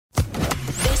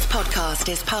podcast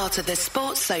is part of the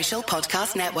Sports Social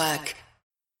Podcast Network.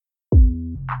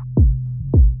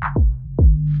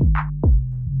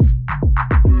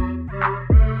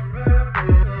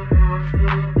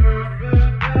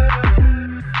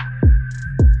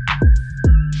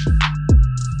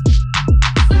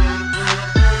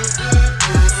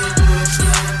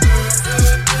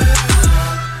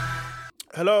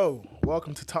 Hello,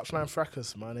 welcome to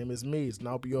Touchlinefracas. My name is Mees, and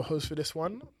I'll be your host for this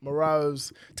one.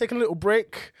 Morao's taking a little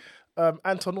break.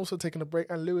 Anton also taking a break,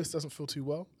 and Lewis doesn't feel too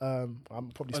well.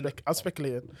 I'm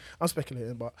speculating,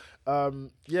 but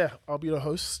yeah, I'll be the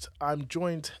host. I'm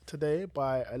joined today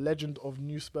by a legend of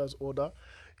New Spurs order.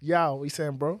 Yao, what you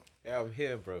saying, bro? Yeah, I'm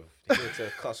here, bro. Here to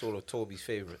cuss all of Toby's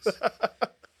favourites.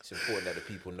 It's important that the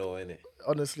people know, innit?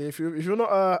 Honestly, if you're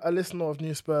not a listener of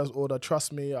New Spurs order,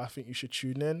 trust me, I think you should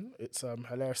tune in. It's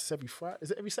hilarious. It's every Friday. Is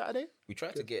it every Saturday? We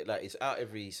try to get it's out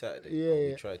every Saturday. Yeah, but yeah.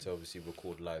 we try to obviously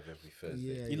record live every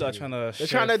Thursday. Yeah, You lot trying to They're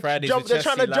trying to Fridays jump. with They're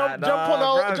trying to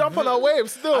Chelsea, jump on our wave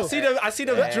still. I see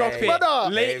them drop it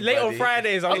Brother. late on buddy.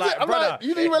 Fridays. I'm like, brother,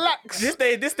 you need to relax.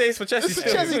 this day's for Chelsea. This is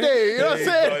still. Chelsea Day. You know what I'm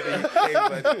saying?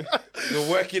 Hey, buddy. The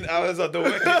working hours are the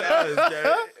working hours,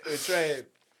 Gary. We're trying.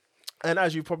 And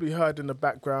as you probably heard in the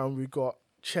background, we got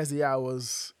Chesy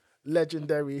Hours,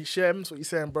 legendary Shems. What you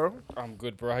saying, bro? I'm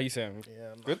good, bro. How you saying?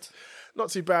 Yeah, Good. Not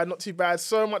too bad, not too bad.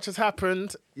 So much has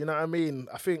happened. You know what I mean?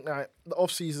 I think that the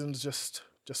off season's just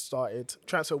started.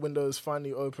 Transfer window's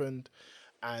finally opened,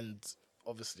 and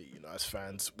obviously, you know, as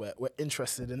fans, we're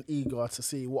interested and eager to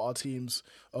see what our teams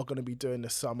are going to be doing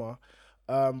this summer.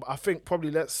 I think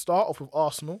probably let's start off with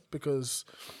Arsenal because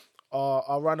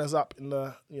our runners up in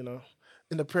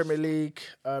the Premier League.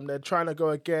 They're trying to go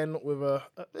again with it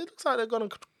looks like they're going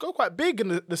to go quite big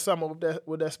in the summer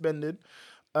with their spending.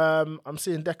 I'm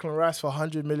seeing Declan Rice for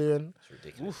 100 million. It's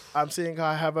ridiculous. I'm seeing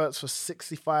Kai Havertz for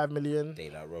 65 million.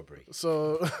 Daylight robbery.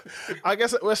 So I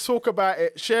guess let's talk about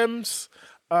it. Shems,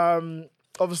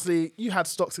 obviously you had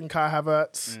stocks in Kai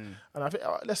Havertz, and I think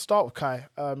let's start with Kai.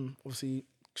 Obviously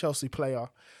Chelsea player.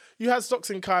 You had stocks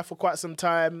in Kai for quite some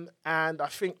time, and I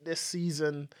think this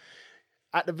season,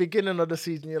 at the beginning of the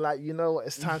season, you're like, you know what,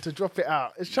 it's time to drop it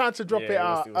out. It's time to drop it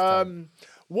out.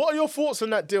 What are your thoughts on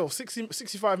that deal?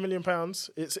 65 million pounds.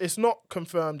 It's not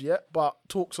confirmed yet, but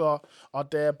talks are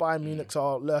there. Bayern Munich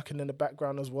are lurking in the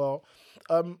background as well.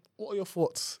 What are your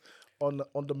thoughts on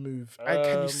the move? And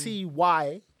can you see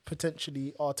why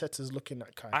potentially Arteta's looking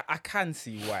at Kai? I can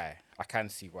see why.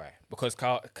 Because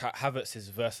Havertz is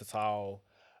versatile,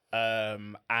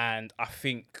 and I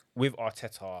think with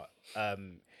Arteta,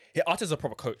 Arteta's a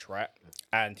proper coach, right?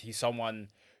 And he's someone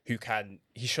who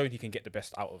he's shown he can get the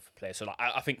best out of players. So like,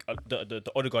 I think the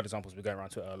Odegaard examples been going around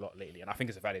Twitter a lot lately, and I think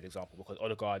it's a valid example because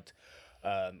Odegaard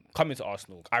coming to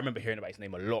Arsenal, I remember hearing about his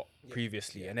name a lot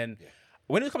previously, and then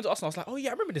when he was coming to Arsenal, I was like, oh yeah,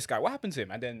 I remember this guy. What happened to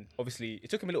him? And then obviously it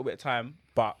took him a little bit of time,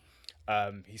 but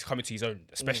he's coming to his own,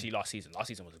 especially last season. Last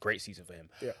season was a great season for him.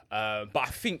 Yeah. But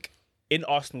I think in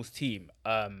Arsenal's team,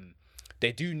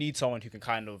 they do need someone who can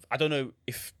kind of... I don't know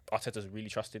if Arteta's really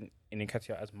trusting in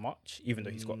Nketiah as much, even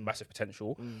though he's got massive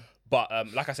potential. But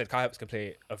like I said, Kai Havertz can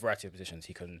play a variety of positions.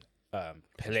 He can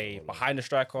play behind the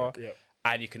striker,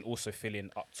 and he can also fill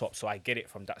in up top. So I get it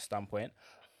from that standpoint.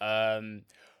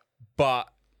 But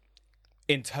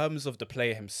in terms of the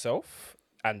player himself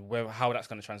and how that's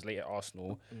going to translate at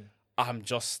Arsenal,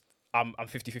 I'm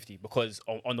 50-50 because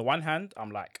on the one hand,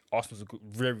 I'm like, Arsenal's a good,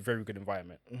 very, very good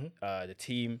environment. The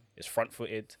team is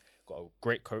front-footed, got a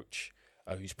great coach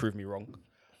who's proved me wrong,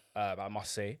 I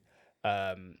must say.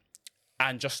 And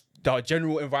just the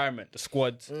general environment, the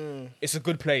squad, it's a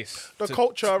good place. The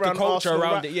culture around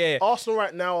Arsenal, it, yeah. Arsenal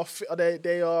right now,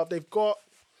 they've got...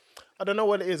 I don't know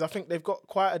what it is. I think they've got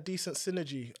quite a decent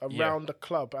synergy around the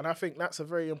club. And I think that's a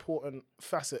very important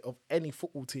facet of any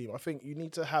football team. I think you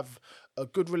need to have a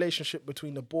good relationship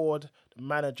between the board, the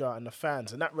manager and the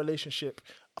fans. And that relationship,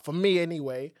 for me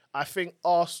anyway, I think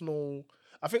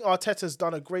Arteta's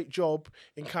done a great job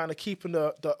in kind of keeping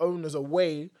the owners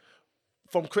away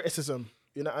from criticism.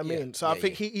 You know what I mean? So I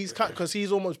think he's cut because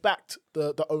he's almost backed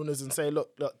the owners and say,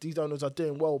 look, these owners are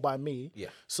doing well by me. Yeah.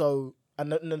 So... And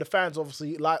then the fans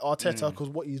obviously like Arteta because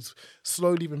what he's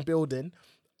slowly been building.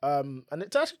 And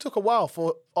it actually took a while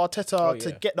for Arteta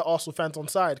to get the Arsenal fans on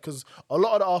side because a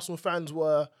lot of the Arsenal fans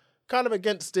were kind of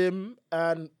against him,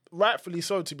 and rightfully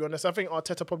so, to be honest. I think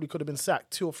Arteta probably could have been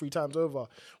sacked 2 or 3 times over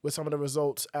with some of the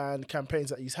results and campaigns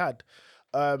that he's had.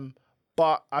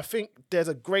 But I think there's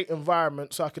a great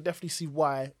environment, so I could definitely see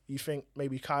why you think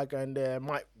maybe Kai going there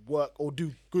might work or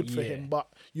do good for him. But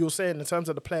you're saying in terms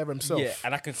of the player himself. Yeah,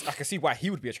 and I can see why he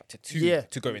would be attracted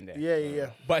to go in there.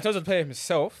 Yeah. But in terms of the player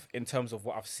himself, in terms of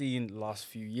what I've seen the last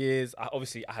few years, I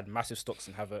had massive stocks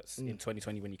in Havertz in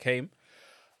 2020 when he came.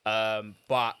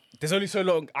 But there's only so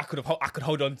long I could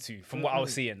hold on to from what I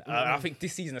was seeing. I think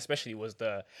this season especially was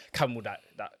the camel that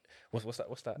what's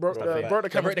that? Broke the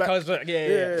camel's back.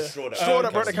 Yeah. Straw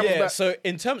that broke the camel's back. So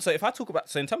in terms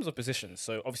of positions,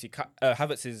 so obviously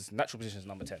Havertz's natural position is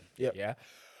number 10. Yep. Yeah.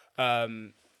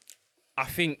 I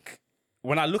think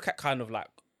when I look at kind of like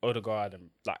Odegaard and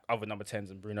like other number 10s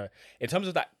and Bruno, in terms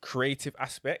of that creative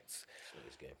aspect,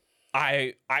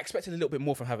 I expected a little bit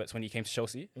more from Havertz when he came to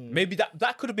Chelsea. Maybe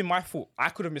that could have been my fault. I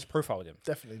could have misprofiled him.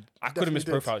 Definitely. I could have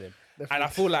misprofiled him. And I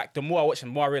feel like the more I watch him,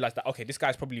 the more I realise that, okay, this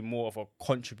guy's probably more of a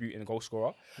contributing goal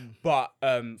scorer. But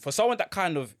for someone that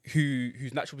kind of,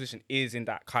 whose natural position is in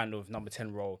that kind of number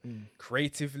 10 role,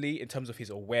 creatively, in terms of his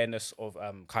awareness of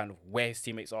kind of where his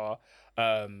teammates are,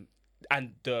 and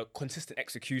the consistent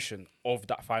execution of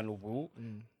that final ball,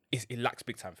 it lacks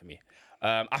big time for me.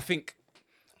 I think...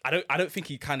 I don't think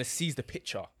he kind of sees the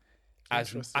picture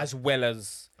as well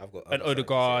as an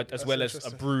Odegaard, as well as a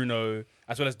Bruno,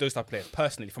 as well as those type of players.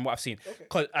 Personally, from what I've seen,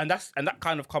 and that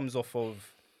kind of comes off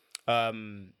of a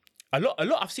lot.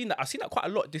 I've seen that quite a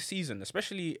lot this season,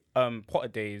 especially Potter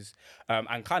days,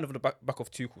 and kind of on the back of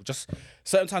Tuchel. Just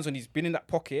certain times when he's been in that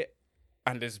pocket,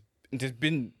 and there's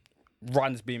been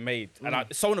runs being made, and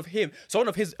someone of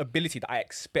his ability that I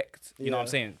expect, you know what I'm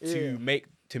saying,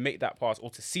 to make that pass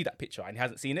or to see that picture, and he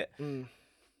hasn't seen it.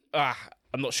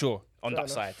 I'm not sure on that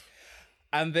side.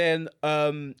 And then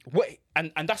and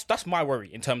that's my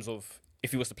worry in terms of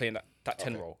if he was to play in that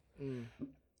 10 role.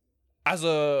 As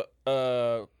a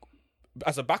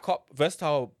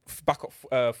versatile backup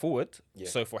forward,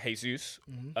 so for Jesus,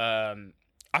 I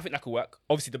think that could work.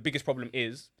 Obviously, the biggest problem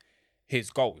is his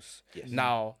goals.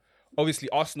 Now, obviously,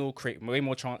 Arsenal create way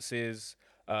more chances.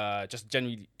 Just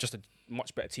generally, just a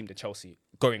much better team than Chelsea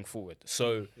going forward.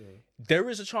 So there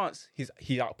is a chance his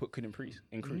output could increase.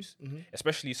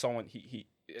 Especially someone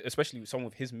especially someone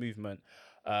with his movement.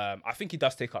 I think he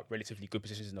does take up relatively good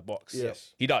positions in the box.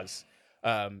 Yes, he does.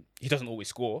 He doesn't always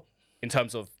score in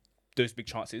terms of those big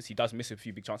chances. He does miss a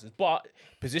few big chances, but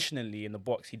positionally in the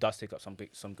box, he does take up some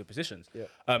good positions.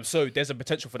 So there's a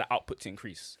potential for that output to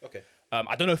increase.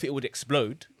 I don't know if it would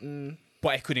explode,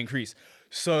 but it could increase.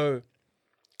 So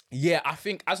yeah, I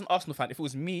think as an Arsenal fan, if it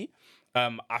was me,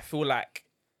 I feel like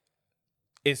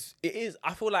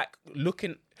I feel like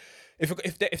looking.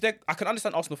 If they, I can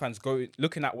understand Arsenal fans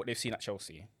looking at what they've seen at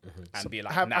Chelsea and be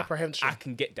like, nah, apprehension. I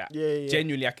can get that. Yeah.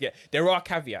 Genuinely, I can get. There are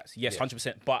caveats, yes,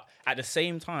 100%. But at the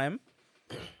same time,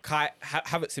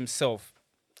 Havertz himself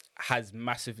has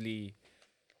massively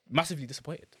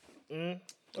disappointed.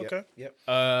 Okay. Yep.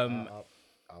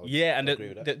 Yeah, and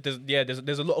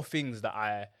there's a lot of things that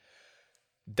I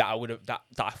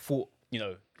thought, you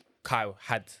know, Kyle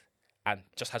had and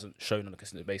just hasn't shown on a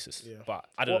consistent basis. But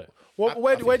I don't know.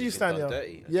 Where do you stand now?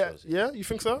 Yeah, you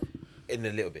think so? In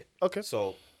a little bit. Okay.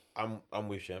 So I'm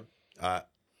with Shem. I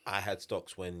had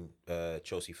stocks when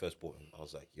Chelsea first bought him. I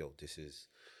was like, yo, this is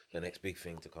the next big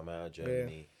thing to come out of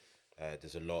Germany.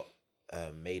 There's a lot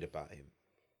made about him.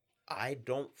 I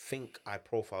don't think I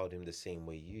profiled him the same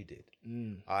way you did.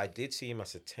 I did see him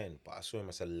as a 10, but I saw him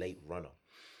as a late runner.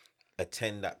 A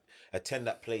 10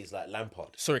 that plays like Lampard.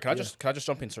 Sorry, can I just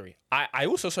jump in? Sorry, I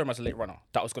also saw him as a late runner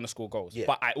that was going to score goals,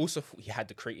 but I also thought he had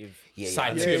the creative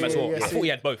side to him as well. I thought he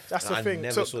had both. That's the thing.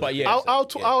 But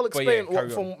I'll explain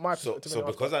what from my perspective. So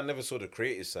because I never saw the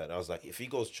creative side, I was like, if he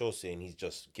goes Chelsea and he's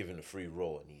just given a free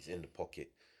roll and he's in the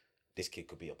pocket, this kid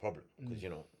could be a problem because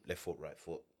left foot, right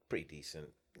foot, pretty decent.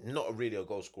 Not really a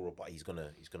goal scorer, but he's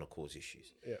gonna cause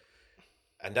issues. Yeah,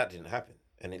 and that didn't happen.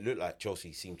 And it looked like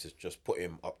Chelsea seemed to just put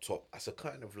him up top as a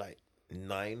kind of like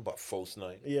 9, but false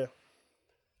 9. Yeah.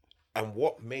 And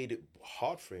what made it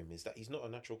hard for him is that he's not a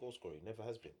natural goal scorer. He never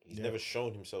has been. He's never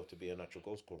shown himself to be a natural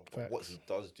goal scorer. But what he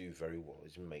does do very well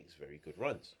is he makes very good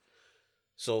runs.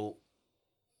 So,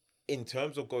 in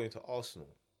terms of going to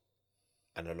Arsenal,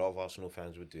 and a lot of Arsenal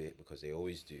fans would do it because they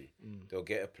always do, they'll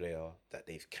get a player that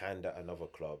they've canned at another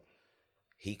club.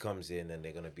 He comes in and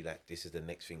they're going to be like, this is the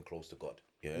next thing close to God.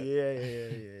 Yeah.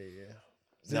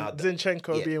 Now,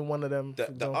 Zinchenko being one of them.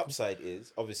 The upside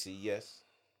is, obviously, yes,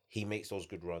 he makes those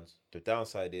good runs. The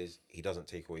downside is he doesn't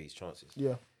take away his chances.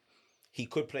 Yeah. He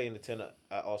could play in the 10 at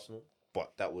Arsenal,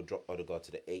 but that would drop Odegaard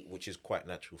to the 8, which is quite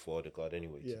natural for Odegaard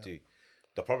anyway to do.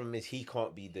 The problem is he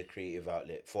can't be the creative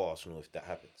outlet for Arsenal if that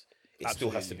happens. It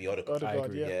still has to be Odegaard. I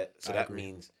agree. So that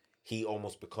means he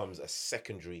almost becomes a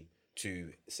secondary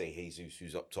to, say, Jesus,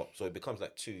 who's up top. So it becomes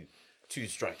like two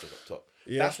strikers up top.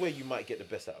 Yeah. That's where you might get the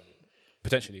best out of him.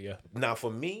 Potentially, yeah. Now,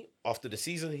 for me, after the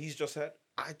season he's just had,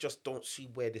 I just don't see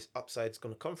where this upside is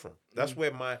going to come from. That's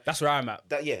where That's where I'm at.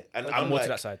 and I'm more like, to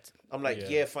that side. I'm like,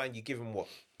 yeah, fine. You give him what,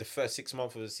 the first 6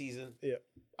 months of the season? Yeah.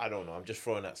 I don't know. I'm just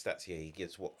throwing out stats here. He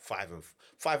gets what, five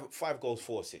goals,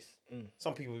 4 assists.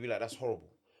 Some people will be like, that's horrible.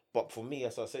 But for me,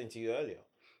 as I was saying to you earlier,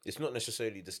 it's not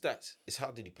necessarily the stats. It's how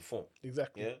did he perform?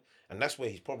 Exactly. Yeah, and that's where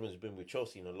his problems have been with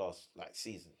Chelsea in the last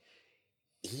season.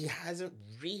 He hasn't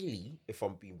really, if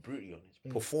I'm being brutally honest,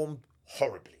 performed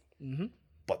horribly. Mm-hmm.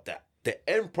 But the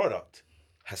end product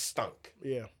has stunk.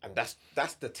 Yeah. And that's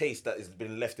the taste that has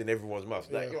been left in everyone's mouth.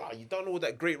 Like, you done all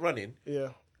that great running. Yeah.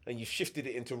 And you shifted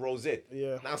it into Rosette.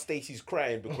 Yeah. Now Stacey's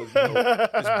crying because his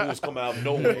balls come out of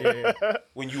nowhere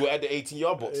when you were at the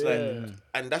 18-yard box. Yeah.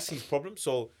 And that's his problem.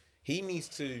 So he needs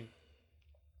to...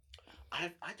 I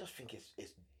just think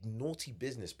it's naughty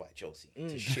business by Chelsea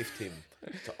to shift him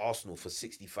to Arsenal for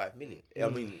 65 million. I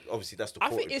mean, obviously that's the I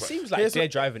think quoted it price. seems like they're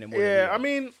driving it more than Yeah, we are. I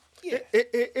mean,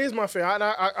 it is my thing. And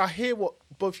I hear what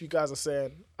both you guys are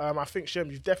saying. I think, Shem,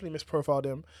 you've definitely misprofiled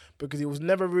him because he was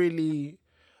never really...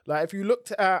 Like, if you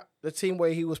looked at the team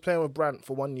where he was playing with Brandt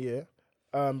for 1 year,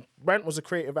 Brandt was a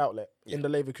creative outlet in the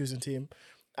Leverkusen team.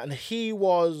 And he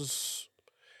was...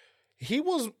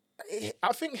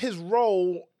 I think his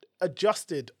role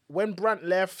adjusted when Brandt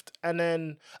left, and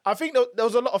then I think there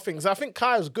was a lot of things. I think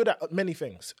Kai was good at many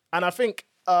things, and I think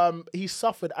he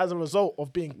suffered as a result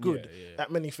of being good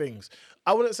at many things.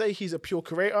 I wouldn't say he's a pure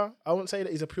creator. I wouldn't say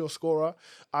that he's a pure scorer.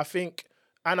 I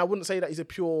wouldn't say that he's a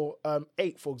pure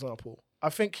 8, for example.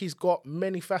 I think he's got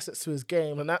many facets to his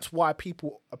game, and that's why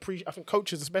people appreciate. I think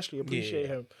coaches especially appreciate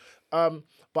him. But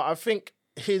I think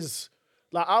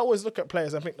I always look at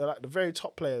players. I think that like the very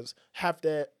top players have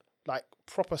their like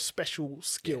proper special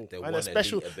skill and a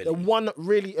special, the one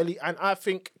really elite. And I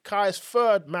think Kai's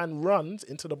third man runs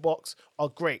into the box are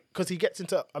great because he gets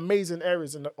into amazing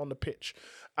areas on the pitch.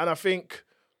 And I think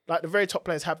like the very top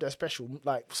players have their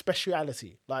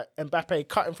speciality. Like Mbappe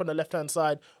cutting from the left hand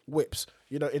side, whips,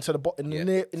 into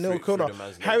the near corner.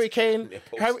 Harry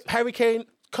Kane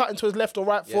cutting to his left or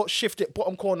right foot, shift it,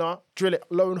 bottom corner, drill it,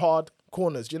 low and hard.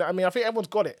 Corners, you know what I mean? I think everyone's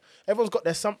got it. Everyone's got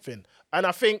their something. And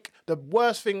I think the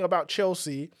worst thing about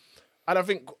Chelsea, and I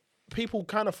think people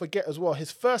kind of forget as well, his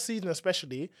first season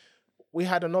especially, we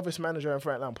had a novice manager in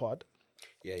Frank Lampard.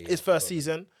 His first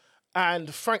season.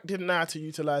 And Frank didn't know how to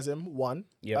utilise him, one.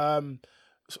 Yeah.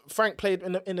 Frank played,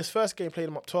 in his first game, played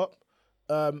him up top.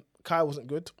 Kai wasn't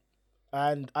good.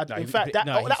 And he started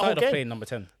off playing number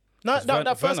 10.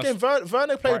 That first game,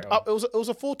 Werner played up. It was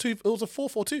a 4-2. It was a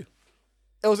 4-4-2.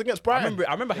 It was against Brighton.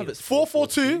 I remember Havertz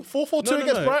 4-4-2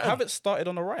 against Brighton. Havertz started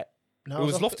on the right. No, it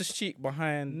was Loftus-Cheek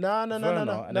behind Werner,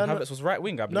 and then Havertz was right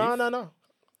wing, I believe. No.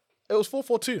 It was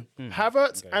 4-4-2.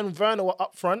 Havertz and Werner were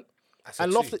up front.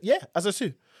 And Loftus, as a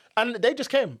 2. And they just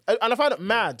came. And I found it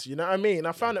mad, you know what I mean?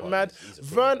 I found it mad.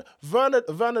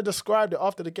 Werner described it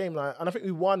after the game, and I think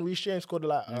we won. Reece James scored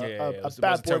a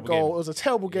bad boy goal. It was a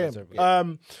terrible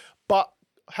game. But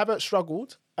Havertz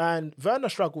struggled. And Werner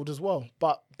struggled as well.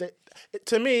 But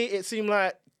to me, it seemed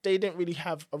like they didn't really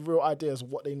have a real idea of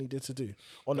what they needed to do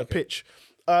on the pitch.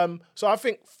 So I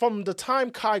think from the time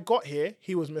Kai got here,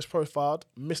 he was misprofiled,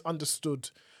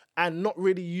 misunderstood, and not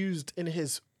really used in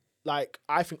his,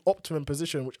 I think, optimum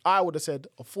position, which I would have said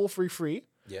a 4-3-3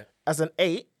 as an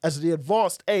 8, as the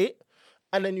advanced 8.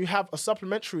 And then you have a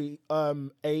supplementary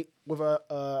 8 with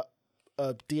a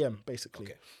DM, basically.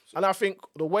 Okay. And I think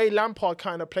the way Lampard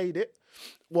kind of played it,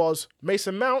 was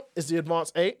Mason Mount is the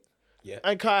advanced 8. Yeah.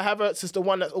 And Kai Havertz is the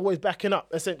one that's always backing up,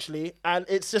 essentially. And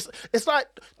it's like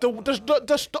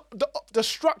the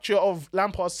structure of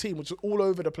Lampard's team, which is all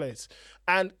over the place.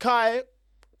 And Kai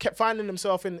kept finding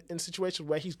himself in situations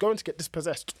where he's going to get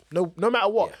dispossessed, no matter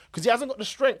what. Because he hasn't got the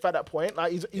strength at that point.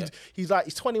 Like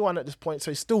he's 21 at this point,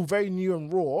 so he's still very new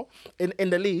and raw in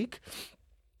the league.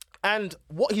 And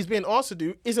what he's being asked to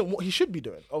do isn't what he should be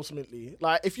doing, ultimately.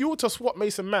 Like, if you were to swap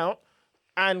Mason Mount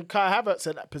and Kai Havertz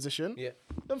in that position,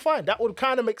 then fine. That would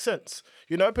kind of make sense,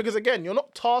 because again, you're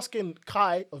not tasking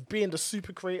Kai of being the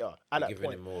super creator at that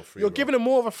point. You're giving him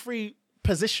more of a free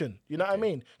position, you know what I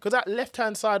mean? Because that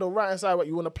left-hand side or right-hand side, what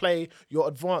you want to play your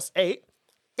advanced 8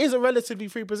 is a relatively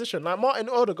free position. Like Martin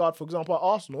Odegaard, for example, at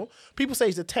Arsenal, people say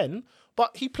he's a 10,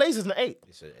 but he plays as an 8.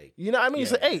 It's an 8. You know what I mean?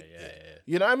 He's an 8.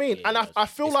 You know what I mean? Yeah, and I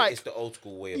feel like... It's the old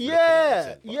school way of looking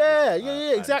at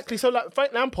it. Exactly. So like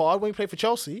Frank Lampard, when he played for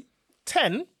Chelsea,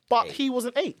 10, but he was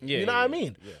an 8. You know what I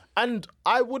mean? Yeah. And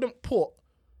I wouldn't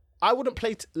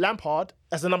play Lampard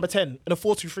as a number 10 in a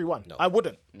 4-2-3-1. No. I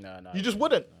wouldn't. No. You just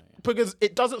wouldn't. because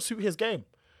it doesn't suit his game.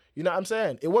 You know what I'm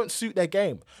saying? It won't suit their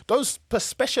game. Those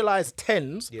specialized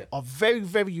 10s are very,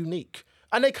 very unique.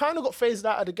 And they kind of got phased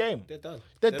out of the game. They're done.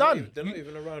 They're done. They're not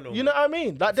even around. No you know what I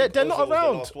mean? Like they're not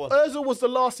around. Ozil was the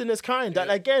last in his kind. And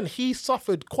again, he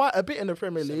suffered quite a bit in the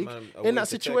Premier League in that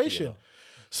situation. Turkey,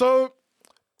 So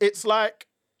it's like,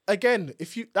 again,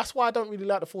 that's why I don't really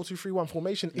like the 4-2-3-1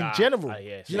 formation in general.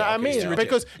 You know what I mean?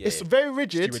 Because it's very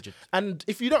rigid, and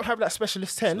if you don't have that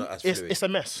specialist 10, it's a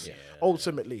mess,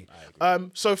 ultimately.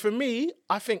 So for me,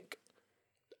 I think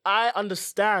I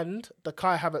understand the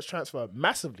Kai Havertz transfer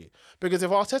massively, because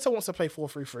if Arteta wants to play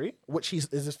 4-3-3, which is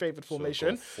his favourite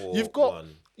formation, you've got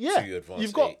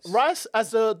Rice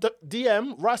as the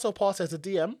DM, Rice or Partey as the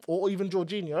DM, or even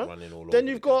Jorginho. Then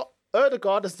you've got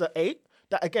Ødegaard as the 8.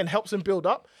 That again helps him build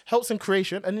up, helps in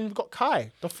creation, and then you've got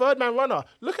Kai, the third man runner.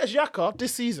 Look at Xhaka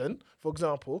this season, for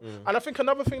example. And I think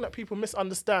another thing that people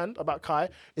misunderstand about Kai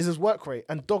is his work rate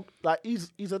and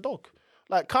he's a dog.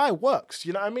 Like Kai works,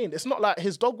 you know what I mean? It's not like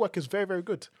his dog work is very, very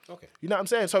good. Okay. You know what I'm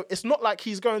saying? So it's not like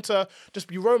he's going to just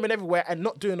be roaming everywhere and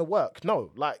not doing the work.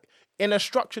 No, like in a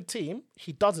structured team,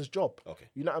 he does his job. Okay.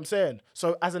 You know what I'm saying?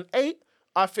 So as an 8,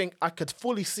 I think I could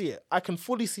fully see it. I can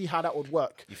fully see how that would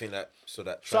work. You think that so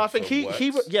I think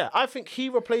I think he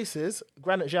replaces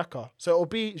Granit Xhaka. So it'll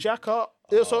be Xhaka.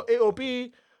 So it'll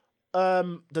be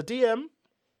the DM,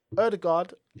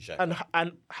 Ødegaard, and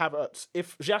Havertz.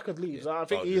 If Xhaka leaves, I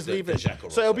think he is leaving.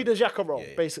 So it'll be the Xhaka role,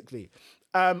 basically.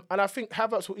 And I think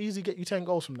Havertz will easily get you 10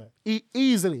 goals from there.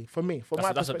 Easily, for me, from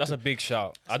my perspective. That's a big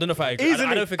shout. I don't know if I agree. Easily.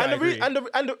 I don't think I agree.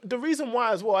 And the reason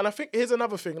why as well, and I think here's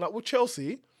another thing, like with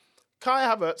Chelsea, Kai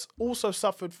Havertz also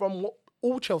suffered from what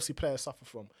all Chelsea players suffer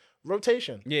from.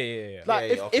 Rotation. Yeah.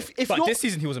 Like if but this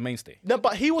season he was a mainstay. No,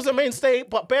 but he was a mainstay.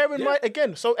 But bear in mind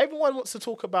again, so everyone wants to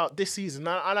talk about this season,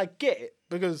 and I get it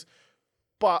because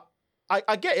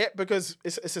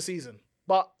it's a season.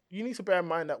 But you need to bear in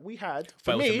mind that we had,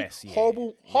 for me,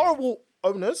 horrible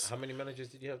owners. How many managers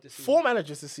did you have this season? 4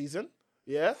 managers this season.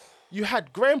 Yeah. You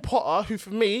had Graham Potter, who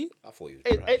for me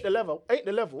ate the level. I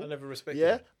never respected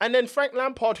him. And then Frank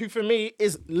Lampard, who for me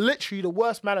is literally the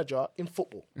worst manager in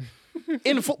football.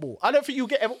 In football. I don't think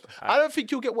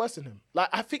you'll get worse than him. Like,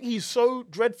 I think he's so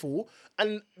dreadful.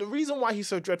 And the reason why he's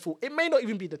so dreadful, it may not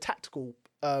even be the tactical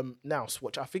nous,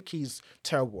 which I think he's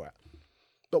terrible at.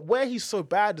 But where he's so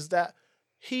bad is that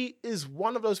he is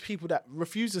one of those people that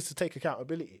refuses to take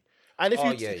accountability. And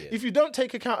if you don't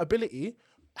take accountability,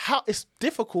 how it's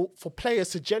difficult for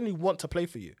players to genuinely want to play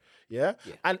for you. Yeah?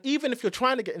 And even if you're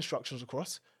trying to get instructions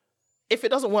across, if it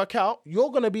doesn't work out, you're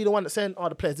going to be the one that's saying,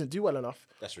 the players didn't do well enough.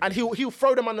 And he'll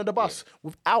throw them under the bus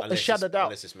without a shadow of doubt.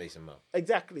 Unless it's Mason Mount.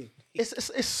 Exactly.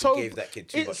 It's so... He gave that kid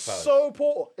too much power. So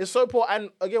poor. It's so poor. And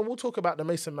again, we'll talk about the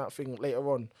Mason Mount thing later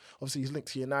on. Obviously, he's linked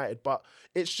to United. But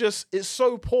it's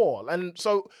so poor. And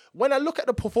so when I look at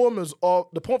the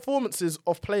performances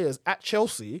of players at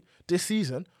Chelsea this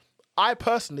season, I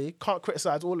personally can't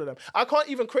criticise all of them. I can't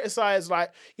even criticise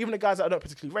even the guys that I don't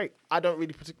particularly rate. I don't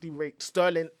really particularly rate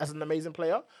Sterling as an amazing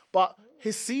player, but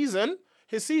his season,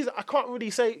 I can't really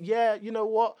say, you know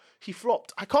what, he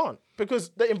flopped. I can't,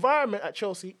 because the environment at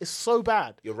Chelsea is so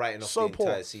bad. You're writing off the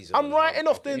entire season. I'm writing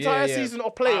off the entire season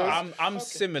of players. I'm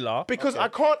similar because I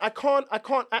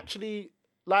can't actually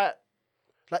like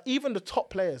even the top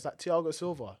players like Thiago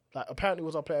Silva, apparently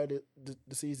was our player of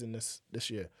the season this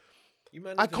year. You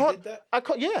man did that? I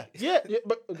can't. Yeah,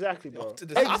 but exactly, bro.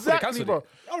 Exactly, bro.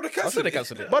 I would have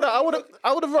cancelled it. But I would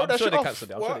have wrote that shit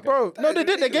off. Bro, no, they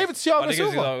did. They gave it to Thiago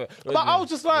Silva. But I was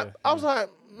just like,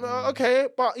 okay.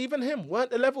 But even him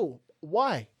weren't the level.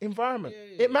 Why? Environment.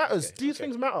 It matters. These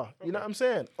things matter. You know what I'm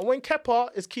saying? And when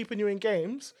Kepa is keeping you in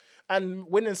games and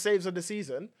winning saves of the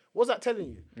season, what's that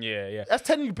telling you? Yeah. That's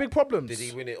telling you big problems. Did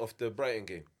he win it off the Brighton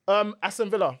game? Aston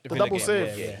Villa, the double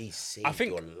save. Yeah, he saved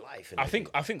your life. I think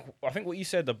what you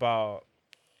said about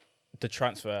the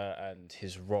transfer and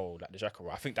his role, like the Xhaka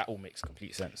role, I think that all makes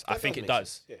complete sense. I think it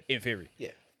does, in theory. Yeah.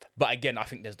 But again, I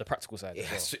think there's the practical side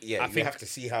as well. Yeah, you have to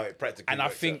see how it practically and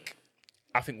works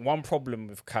I think one problem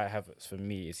with Kai Havertz for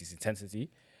me is his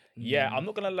intensity. Yeah, I'm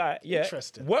not gonna lie. Yeah,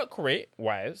 work rate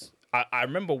wise, I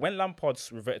remember when Lampard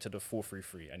reverted to the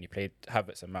 4-3-3 and he played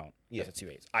Havertz and Mount as a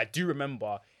 2-8. I do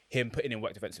remember him putting in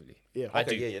work defensively. Yeah, I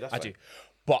do.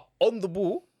 But on the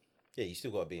ball, you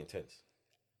still got to be intense.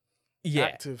 Yeah,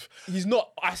 active. He's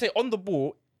not. I say on the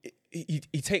ball, he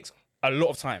takes a lot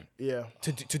of time. Yeah,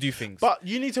 to do things. But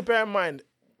you need to bear in mind,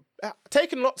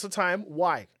 taking lots of time.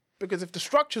 Why? because if the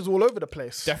structure's all over the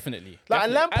place, Definitely. like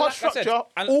Definitely. a Lampard And like I said,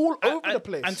 structure all over the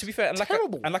place. And to be fair, and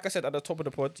terrible. like I said at the top of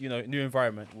the pod, new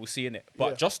environment, we'll see in it.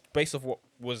 But just based off what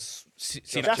was seen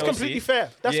at That's Chelsea, completely fair.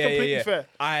 That's completely fair.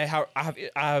 I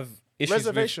have issues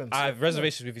Reservations. I have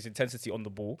reservations with his intensity on the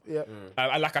ball. Yeah.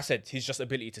 And like I said, his just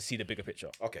ability to see the bigger picture.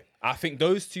 Okay. I think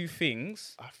those two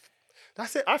things.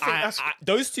 That's it. I think that's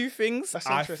those two things. That's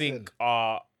I interesting.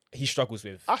 think he struggles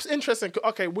with. that's interesting.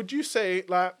 Okay, would you say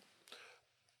like?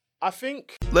 I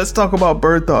think Let's talk about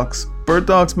bird dogs. Bird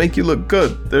dogs make you look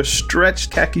good. They're stretched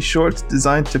khaki shorts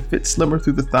designed to fit slimmer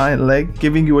through the thigh and leg,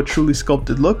 giving you a truly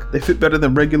sculpted look. They fit better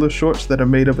than regular shorts that are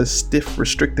made of a stiff,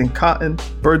 restricting cotton.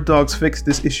 Bird dogs fixed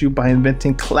this issue by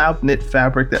inventing cloud knit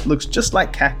fabric that looks just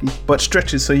like khaki, but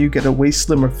stretches so you get a way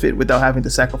slimmer fit without having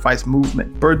to sacrifice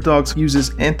movement. Bird dogs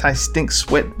uses anti-stink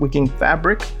sweat wicking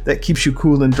fabric that keeps you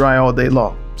cool and dry all day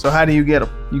long. So how do you get them?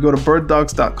 You go to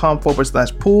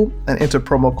birddogs.com/pool and enter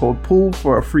promo code POOL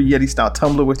for a free Yeti style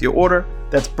tumbler with your order.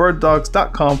 That's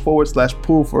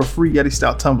birddogs.com/pool for a free Yeti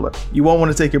style tumbler. You won't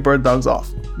want to take your bird dogs off.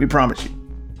 We promise you.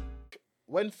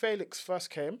 when Felix first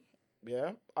came,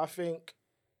 I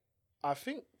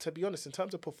think to be honest, in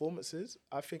terms of performances,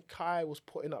 I think Kai was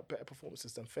putting up better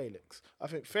performances than Felix. I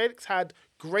think Felix had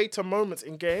greater moments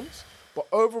in games, but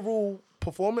overall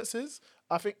performances,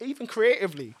 I think even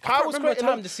creatively, Kai was remember a creating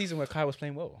time this season where Kai was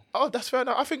playing well. Oh, that's fair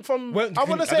enough. I think from Well, I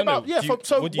want to I say don't know. about yeah. Do you- From,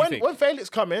 so what do you think? when Felix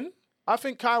come in, I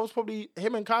think Kai was probably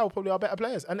him and Kai were probably our better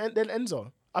players, and then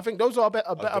Enzo. I think those are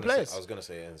better players. I was gonna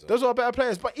say Enzo. Those are better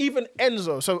players, but even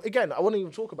Enzo. So again, I won't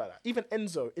even talk about that. Even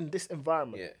Enzo in this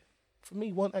environment, for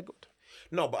me, weren't that good.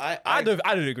 No, but I don't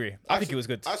agree. I think it was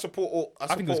good. I support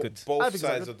think it was good. both I think it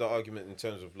was sides good. of the argument in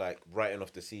terms of like writing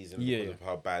off the season Yeah, because of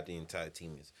how bad the entire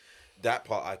team is. That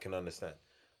part I can understand.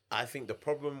 I think the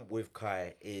problem with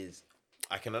Kai is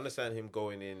I can understand him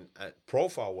going in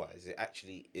profile wise. It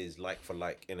actually is like for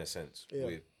like in a sense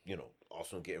with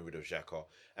Arsenal getting rid of Xhaka.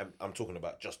 And I'm talking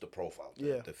about just the profile,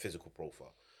 the physical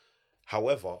profile.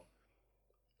 However,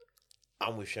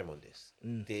 I'm with Shem on this.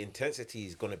 The intensity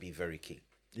is going to be very key.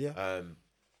 Yeah.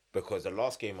 Because the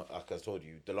last game, like I told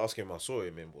you, the last game I saw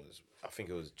him in was, I think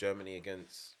it was Germany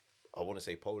against, I want to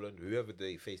say Poland, whoever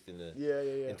they faced in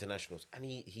the internationals, and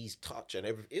he's touch and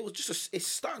everything. It was just it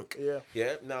stunk.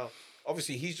 Yeah. Now,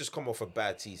 obviously, he's just come off a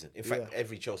bad season. In fact,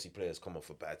 every Chelsea player has come off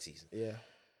a bad season. Yeah.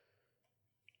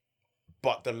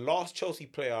 But the last Chelsea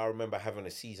player I remember having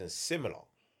a season similar.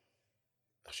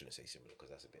 I shouldn't say similar because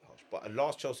that's a bit harsh. But a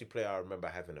last Chelsea player I remember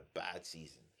having a bad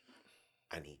season,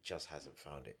 and he just hasn't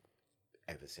found it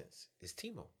ever since. Is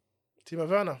Timo. Timo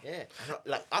Werner. Yeah,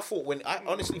 and I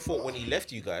honestly thought when he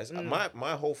left you guys,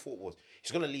 my whole thought was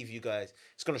he's gonna leave you guys.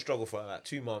 He's gonna struggle for like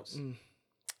 2 months.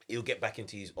 He'll get back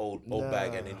into his old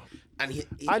bag, and he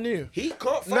I knew he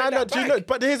can't find that do you bag. know?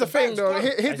 But here's the thing, bag's though. gone.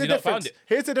 Here's Has the he not found difference. it?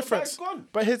 Here's the difference. bag's gone.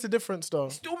 But here's the difference, though.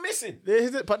 Still missing.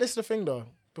 But this is the thing, though.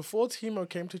 Before Timo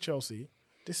came to Chelsea,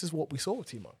 this is what we saw with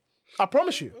Timo. I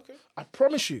promise you. Okay. I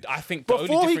promise you. I think the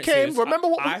before only he difference came, is, remember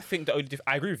what? I think the only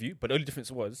I agree with you, but the only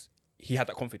difference was he had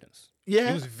that confidence. Yeah,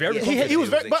 he was very He confident. was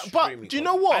very. But extremely do you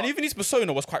know what? And even his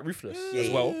persona was quite ruthless as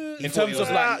well. In terms of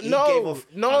like,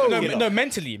 no,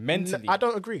 mentally. I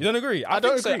don't agree. You don't agree? I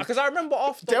don't agree. Because I remember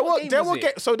after there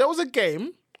was a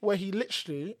game where he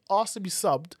literally asked to be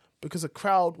subbed because the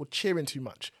crowd were cheering too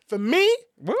much. For me,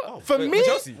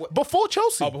 Chelsea? before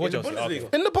Chelsea, before In the Chelsea.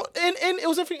 Bundesliga. Okay. In it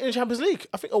was I think in the Champions League.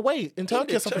 I think away in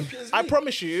Turkey the or something. Champions I League?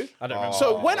 promise you. I don't remember.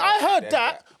 So when I heard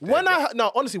that,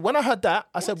 dead honestly, when I heard that,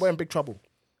 I said we're in big trouble.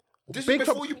 This Big is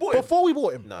before trouble. you bought him. Before we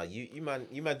bought him. Nah, you man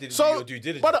didn't So, do your due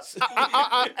diligence. but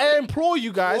I implore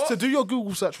you guys to do your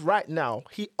Google search right now.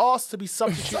 He asked to be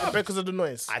substituted because of the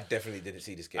noise. I definitely didn't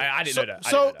see this game. I didn't know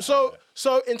that.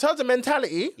 So in terms of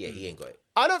mentality, Yeah, he ain't got it.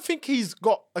 I don't think he's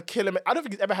got a killer. I don't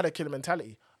think he's ever had a killer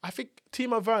mentality. I think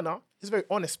Timo Werner is a very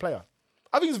honest player.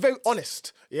 I think he's very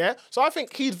honest. Yeah. So I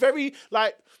think he's very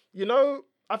I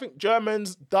think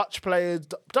Germans, Dutch players,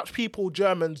 Dutch people,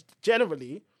 Germans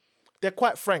generally, they're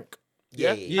quite frank.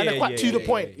 Yeah. And they're quite to the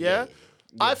point. Yeah.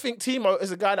 I think Timo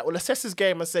is a guy that will assess his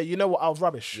game and say, you know what, I was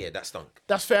rubbish. Yeah, that stunk.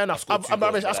 That's fair enough. scored two I'm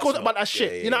rubbish. I goals, scored but about that that's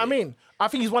shit. not- You know what I mean? I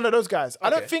think he's one of those guys. I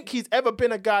don't Okay. think he's ever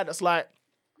been a guy that's like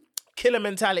killer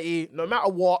mentality. No matter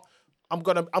what, I'm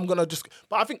gonna just.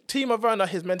 But I think Timo Werner,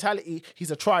 his mentality,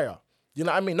 he's a trier. You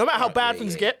know what I mean? No matter how bad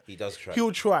things get, he does try.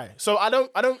 He'll try. So I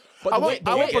won't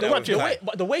begrudge him.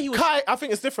 But the way he was, Kai, I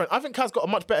think it's different. I think Kai's got a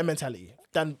much better mentality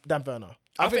than Werner.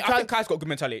 I think Kai's got a good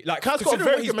mentality. Like Kai's got a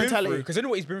very good mentality. Considering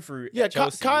what he's been through. Yeah, at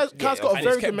Chelsea, Kai's got a and it's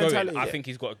very kept good going, mentality. I think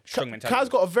he's got a strong mentality. Kai's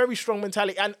got a very strong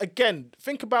mentality. And again,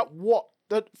 think about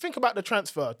the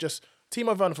transfer. Just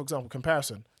Timo Werner, for example,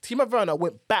 comparison. Timo Werner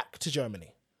went back to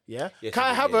Germany. Yeah, Yes,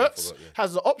 Kai you did, yeah, I Havertz forgot, yeah.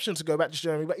 has the option to go back to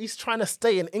Germany, but he's trying to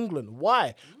stay in England.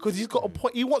 Why? Because he's got a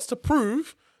point. He wants to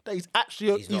prove that he's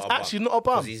actually not a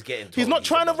bum. 'Cause he's getting told He's not he's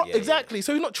trying a to bum. Yeah, exactly.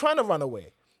 So he's not trying to run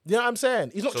away. You know what I'm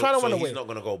saying? He's not trying to run away. He's not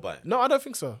gonna go buy. No, I don't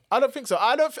think so.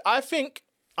 I think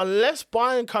unless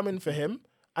Bayern come in for him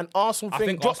and Arsenal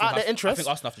drop out their interest. I think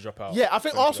Arsenal have to drop out. Yeah, I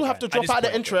think Arsenal have to drop out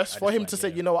their interest for him to say,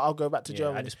 yeah. you know what, I'll go back to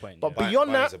Germany. At this point, but yeah.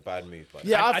 beyond Bayern's that, a bad move. But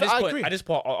yeah, I agree. At this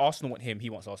point, Arsenal want him. He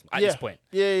wants Arsenal. At Yeah. this point,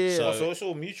 Yeah. So it's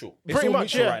all mutual. It's Pretty all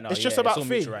much, mutual yeah. right now, It's just yeah, about all fee.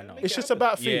 mutual right now. It's just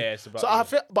about fee. Yeah, it's about.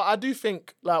 So I do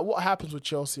think like what happens with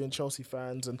Chelsea and Chelsea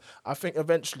fans, and I think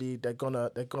eventually they're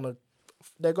gonna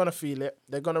feel it.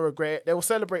 They're gonna regret it. They will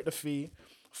celebrate the fee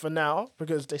for now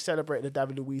because they celebrate the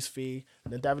David Luiz fee,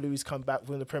 and then David Luiz come back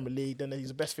win the Premier League. Then he's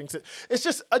the best thing. It's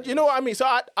just you know what I mean. So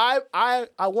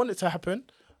I want it to happen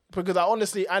because I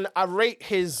honestly and I rate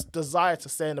his desire to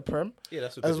stay in the Prem. Yeah,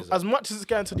 that's a good as much as it's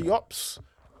going to the ops.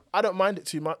 I don't mind it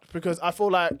too much because I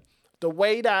feel like the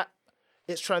way that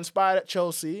it's transpired at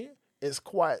Chelsea is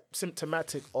quite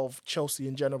symptomatic of Chelsea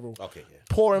in general. Okay, yeah.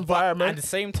 Poor environment. at the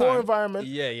same poor time- environment.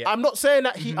 Yeah. I'm not saying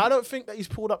that I don't think that he's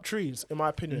pulled up trees, in my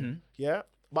opinion. Yeah.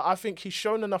 But I think he's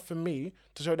shown enough for me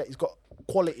to show that he's got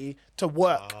quality to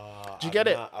work. Do you get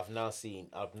it? I've now seen.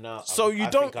 So you I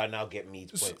don't- think I now get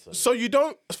Mead's points. On So you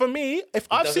don't. For me, if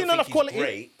I've Doesn't seen think enough he's quality,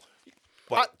 Great,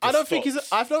 but I the don't think he's.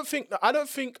 stops- I don't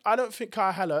think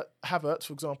Kai Havertz,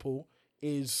 for example,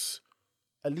 is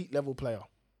elite level player.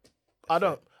 I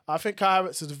don't. I think Kai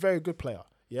Havertz is a very good player.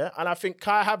 Yeah, and I think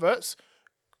Kai Havertz,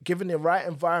 given the right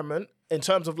environment, in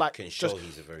terms of like, Can show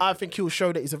he's a very I good think he'll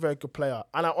show that he's a very good player,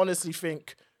 and I honestly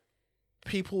think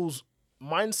people's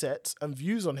mindsets and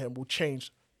views on him will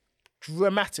change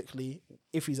dramatically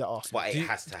if he's at Arsenal. But it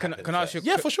has to happen. Can I ask you?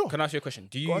 Yeah, for sure. Can I ask you a question?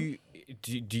 Do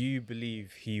you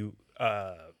believe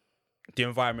the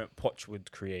environment Poch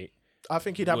would create? I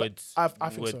think he'd have. I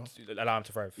think would so. allow him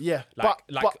to thrive. Yeah, but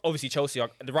but obviously Chelsea are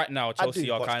right now. Chelsea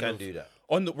are Poch kind can of do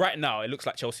that. right now. It looks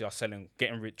like Chelsea are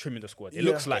trimming the squad. It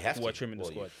Yeah. looks like They have we're to. trimming the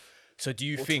Well, squad. So do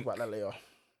you We'll think? talk about that later.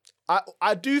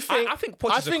 I do think. I think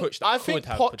Poch is a coach that could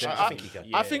have potential. I think he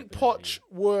can. I think Poch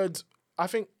would. I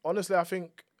think honestly, I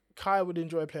think Kai would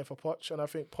enjoy playing for Poch, and I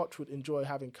think Poch would enjoy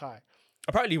having Kai.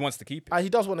 Apparently, he wants to keep it. He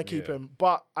does want to keep him,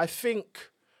 but I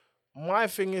think my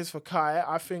thing is for Kai.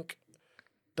 I think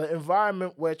the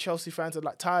environment where Chelsea fans are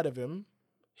like tired of him,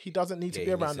 he doesn't need to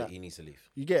be around that. He needs to leave.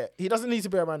 You get it? He doesn't need to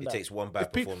be around that. It takes one bad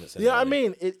If peop- performance. You know what I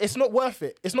mean? It's not worth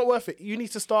it. It's not worth it. You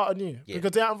need to start anew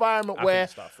because the environment I where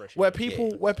think start fresh, where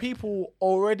yeah. people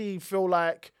already feel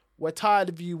like we're tired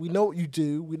of you. We know what you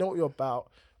do. We know what you're about,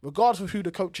 regardless of who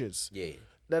the coach is. Yeah.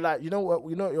 They're like, you know what?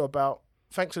 We know what you're about.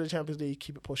 Thanks for the Champions League.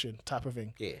 Keep it pushing, type of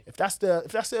thing. Yeah. If that's the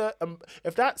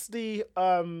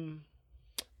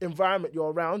environment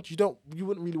you're around, you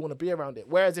wouldn't really want to be around it.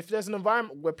 Whereas if there's an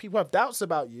environment where people have doubts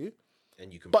about you,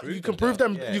 And you can but prove you can them prove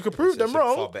down. them, Yeah. you can prove them It's a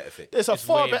wrong. far better fit. It's a It's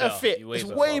far way better better. fit. Way It's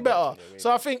better. way better. Yeah, way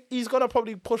So I think he's gonna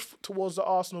probably push towards the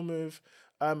Arsenal move.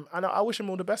 And I wish him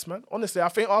all the best, man. Honestly, I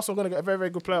think Arsenal are gonna get a very, very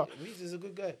good player. Meads is a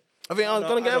good guy. I think I'm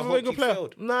gonna get a very good player.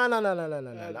 Failed. No. I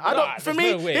don't. For there's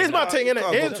me, no way. here's my Nah, thing, you innit?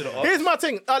 can't go to the Ops. Here's my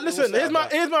thing. Listen, What's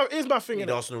that here's my thing. Need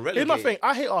innit? Arsenal Here's my relegated. thing.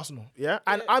 I hate Arsenal. Yeah,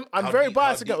 and Yeah. I'm How very deep-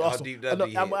 biased how against deep- how Arsenal. deep does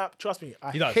he hate? Trust me,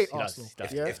 I He does, hate he does, Arsenal. he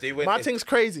does. Yeah, If they went- my if- thing's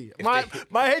crazy. if My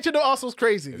they- hatred of Arsenal's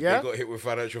crazy. If Yeah. they got hit with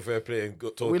financial fair play and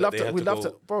got told We that love they to, had we to love go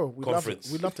to, bro. We'd love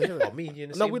conference. to hear it. I mean, you're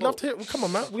in the No, same we'd love boat. to hear it. Come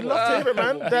on, man. We'd love to hear it,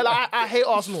 man. They're like, I hate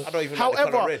Arsenal. I don't even like the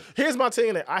colour However, red. here's my thing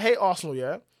in it. I hate Arsenal,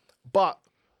 yeah. But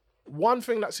one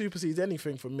thing that supersedes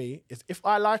anything for me is if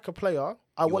I like a player,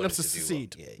 I want them want to them to do well.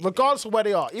 succeed, Yeah, yeah. regardless of where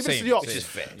they are. Even Same, to the Ops. Which is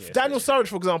fair. Yeah, Daniel Sturridge,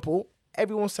 for example,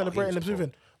 everyone's celebrating him cold.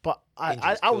 moving. But I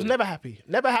Injuries was killed never happy.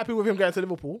 Never happy with him going to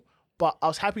Liverpool. But I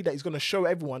was happy that he's going to show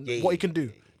everyone what he can do.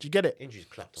 Do you get it? Injuries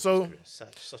clapped. off So- his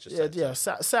career. Such a sad. Yeah,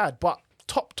 sad. But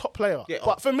top player. Yeah,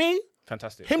 but for me,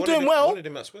 Fantastic. him Wanted doing him- well. Wanted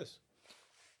him at Spurs.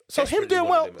 So him desperately doing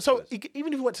wanted well. him at So Spurs.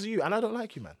 even if he went to you, and I don't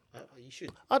like you, man. You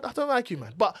should. I don't like you,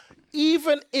 man. But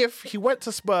even if he went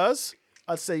to Spurs,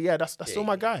 I'd say, yeah, that's still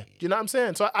my guy. Do you know what I'm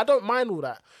saying? So I don't mind all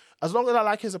that. As long as I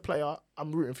like him as a player,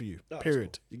 I'm rooting for you.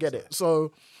 Period. You get it?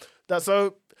 So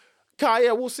Kai,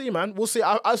 yeah, we'll see, man. We'll see.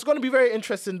 It's going to be very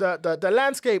interesting. The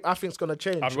landscape, I think, is going to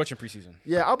change. I'll be watching preseason.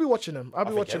 Yeah, I'll be watching them. I'll be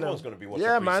I think watching them. everyone's going to be watching.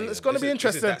 Yeah, man. pre-season. It's going to be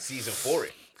interesting. This is that season for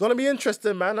it. It's going to be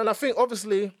interesting, man. And I think,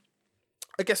 obviously,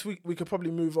 I guess we could probably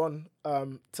move on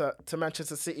to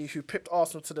Manchester City, who pipped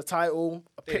Arsenal to the title,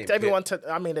 pipped didn't everyone to.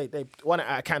 I mean, they won it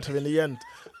at Cantor in the end,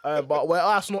 but where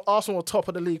Arsenal were top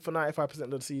of the league for 95%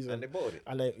 of the season, And they bought it.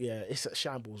 and it's a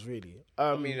shambles, really.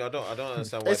 I mean, I don't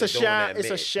understand why It's they a don't wanna admit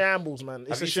it's a it. shambles, man.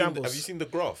 It's a shambles. Have you seen the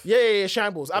graph? Yeah,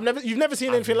 shambles. You've never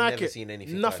seen anything like Never it. seen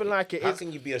anything Nothing like it. How It's-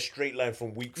 can you be a straight line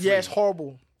from week 3? Yeah, it's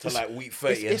horrible. To like week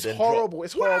 30 It's and then horrible. drop?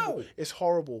 It's horrible. Wow. It's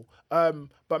horrible.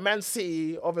 But Man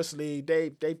City, obviously,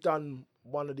 they've done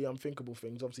one of the unthinkable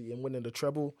things, obviously, in winning the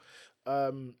treble.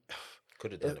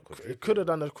 Could have done a quadruple. Could have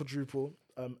done a quadruple.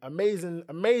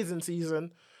 Amazing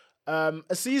season. A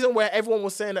season where everyone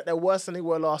was saying that they're worse than they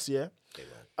were last year.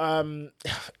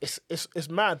 It's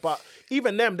mad, but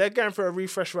even them, they're going for a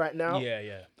refresh right now.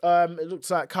 Yeah. It looks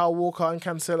like Kyle Walker and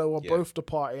Cancelo are both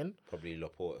departing. Probably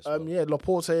Laporte as well. Yeah,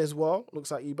 Laporte as well.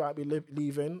 Looks like he might be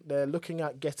leaving. They're looking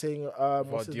at getting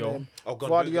what's his Vardiol. name? Oh, Gundogan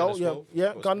Vardiol. as Yeah, well,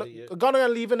 yeah. possibly, yeah.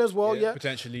 Gundogan leaving as well. Yeah, Yeah,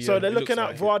 potentially, So yeah. they're It looking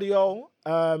looks at like Vardiol.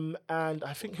 And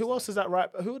I think who else is that right?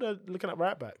 Who are they looking at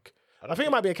right back? I think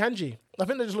it might be Akanji. I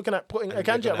think they're just looking at putting And Akanji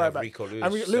they're at gonna right have back. Rico Lewis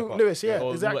And step up. Lewis, yeah, Or what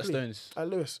about exactly. Stones?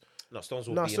 Lewis. No, Stones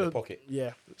will be in the pocket.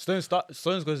 Yeah. Stones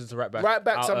goes into right back. Right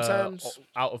back out, sometimes.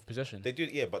 out of possession. They do,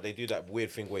 yeah, but they do that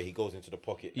weird thing where he goes into the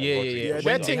pocket. and Yeah, Rodri yeah, goes yeah. up.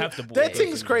 Their When they thing, have the ball, their they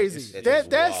thing's can- crazy. it's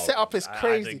Their wild. setup is I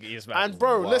crazy. think it is mad. And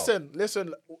bro, Wow. listen. That's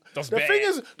The bad. thing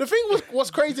is, what's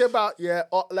crazy about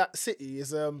like City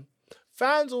is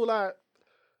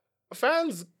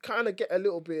fans kind of get a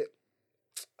little bit.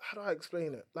 How do I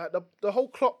explain it? Like the whole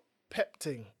Klopp Pep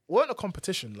thing weren't a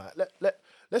competition. Like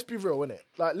let's be real, innit?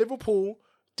 Like Liverpool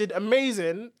did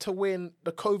amazing to win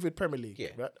the COVID Premier League. Yeah,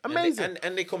 right? And Amazing.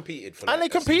 and they competed for. And they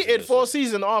like, a competed season or for a so.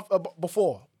 season after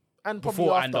before and probably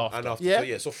Before after. and after. And after,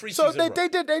 Yeah, so 3 So seasons. they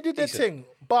did their Decent. thing,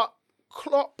 but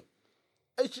Klopp,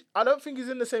 I don't think he's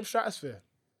in the same stratosphere.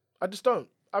 I just don't.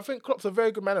 I think Klopp's a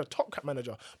very good manager, top cap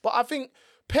manager, but I think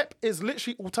Pep is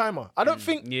literally all timer. I don't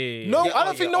think Yeah. no, Yeah, I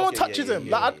don't think no one okay, touches yeah, him.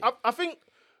 yeah, Like yeah. I think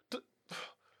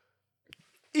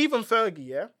even Fergie,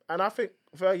 yeah, and I think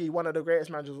Fergie one of the greatest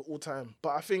managers of all time, but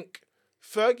I think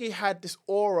Fergie had this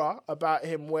aura about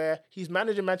him where he's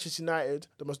managing Manchester United,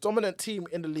 the most dominant team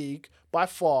in the league by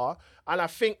far, and I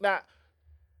think that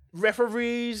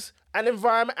referees and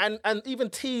environment and even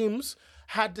teams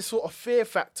had this sort of fear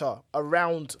factor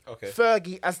around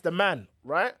Fergie as the man,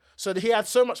 right? So that he had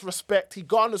so much respect, he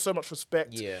garnered so much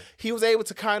respect. Yeah. He was able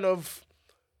to kind of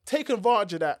take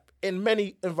advantage of that in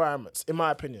many environments, in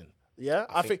my opinion. Yeah,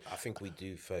 I think we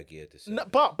do Fergie a disservice. no,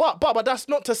 but that's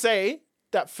not to say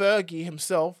that Fergie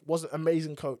himself wasn't an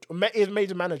amazing coach. He's a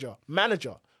major manager.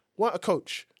 Manager, weren't a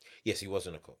coach. Yes, he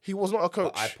wasn't a coach. He was not a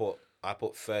coach. But I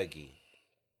put Fergie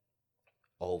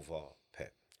over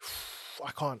Pep.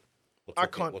 I can't. We're I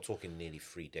talking, can't. We're talking nearly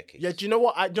 3 decades. Yeah, do you know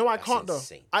what? I That's can't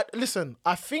insane. though. Listen,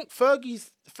 I think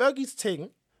Fergie's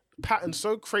thing pattern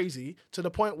so crazy to the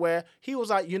point where he was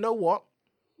like, you know what?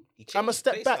 He changed I'm a his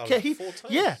step play back. style Yeah, like 4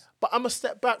 times. yeah, but I'm a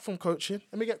step back from coaching.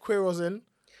 Let me get Quiros in.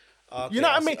 Okay, You know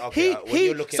what I see. mean? Okay, when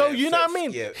you're looking So at you know what I Pep,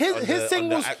 mean? yeah, His thing on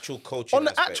the was actual coaching on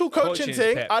the aspect. actual coaching Coaching is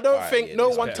thing. Pep. I don't Alright, think yeah, no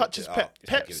it's one Pep. touches Oh, Pep. yeah, give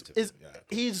Pep's it to is him. Yeah,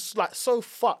 he's like so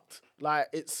fucked. Like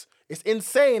it's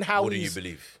insane how What do you he's.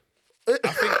 believe?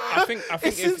 I think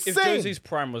It's if insane. Jose's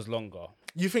prime was longer,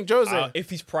 You think Jose? if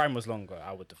his prime was longer,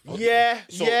 I would have. Yeah,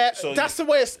 So that's the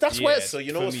way it's. That's where Yeah, it's. So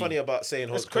you know For what's me, funny about saying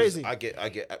Jose? it's crazy. I get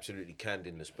absolutely canned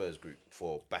in the Spurs group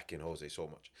for backing Jose so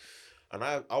much. And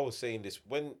I was saying this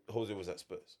when Jose was at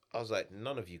Spurs. I was like,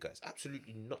 none of you guys,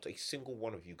 absolutely not a single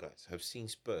one of you guys have seen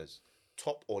Spurs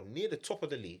top or near the top of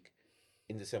the league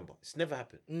in December. It's never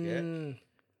happened. Yeah.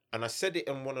 And I said it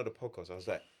on one of the podcasts. I was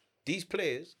like, these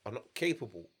players are not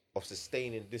capable of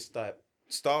sustaining this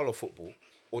style of football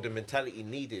or the mentality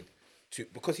needed to,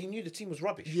 because he knew the team was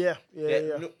rubbish. Yeah.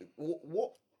 No,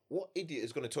 what idiot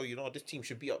is going to tell you, no, this team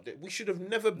should be up there? We should have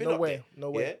never been No up way, there. no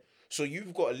way. Yeah? So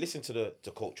you've got to listen to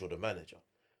the coach or the manager.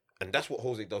 And that's what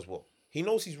Jose does well. He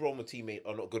knows his Roma teammates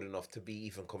are not good enough to be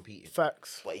even competing.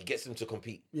 Facts. But he gets them to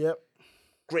compete. Yep.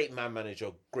 Great man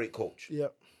manager, great coach.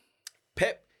 Yep.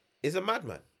 Pep is a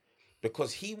madman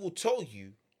because he will tell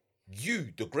you,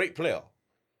 the great player,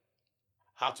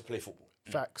 how to play football.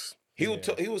 Facts. He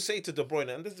will say to De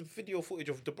Bruyne, and there's a video footage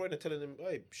of De Bruyne telling him,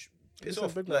 "Hey, piss Listen,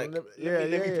 off, big like, man,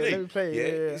 let me play.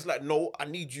 Yeah. He's like, no, I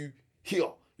need you here.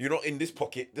 You're not in this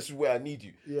pocket. This is where I need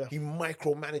you. Yeah. He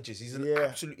micromanages. He's an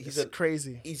absolute. He's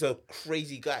crazy. He's a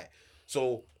crazy guy.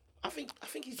 So I think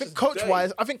he's just Coach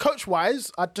wise,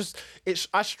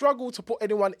 I struggle to put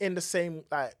anyone in the same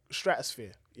like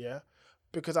stratosphere. Yeah,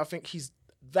 because I think he's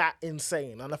that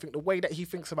insane, and I think the way that he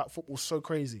thinks about football is so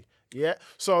crazy. Yeah,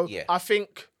 so Yeah. I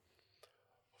think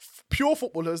pure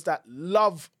footballers that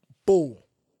love ball,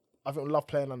 I think love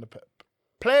playing under Pep.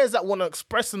 players that want to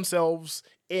express themselves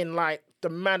in like the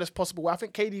maddest possible way. I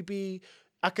think KDB,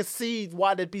 I could see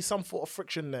why there'd be some sort of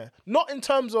friction there. Not in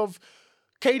terms of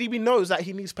KDB knows that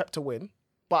he needs Pep to win,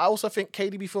 but I also think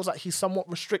KDB feels like he's somewhat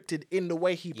restricted in the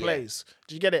way he plays.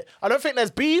 Do you get it? I don't think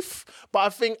there's beef, but I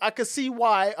think I could see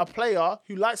why a player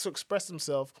who likes to express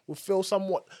himself will feel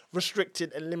somewhat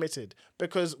restricted and limited.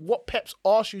 Because what Pep's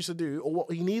asked you to do, or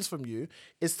what he needs from you,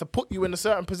 is to put you in a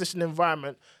certain position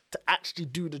environment to actually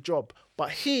do the job.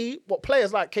 But what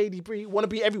players like KDB want to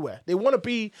be everywhere. They want to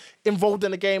be involved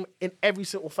in the game in every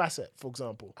single facet, for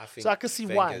example. So I can see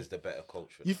why. Wenger's the better coach.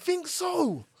 You think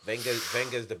so?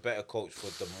 Wenger's the better coach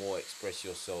for the more express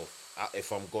yourself.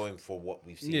 If I'm going for what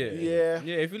we've seen. Yeah.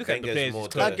 If you look at the Wenger's players, more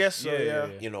it's the- I guess so, yeah.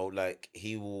 You know, like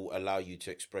he will allow you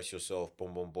to express yourself.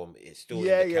 Boom, boom, boom. It's still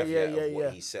Yeah, in the yeah, caveat yeah, of what yeah.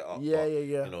 he set up. Yeah, but, yeah,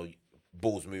 yeah. You know,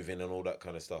 balls moving and all that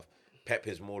kind of stuff. Pep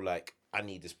is more like, I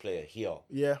need this player here.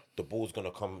 Yeah. The ball's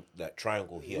gonna come that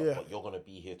triangle here, Yeah. but you're gonna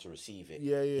be here to receive it.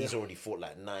 Yeah, yeah. He's already thought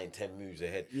like 9-10 moves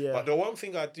ahead. Yeah. But the one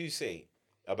thing I do say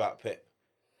about Pep,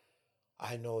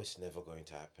 I know it's never going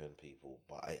to happen, people,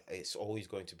 but it's always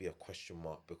going to be a question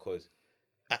mark because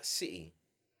at City,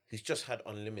 he's just had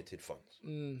unlimited funds.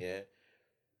 Yeah.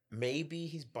 Maybe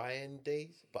his Bayern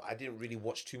days, but I didn't really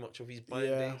watch too much of his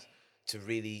Bayern days to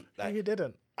really like. He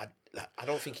didn't. I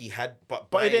don't think he had, but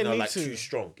But he Bayern didn't are need like to. too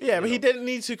strong. Yeah, you but he know? didn't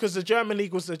need to because the German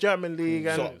league was the German league,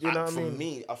 and So, you know what I for mean.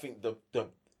 me, I think the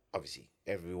obviously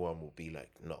everyone will be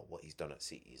like, no, what he's done at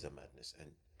City is a madness,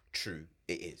 and true,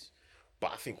 it is.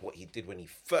 But I think what he did when he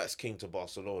first came to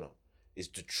Barcelona is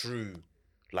the true,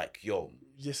 like, yo,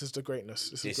 This is the greatness.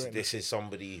 this is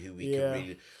somebody who we can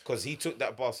really, because he took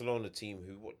that Barcelona team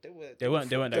who They weren't They weren't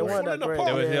that great.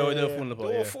 apart. Yeah, They were yeah. falling apart.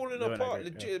 They were yeah. falling They weren't that apart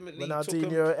great, yeah. legitimately.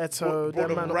 Ronaldinho, Eto'o, brought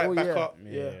them them man, right oh, back yeah. up.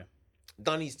 Yeah.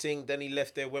 Done his thing, then he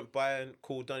left there, went Bayern,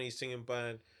 cool, done his thing in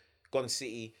Bayern, gone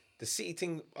City. The City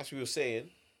thing, as we were saying,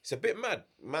 it's a bit mad.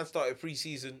 Man started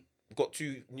pre-season, got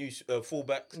 2 new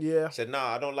fullbacks. Yeah. Said, nah,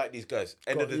 I don't like these guys.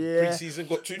 End of the yeah. pre-season,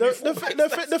 got 2 The- new the fullbacks.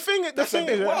 thi- the thing- the that's thing a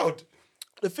bit is, wild.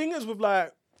 The thing is with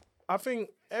like, I think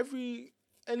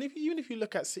even if you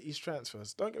look at City's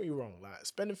transfers, don't get me wrong, like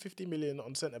spending 50 million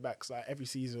on centre backs like every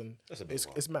season, That's a bit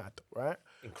wild. it's mad, right?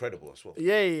 Incredible as well.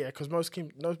 Yeah, because most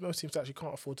teams actually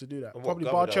can't afford to do that. And Probably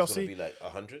what, bar Gavardal's Chelsea. gonna be like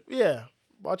 100? Yeah,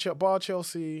 bar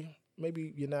Chelsea,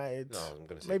 maybe United. No, I'm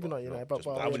gonna say maybe Bar- not United, no, but just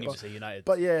Bar, Bar- I wouldn't yeah, even say United.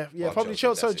 But yeah, Bar probably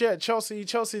Chelsea, Chelsea. So that's yeah,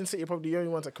 Chelsea and City are probably the only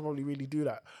ones that can probably really do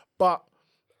that. But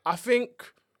I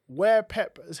think where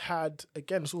Pep has had,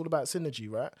 again, it's all about synergy,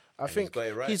 right? I think got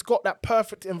it right. he's got that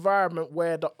perfect environment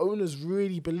where the owners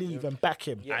really believe and back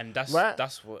him. And that's Right?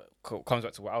 that's what comes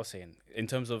back to what I was saying in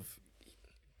terms of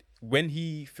when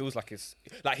he feels like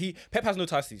Pep has no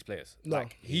ties to these players. No.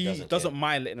 Like he doesn't doesn't care.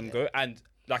 mind letting them go, and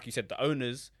like you said, the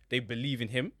owners, they believe in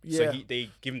him, Yeah. so they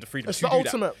give him the freedom It's to the do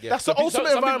ultimate. that. That's the ultimate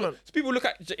some environment. People look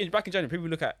at back in January. People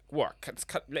look at what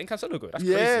letting Cancelo go. That's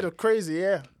Yeah, crazy. they're crazy.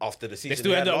 Yeah, After the season, They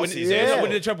still he end had up last winning. season. They end up Yeah.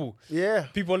 winning the treble. yeah.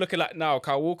 People are looking like now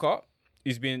Kyle Walker.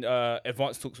 He's been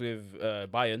advanced talks with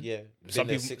Bayern. Yeah. Some Been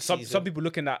there people, 6 some seasons. people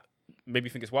looking at maybe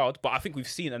think it's wild, but I think we've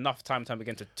seen enough time and time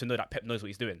again to know that Pep knows what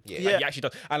he's doing. Yeah. Like, Yeah. he actually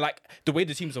does. And like the way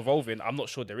the team's evolving, I'm not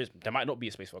sure there might not be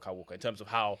a space for Kyle Walker in terms of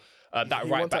how that He right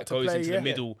wants back that to goes play, into yeah. the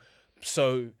middle.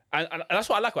 So and that's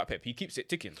what I like about Pep. He keeps it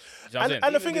ticking. You know what I'm saying?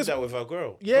 And the Even thing did is, that with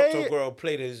Aguero. Yeah, Dropped yeah. Aguero,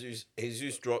 played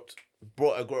Jesus dropped,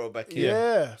 brought Aguero back in.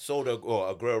 Yeah. Sold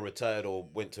Aguero retired or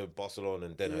went to Barcelona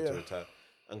and then had to retire.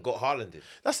 And got Haaland in.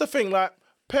 that's the thing. Like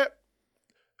Pep,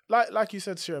 like you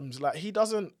said, Shims, like he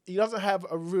doesn't have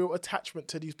a real attachment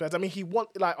to these players. I mean,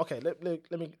 let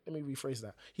me rephrase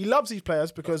that. He loves these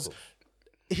players because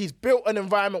he's built an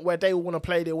environment where they want to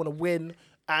play, they want to win,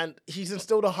 and he's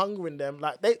instilled a hunger in them.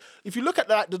 Like if you look at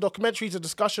the documentaries, the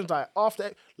discussions,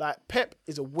 Pep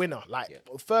is a winner.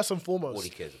 First and foremost, All he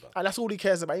cares about. and that's all he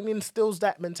cares about. He instills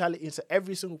that mentality into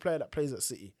every single player that plays at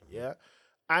City. Yeah,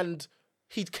 and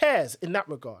he cares in that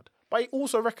regard. But he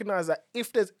also recognises that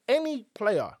if there's any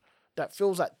player that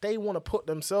feels like they want to put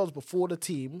themselves before the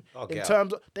team in get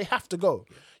terms of, they have to go.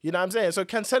 You know what I'm saying? So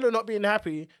Cancelo not being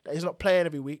happy that he's not playing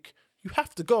every week, you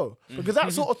have to go because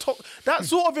that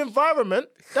sort of environment,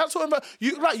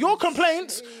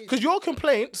 your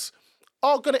complaints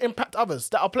are gonna impact others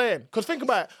that are playing. Because think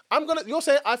about it, you're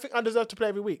saying I think I deserve to play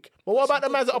every week, but what about the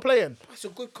man that are playing? It's a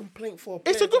good complaint for a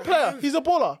player. It's a good to player. have. He's a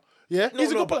baller. Yeah,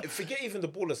 he's a good player. but forget even the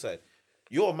baller side.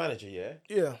 You're a manager, yeah?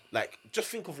 Yeah. Like, just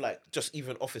think of, just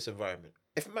even office environment.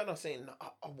 If men are saying, nah,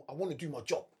 I want to do my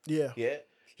job. Yeah. Yeah?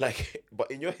 Like,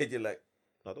 but in your head, you're like,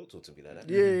 no, don't talk to me like that.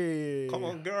 Yeah. Come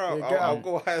on, girl. Yeah, I'll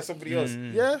go hire somebody else.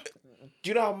 Yeah. Do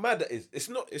you know how mad that is? It's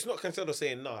not Cancelo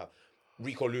saying, nah,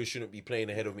 Rico Lewis shouldn't be playing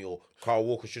ahead of me, or Kyle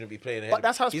Walker shouldn't be playing ahead. But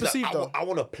that's how it's He's perceived, like, though. I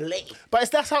want to play.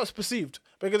 But that's how it's perceived.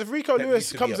 Because if Rico Pep Lewis used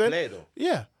to be comes a in, player, though.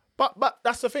 yeah. But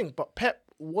that's the thing. But Pep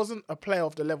wasn't a player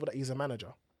of the level that he's a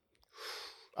manager.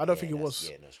 I don't think he was.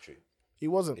 Yeah, that's true. He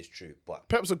wasn't. It's true, but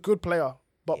Pep's a good player,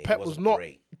 but he Pep was wasn't not.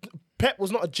 great. Pep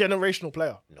was not a generational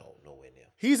player. No, nowhere near.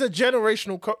 He's a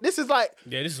generational coach. This is like,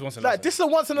 Yeah, this is once in a like lifetime. this is a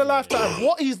once in a lifetime.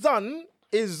 What he's done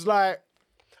is like,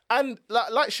 and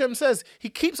like Shem says, he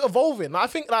keeps evolving. I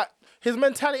think like his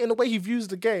mentality and the way he views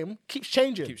the game keeps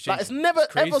changing. Like it's never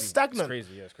It's crazy. ever stagnant. It's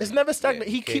crazy, yeah, it's It's crazy. never stagnant.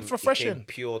 Yeah, he became- keeps refreshing. became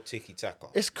pure tiki taka.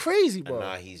 It's crazy, bro. And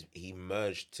now he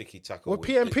merged tiki taka With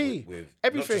PMP, with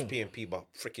everything. not just PMP, but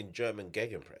freaking German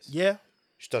gegenpress. Yeah.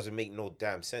 Which doesn't make no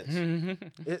damn sense.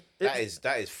 It,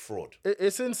 that is fraud.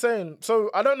 it's insane. So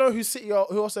I don't know who City are,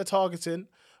 who else they're targeting,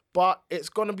 but it's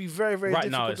gonna be very, very Right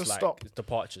difficult now, to it's like stop. it's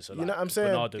departures. So You know what I'm saying?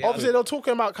 Bernardo, Obviously, they're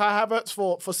talking about Kai Havertz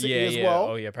for City Yeah, as yeah. well.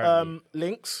 Oh, yeah, apparently.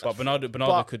 Links. But Bernardo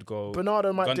But could go.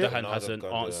 Bernardo might dip. Gundogan Bernardo, hasn't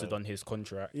Gundogan. answered on his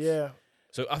contract. Yeah.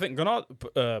 So I think Bernardo,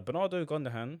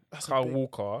 Gundogan, Kyle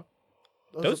Walker.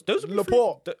 Those would be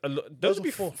Laporte. those would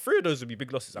be four. three of those would be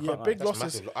big losses. I Yeah, can't lie. big That's losses.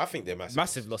 Massive. I think they're massive.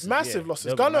 Massive losses. Massive yeah. losses.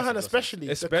 They'll be Gundogan massive especially.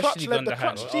 losses. The clutch Especially led, the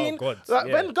clutch Gundogan. gene. Oh God. Like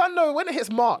yeah. when it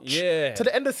hits March Yeah. to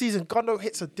the end of the season, Gundo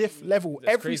hits a diff level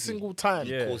That's every crazy. single time.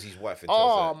 Yeah. Calls his wife and tells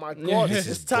Oh her, my God, This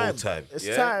it's is time. goal time. It's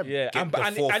Yeah? time. Yeah, Get and, the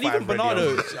and, 4-5 and even ready on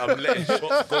Bernardo, me. I'm letting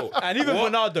shots go. and even What?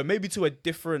 Bernardo, maybe to a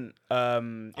different,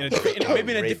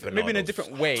 maybe in a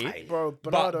different way. Bro,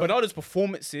 But Bernardo's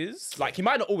performances, like he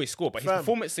might not always score, but his Fam.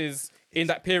 performances in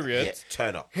that period, Yeah,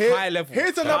 turn up. high level.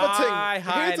 Here's another High thing.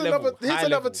 Here's level, another high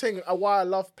level. thing. Why I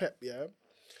love Pep. Yeah,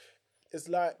 it's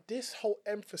like this whole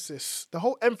emphasis, the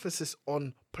whole emphasis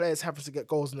on players having to get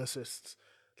goals and assists.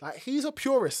 Like he's a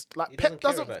purist. Like Pep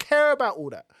doesn't care about all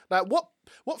that. Like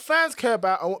what fans care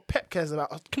about and what Pep cares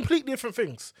about are completely different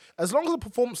things. As long as the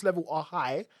performance level are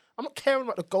high, I'm not caring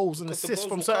about the goals and Because the assists goals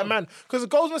from will certain come. men. Because the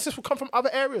goals and assists will come from other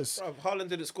areas. Bruv, Haaland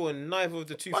didn't score in neither of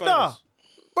the two Brother, finals.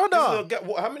 brother,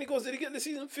 How many goals did he get this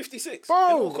season? 56. bro,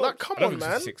 In all like clubs. come I don't on, think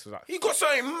man. 56 was that. He got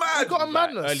something mad. You got a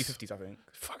madness. Early 50s, I think.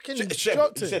 Fucking Shem,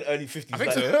 joked you it. said early 50s. I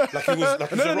think like, so. Like he was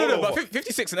like No, but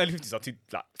 56 and early 50s are too,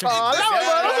 like,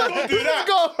 Don't do that.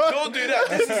 Don't do that.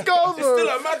 This is goals, It's bro. still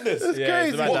a madness. It's Yeah, crazy.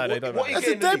 it's about that, they don't What matter. he It's get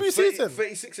a in the debut league? season.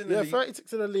 36 in the Yeah, league.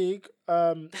 36 in the league.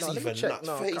 That's No, let me even check. nuts.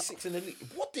 No, 36 in the league.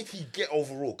 What did he get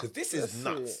overall? Because this is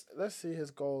nuts. Let's see his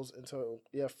goals in total.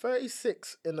 Yeah,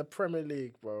 36 in the Premier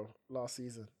League, bro, last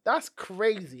season. That's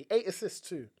crazy. 8 assists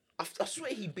too. I swear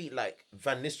he beat like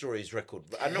Van Nistelrooy's record.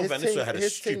 I know His Van thing- Nistelrooy had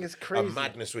his thing is a crazy.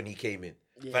 madness when he came in.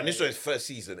 Yeah. Van Nistelrooy's first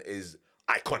season is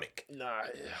iconic. Nah,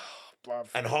 bruv.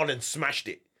 And Haaland smashed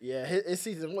it. Yeah, his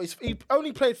season. He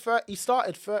only played.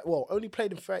 Only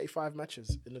played in 35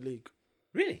 matches in the league.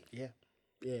 Really? Yeah.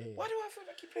 Why do I feel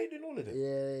like he played in all of them?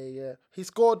 Yeah. He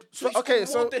scored. So he okay, scored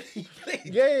so more than he played.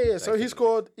 yeah. So he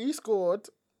scored.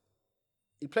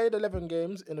 He played 11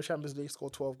 games in the Champions League,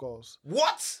 scored 12 goals.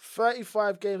 What?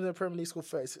 35 games in the Premier League, scored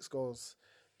 36 goals.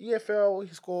 EFL,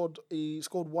 he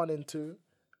scored 1 and 2,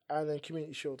 and then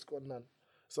Community Shield scored none.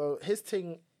 So his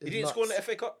thing is He didn't nuts. score in the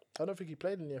FA Cup? I don't think he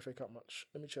played in the FA Cup much.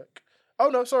 Let me check. Oh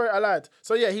no, sorry, I lied.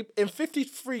 So yeah, he in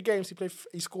 53 games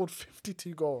he scored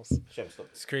 52 goals.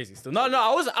 It's crazy still. No,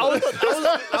 I wasn't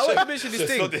diminishing this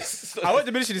thing. I wasn't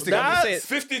diminishing this thing. I'm just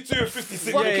saying. 52 and 56.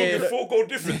 Yeah, You're talking yeah. 4 goal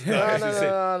difference. No, It's insane.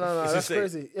 that's insane.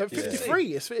 crazy. Yeah,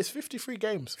 53. It's 53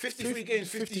 games. 53 games,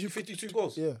 52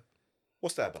 goals. Yeah,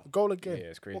 What's that about? goal a game. Yeah,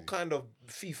 it's crazy. What kind of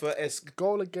FIFA-esque?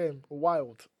 Goal a game.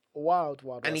 Wild.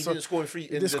 And he didn't score in He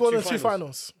didn't score in the two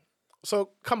finals. So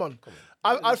come on.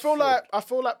 I feel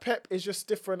like Pep is just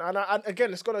different, and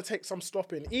again, it's gonna take some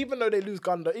stopping. Even if they lose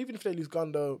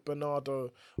Gundo,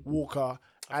 Bernardo, Walker,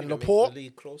 and Laporte,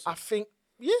 I think,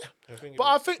 yeah. But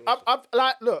I think I've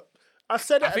like look. I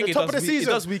said it at the top of the season.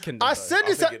 It does weaken them, I though. said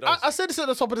this. think it does. I said this at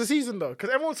the top of the season though, because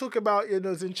everyone's talking about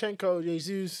Zinchenko,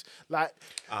 Jesus. Like,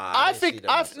 I think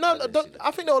I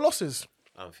think there were losses.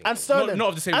 And Sterling, Not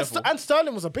of the same level. And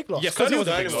Sterling was a big loss. Yeah, Sterling was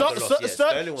a big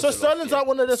loss. So Sterling's like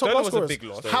one of their top Sterling was a scorers. big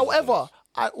loss. However,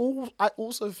 I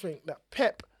also think that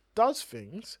Pep does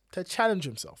things to challenge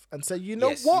himself and say, you know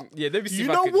Yes. what? Yeah, let me see you if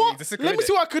I know could- what? it's a Let me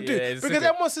see what I could do. Yeah, it's a Because secret.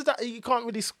 everyone says that you can't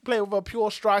really play with a pure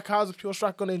striker. How's a pure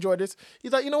striker gonna enjoy this?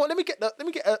 He's like, you know what? Let me get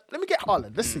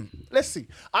Haaland. Let's see.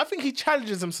 I think he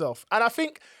challenges himself, and I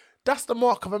think that's the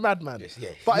mark of a madman. yeah.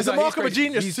 But it's a mark of a crazy.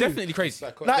 genius He's too. definitely crazy.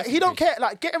 Like he don't care.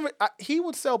 Like get him. He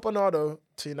would sell Bernardo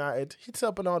to United. He'd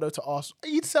sell Bernardo to Arsenal.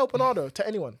 He'd sell Bernardo to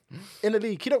anyone in the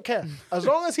league. He don't care as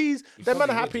long as them men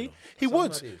are happy. He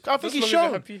would. I think he's as long as they're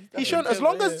shown. happy, He's shown as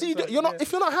long as you're not.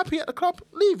 If you're not happy at the club,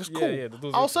 leave. It's cool. yeah, the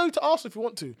door's I'll open. sell you to Arsenal if you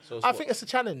want to. it's I what? think it's a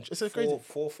challenge. It's a crazy.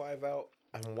 4-5 out.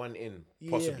 and one in,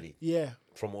 possibly. Yeah.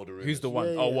 From all the rumors. Who's the one?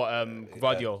 Yeah, Oh, yeah. what?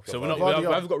 Gvardiol. So we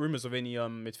Gvardiol. haven't got rumors of any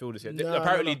midfielders yet. No,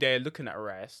 Apparently no. they're looking at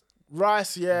Rice,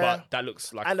 Rice, yeah. but that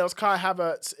looks like. And there was Kai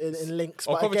Havertz in links.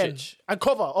 Or But again, Kovacic. and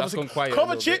Cover, obviously. gone quiet a little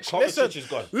bit. Kovacic, Kovacic is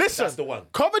gone. Listen. That's the one.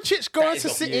 Kovacic going is to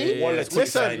the City. quality Listen,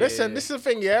 signing. listen. This is the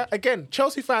thing, yeah. Again,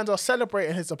 Chelsea fans are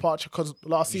celebrating his departure because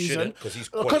last You season. shouldn't, 'cause he's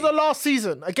Because quality. of last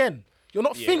season. Again, you're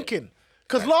not thinking.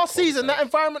 Because last season, that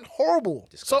environment, horrible.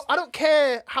 So I don't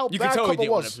care how You bad can tell he Cover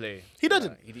didn't want was. to play. He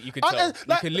didn't. You can tell. You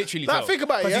can literally tell. Think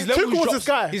about it, 'Cause yeah? his levels Tuchel was dropped- his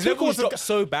guy. His Tuchel levels was his dropped guy.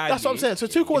 so badly. That's what I'm saying. So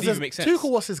it didn't even make sense.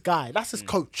 Tuchel was his guy. That's his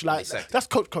coach. Like, Exactly. that's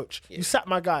coach. You sat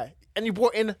my guy. And you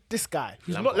brought in this guy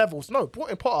who's not levels. No, brought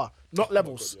in Potter. Not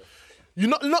levels. You're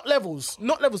not levels.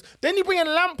 Then you bring in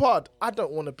Lampard. I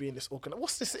don't want to be in this organization.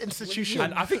 What's this institution?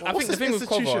 And I think What's the this thing with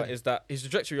Cover institution? is that his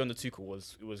trajectory on the Tuchel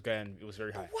was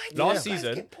very high. Last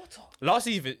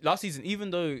Last season, even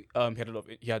though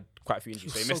he had quite a few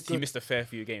injuries, so he missed a fair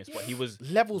few games, but he was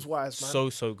Levels wise,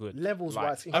 man. so good. Levels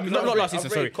wise. I mean, not last season.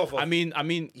 I've Sorry, rated Cover. I mean,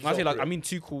 when I say not I mean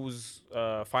Tuchel's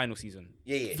final season.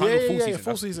 Yeah. Final Yeah, full yeah, season.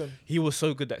 full season. He was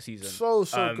so good that season. So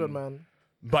good, man.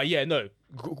 But yeah, no,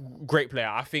 great player.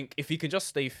 I think if he can just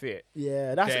stay fit,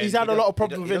 Yeah, Then he's had he a lot of he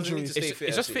problems with doesn't need injuries. to stay it's fit,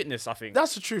 just I think. fitness. I think.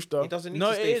 That's the truth, though. He doesn't need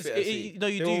No, to it stay is. fit. I see. No,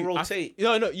 you They do. will rotate.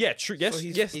 No, yeah, true. Yes, So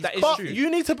he's- yes, he's- that is But true.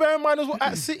 you need to bear in mind as well,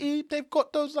 at City, they've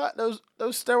got those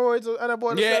steroids and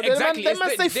anabolic. Yeah, exactly. Them man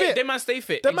stay fit. Them man stay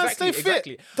fit. Them man Exactly, stay fit.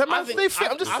 exactly. Them man I think- stay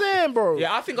fit. I'm just I- saying, bro.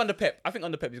 Yeah, I think under Pep,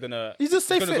 he's gonna. He's just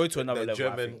stay gonna fit. go to another level.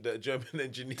 I think. The German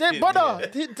engineer. Their brother,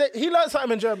 he learned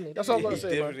something in Germany. That's what I'm gonna He say,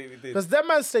 man. definitely did. Because them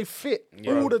man stay fit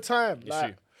all the time. It's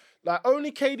true. Like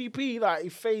only KDP, like he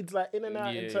fades like in and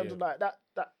out in Yeah, terms yeah. of like that.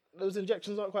 Those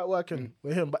injections aren't quite working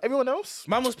with him. But everyone else,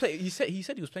 Man was playing. He said he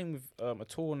was playing with a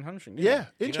torn hamstring. didn't yeah,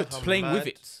 he? injured. Playing with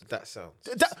it. That sounds.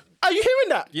 Are you hearing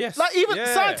that? Yes. Like even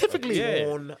Yeah. scientifically. Yeah.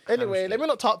 Torn Anyway, hamstring. let me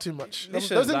not talk too much.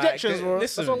 Listen, those like, injections, bro.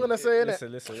 listen, That's what I'm gonna say, innit?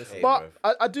 Listen. Hey, But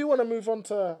bro. I do want to move on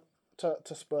to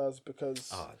Spurs because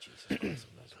Ah, Jesus Christ.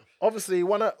 obviously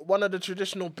one of the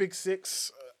traditional big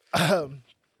six.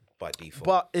 By default.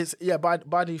 But it's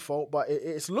by default. But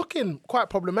it's looking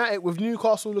quite problematic with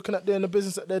Newcastle looking at doing the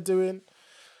business that they're doing.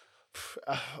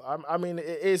 I mean,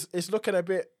 it's looking a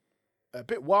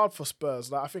bit wild for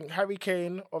Spurs. Like I think Harry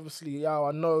Kane, obviously,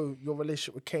 I know your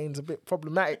relationship with Kane's a bit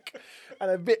problematic and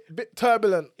a bit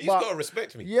turbulent. He's but, got to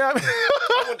respect me. yeah,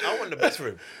 I want the best for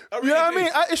him. you know what I mean?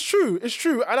 It's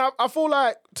true, and I feel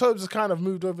like Tobes has kind of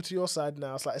moved over to your side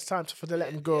now. It's like it's time to let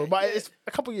him go, but it's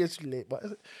a couple of years too late. But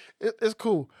it's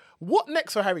cool. What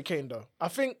next for Harry Kane though? I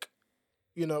think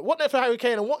what next for Harry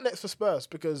Kane and what next for Spurs?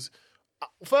 Because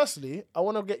firstly, I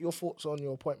want to get your thoughts on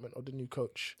your appointment of the new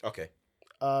coach, Okay.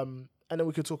 and then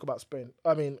we could talk about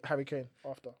Harry Kane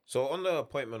after. So on the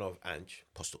appointment of Ange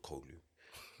Postecoglou,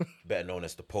 better known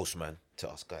as the postman to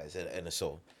us guys at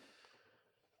NSO,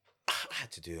 I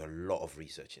had to do a lot of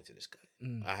research into this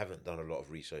guy. I haven't done a lot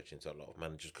of research into a lot of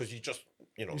managers because you just,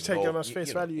 You take him as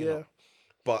face value, yeah.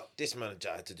 But this manager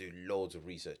I had to do loads of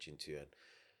research into, and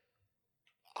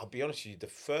I'll be honest with you, the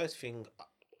first thing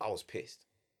I was pissed.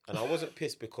 And I wasn't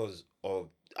pissed because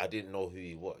I didn't know who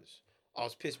he was. I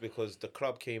was pissed because the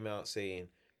club came out saying,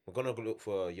 we're going to look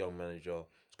for a young manager.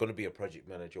 It's going to be a project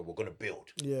manager. We're going to build.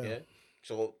 Yeah.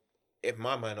 So in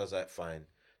my mind, I was like, fine.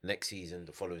 Next season,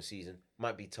 the following season,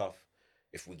 might be tough.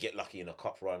 If we get lucky in a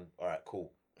cup run, all right,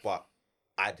 cool. But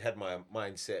I'd had my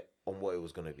mindset on what it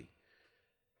was going to be.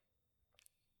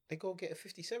 They go get a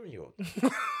 57-year-old.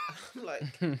 I'm like...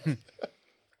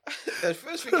 The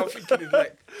first thing I'm thinking is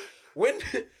like, when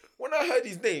I heard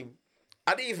his name,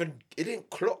 I didn't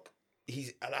clock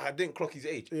his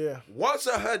age. Yeah. Once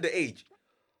I heard the age,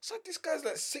 it's like this guy's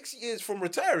like 6 years from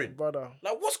retiring. Brother.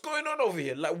 Like, what's going on over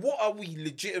here? Like, what are we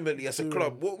legitimately as a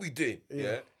club? What are we doing?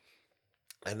 Yeah.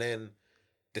 And then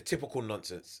the typical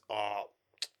nonsense.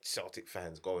 Celtic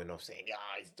fans going off saying,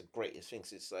 he's the greatest thing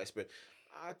since sliced bread.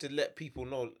 I had to let people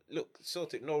know, look,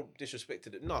 Celtic, no disrespect to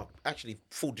them. No, actually,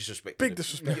 full disrespect. Big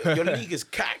disrespect. Your league is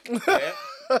cack. Yeah?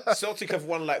 Celtic have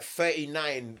won like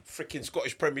 39 freaking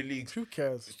Scottish Premier Leagues Who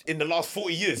cares? in the last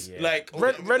 40 years. Yeah. Like,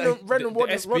 Brendan the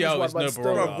SPL is no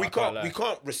barometer. bro, we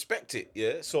can't respect it.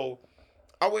 Yeah, so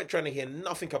I weren't trying to hear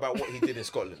nothing about what he did in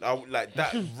Scotland. I would like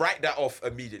that. Write that off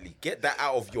immediately. Get that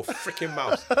out of your freaking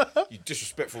mouth. You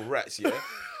disrespectful rats. Yeah.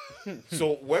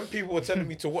 So when people were telling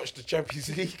me to watch the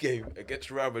Champions League game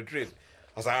against Real Madrid,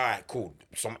 I was like, all right, cool.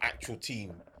 Some actual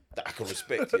team that I can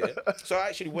respect, yeah? So I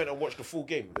actually went and watched the full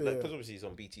game. Because obviously it's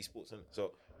on BT Sports.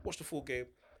 So watched the full game.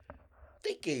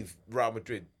 They gave Real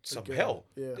Madrid some hell.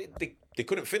 Yeah. They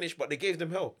couldn't finish, but they gave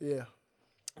them hell. Yeah.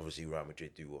 Obviously Real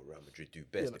Madrid do what Real Madrid do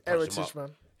best. Yeah, They punch them heritage, up.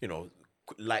 man.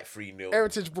 light 3-0.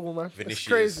 Heritage ball, man. It's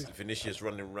crazy. Vinicius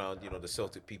running around, the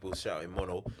Celtic people shouting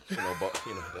mono, but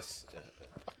that's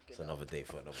it's another day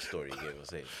for another story. You know what I'm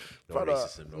saying?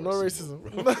 No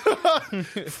racism.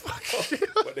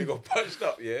 But they got punched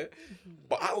up, yeah.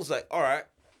 But I was like, all right,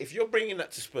 if you're bringing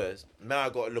that to Spurs, now I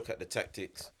got to look at the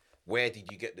tactics. Where did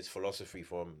you get this philosophy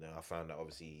from? Now I found that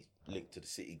obviously linked to the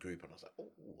City group, and I was like,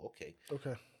 oh, okay.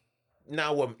 Okay.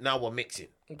 Now we're mixing.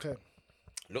 Okay.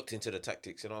 Looked into the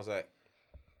tactics, and I was like,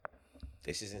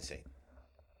 this is insane.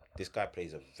 This guy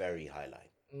plays a very high line.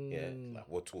 Yeah, like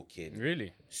we're talking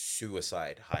really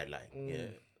suicide high line. Yeah,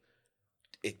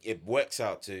 it works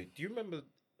out to. Do you remember?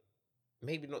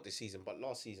 Maybe not this season, but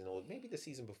last season or maybe the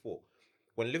season before,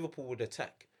 when Liverpool would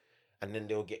attack, and then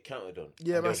they'll get countered on.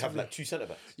 Yeah, they would have like 2 centre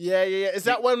backs. Yeah. Is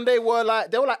that when they were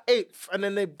like 8th, and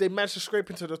then they managed to scrape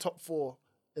into the top 4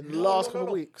 in the last couple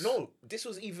of weeks? No, this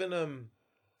was even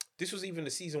the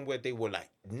season where they were like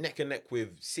neck and neck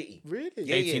with City. Really?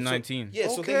 Yeah, 18-19. Yeah,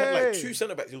 so they had like 2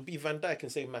 centre backs. It would be Van Dijk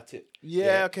and say Matip.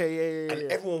 Yeah, okay, yeah.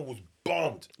 And everyone was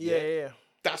bombed. Yeah.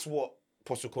 That's what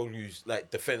Postecoglou's like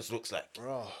defense looks like.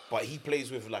 Oh. But he plays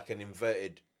with like an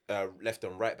inverted left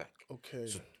and right back. Okay.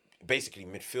 So basically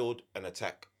midfield and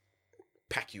attack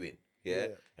pack you in. Yeah.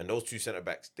 And those 2 centre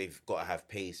backs, they've got to have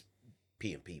pace,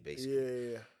 P&P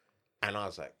basically. Yeah. And I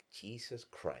was like, Jesus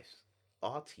Christ.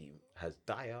 Our team has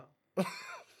Dyer,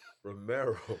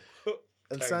 Romero,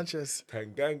 and Sanchez.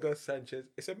 Tanganga, Sanchez.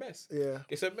 It's a mess. Yeah.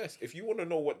 It's a mess. If you want to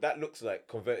know what that looks like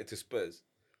converted to Spurs,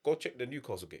 go check the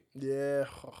Newcastle game. Yeah.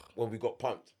 When we got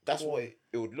pumped. That's what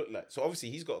it would look like. So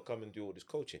obviously he's got to come and do all this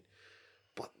coaching.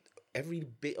 But every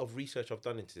bit of research I've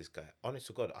done into this guy, honest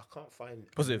to God, I can't find...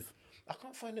 Positive. I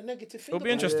can't find a negative thing. It'll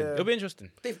be interesting. Yeah. It'll be interesting.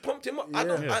 They've pumped him up.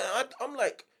 Yeah. I'm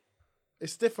like...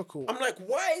 It's difficult. I'm like,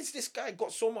 why has this guy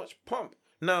got so much pump?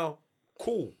 Now,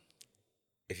 cool.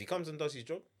 If he comes and does his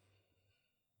job,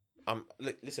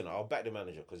 listen, I'll back the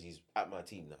manager because he's at my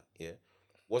team now. Yeah,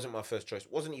 wasn't my first choice.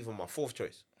 Wasn't even my 4th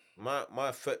choice. My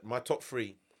top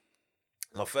 3.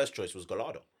 My first choice was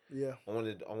Gallardo. Yeah. I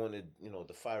wanted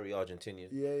the fiery Argentinian.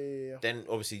 Yeah. Then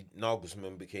obviously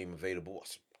Nagelsmann became available.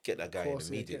 Let's get that guy in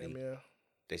immediately.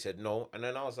 They said no, and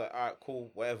then I was like, all right,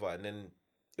 cool, whatever. And then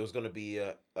it was gonna be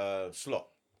a Slot.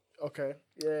 Okay.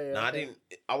 Yeah. Now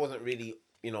I wasn't really,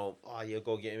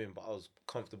 go get him in, but I was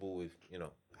comfortable with,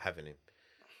 having him.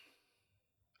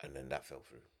 And then that fell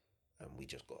through. And we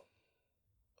just got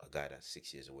a guy that's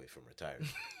 6 years away from retiring.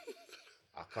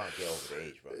 I can't get over the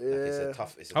age, bro. Yeah. Like, it's a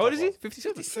tough. How old is he?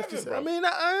 57. 57, bro.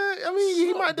 I mean,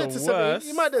 he might get to 70.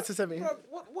 He might get to 70. Bro,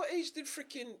 what age did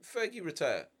freaking Fergie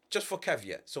retire? Just for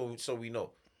caveat, so we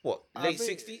know. What, late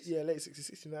 60s? Yeah, late 60s,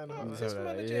 69. That's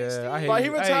manager Yeah, Steve. I hear But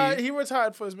you. he retired. He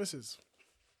retired for his missus.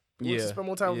 He wants to Yeah. spend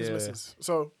more time with his Yeah. missus.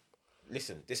 So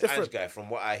Listen, this Different. Ange guy, from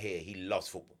what I hear, he loves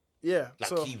football. yeah. Like,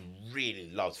 so he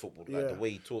really loves football. Like, Yeah. the way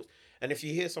he talks. And if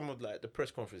you hear some of, like, the press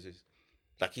conferences,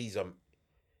 like, he's,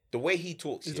 the way he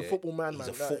talks, He's a football man, He's man.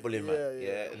 a footballing man, Yeah.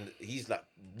 yeah. And he's, like,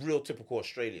 real typical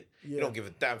Australian. You Yeah. don't give a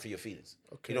damn for your feelings.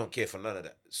 Okay. You don't care for none of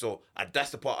that. So,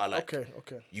 that's the part I like.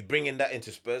 Okay. You bringing that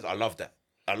into Spurs, I love that.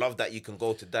 I love that you can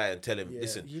go to Die and tell him, Yeah.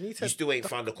 listen, You you, need to- still ain't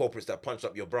found the culprits that punched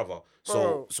up your brother.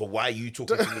 Bro. So why are you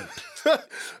talking to me?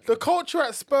 The culture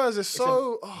at Spurs is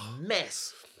so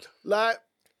Mess. like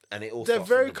And it all they're starts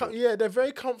very from the board. they're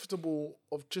very comfortable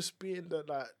of just being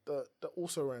the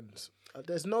also rans.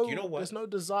 There's no You know what? there's no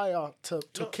desire to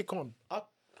No. kick on. I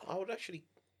would actually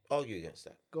argue against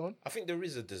that. Go on. I think there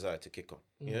is a desire to kick on,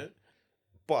 yeah?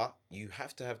 But you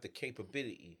have to have the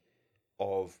capability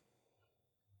of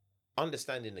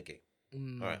understanding the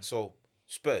game. All right, so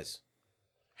Spurs,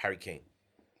 Harry Kane,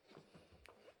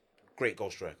 great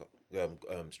goal striker,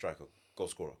 goal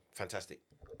scorer, fantastic,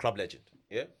 club legend,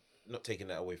 yeah? Not taking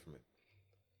that away from him.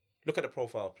 Look at the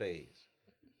profile of players.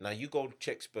 Now, you go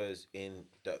check Spurs in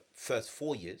the first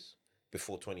 4 years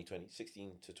before 2020,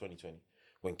 16 to 2020,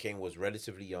 when Kane was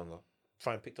relatively younger.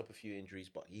 Fine, picked up a few injuries,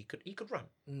 but he could run.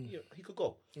 Yeah, he could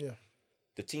go. Yeah.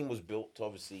 The team was built to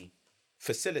obviously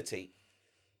facilitate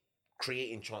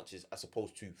creating chances as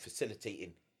opposed to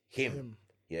facilitating him.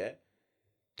 Yeah.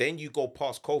 Then you go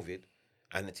past COVID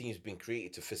and the team's been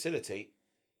created to facilitate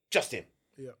just him.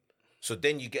 Yeah. So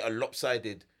then you get a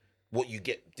lopsided what you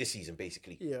get this season,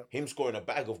 basically. Yeah. Him scoring a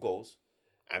bag of goals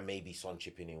and maybe Son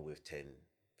chipping in with 10,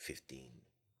 15,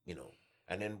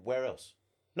 And then where else?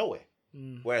 Nowhere.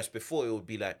 Whereas before it would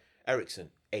be like Ericsson,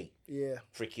 8. Yeah.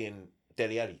 Freaking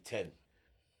Dele Alli, 10.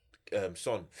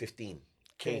 Son, 15.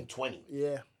 Kane, 20.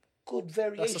 Yeah. Good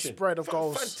variation. That's a spread of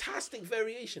goals. Fantastic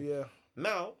variation. Yeah.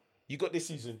 Now, you got this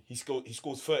season, he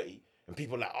scores 30, and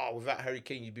people are like, oh, without Harry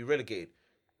Kane, you'd be relegated.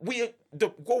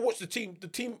 Go watch the team. The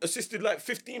team assisted like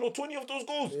 15 or 20 of those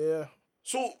goals. Yeah.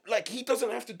 So, like, he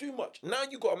doesn't have to do much. Now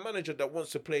you got a manager that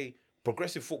wants to play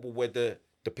progressive football where the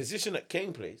position that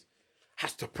Kane plays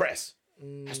has to press,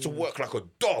 has to work like a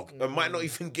dog, and might not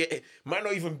even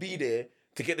be there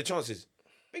to get the chances.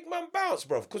 Big man bounce,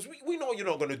 bruv, because we know you're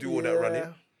not going to do all that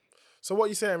running. So what are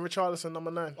you saying, Richarlison, number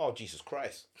 9? Oh, Jesus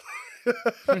Christ.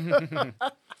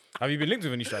 Have you been linked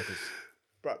with any strikers?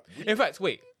 Bruv, In fact,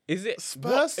 wait. Is it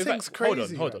Spurs seems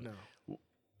crazy. Hold on.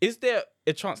 Is there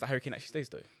a chance that Harry Kane actually stays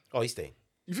though? Oh, he's staying.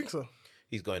 You think so?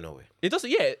 He's going nowhere. It doesn't.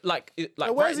 Yeah, like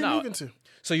Where right is he now. moving to?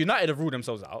 So United have ruled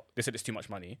themselves out. They said it's too much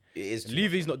money. It is.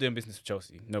 Levy's not doing business with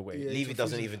Chelsea. No way. Yeah. Levy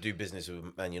doesn't even do business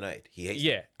with Man United. He hates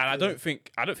Yeah, and I don't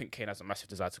think Kane has a massive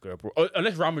desire to go abroad,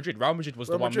 unless Real Madrid. Real Madrid was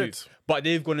the one Madrid. move, but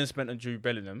they've gone and spent on Drew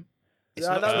Bellingham. It's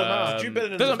Yeah, not that's what matter. Drew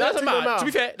Bellingham Doesn't matter. matter. To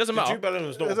be fair, it doesn't matter. Drew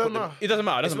Bellingham's not It what doesn't put them. matter. It doesn't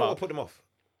matter. It It's doesn't not matter. what put them off.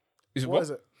 Is it What is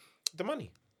it? The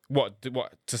money. What?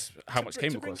 Just how much Kane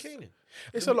To will bring cost? Kane in.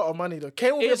 It's a lot of money, though.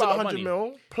 Kane will be It is a about lot of 100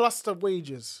 mil plus the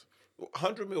wages.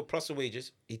 100 mil plus the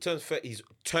wages. He turns 30. He's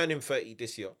turning 30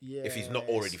 this year. If he's not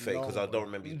already 30, because I don't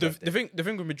remember his birthday. The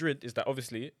thing with Madrid is that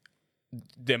obviously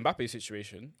the Mbappe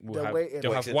situation They're waiting.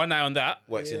 they'll have one eye on that,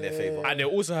 Works in their favour. and they'll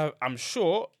also have. I'm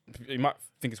sure you might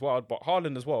think it's wild, but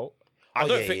Haaland as well. I Oh,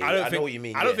 don't yeah, think. yeah, I don't I know think. what you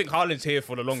mean, I don't yeah. think Haaland's here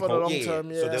for the long For the haul. long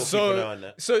term, yeah. So they'll keep an eye on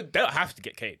that. So they'll have to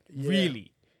get Kane.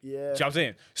 Really. Yeah. Do you know what I'm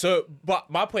saying? So, but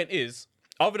my point is,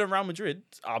 other than Real Madrid,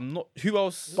 I'm not. Who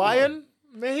else? Bayern,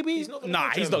 maybe? He's not gonna Nah,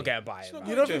 go he's Germany. not getting Bayern. He's not man. going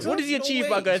You don't to think Germany. so? What does he No achieve way.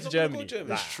 by going He's to not gonna Germany? go Germany.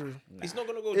 Nah. It's true. He's not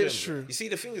going to go It's Germany. true. You see,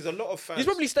 the thing is, a lot of fans. He's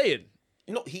probably staying.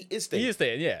 No, he is staying. He is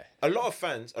staying. Yeah. A lot of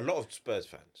fans, a lot of Spurs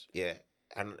fans, yeah,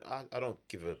 and I don't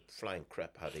give a flying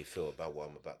crap how they feel about what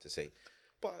I'm about to say,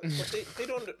 but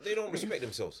they don't respect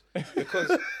themselves,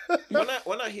 because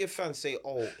when I hear fans say,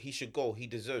 "Oh, he should go, he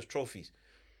deserves trophies,"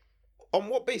 on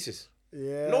what basis?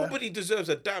 Yeah. Nobody deserves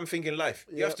a damn thing in life.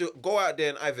 You have to go out there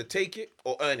and either take it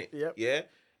or earn it. Yep. Yeah.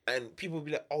 And people will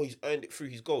be like, "Oh, he's earned it through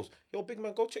his goals." Yo, big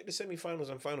man, go check the semi-finals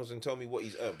and finals and tell me what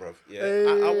he's earned, bruv. Yeah,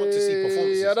 I want to see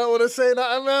performances. I don't want to say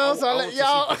nothing else. I'll I let want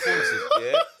y'all. to see performances,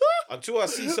 yeah. Until I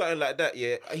see something like that,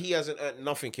 yeah, he hasn't earned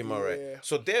nothing in my right.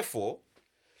 So therefore,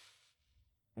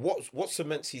 what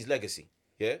cements his legacy?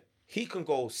 Yeah, he can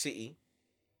go City,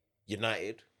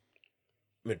 United,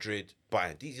 Madrid,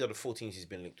 Bayern. These are the 4 teams he's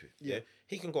been linked with. Yeah,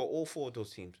 he can go all 4 of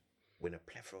those teams, win a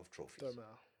plethora of trophies. Don't matter.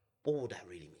 What would that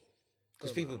really mean?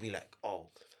 Because people would be like, "Oh,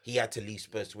 he had to leave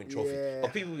Spurs to win trophies," Yeah. or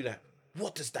people would be like,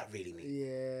 "What does that really mean?"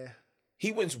 Yeah.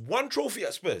 He wins 1 trophy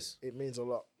at Spurs. It means a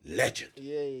lot. Legend.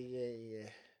 Yeah.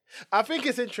 I think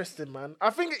it's interesting, man. I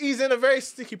think he's in a very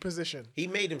sticky position. He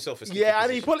made himself a sticky Yeah,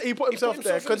 and he position. put himself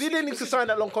there in because a he didn't sticky need to position. sign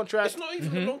that long contract. It's not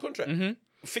even a long contract.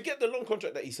 Forget the long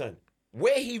contract that he signed.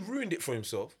 Where he ruined it for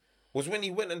himself was when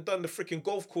he went and done the freaking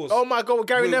golf course. Oh my God, with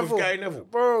Gary with Neville. Gary Neville.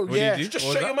 Bro, did yeah. he do? Just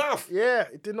What shut was your that? mouth. Yeah,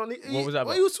 it did not need. What was that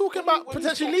What about? he was talking about When he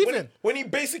potentially told- leaving. When he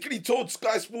basically told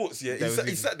Sky Sports, yeah,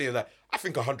 he sat there like, "I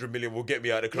think 100 million will get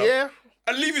me out of the club." Yeah.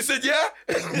 And Levy said, "Yeah."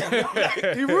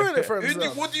 He ruined it for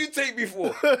himself. What do you take me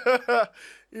for?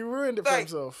 He ruined it for Like,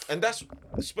 himself. and that's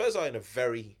Spurs are in a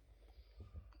very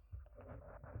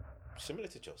similar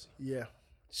to Chelsea. Yeah.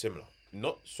 Similar,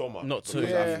 not so much. Not too.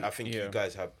 because Yeah. I think Yeah. you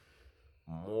guys have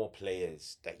more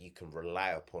players that you can rely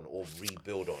upon or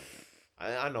rebuild on.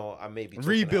 I know I may be talking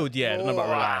Rebuild, out. yeah. Not about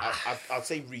rely. I'd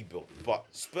say rebuild, but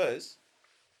Spurs.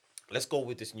 Let's go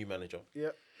with this new manager.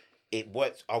 Yeah. It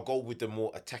works. I'll go with the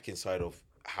more attacking side of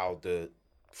how the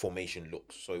formation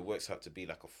looks. So it works out to be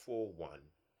like a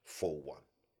 4-1-4-1,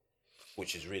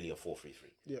 which is really a 4-3-3.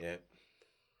 Yeah.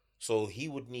 So he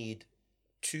would need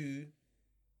 2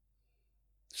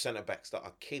 centre backs that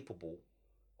are capable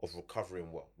of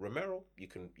recovering well. Romero, you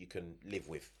can live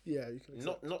with. Yeah, you can.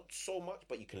 Not so much,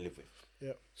 but you can live with.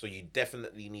 Yeah. So you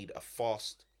definitely need a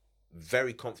fast,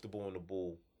 very comfortable on the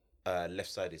ball,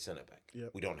 left-sided centre back. Yeah.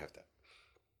 We don't have that.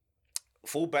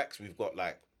 Full backs, we've got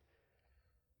like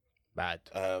Bad.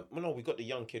 we've got the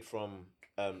young kid from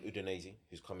Udinese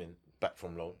who's coming back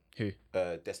from loan. Who?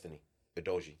 Destiny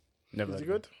Udogie. Never. Is he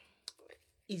heard of good?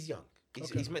 He's young.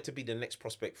 He's meant to be the next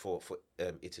prospect for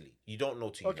Italy. You don't know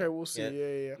till you Okay, know. we'll see.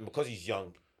 Yeah. And because he's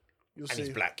young You'll and see.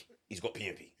 he's black, he's got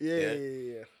PMP.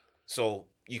 Yeah. So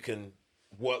you can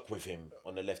work with him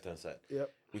on the left hand side. Yep.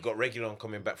 We've got Reguilon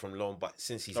coming back from loan, but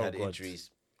since he's had God.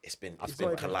 injuries, it's been He's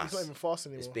not collapse. even fast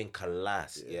anymore. It's been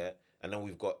collapse, yeah. And then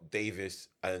we've got Davis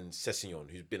and Sessegnon,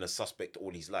 who's been a suspect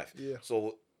all his life. Yeah.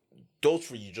 So those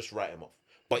 3, you just write him off.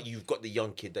 But you've got the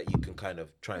young kid that you can kind of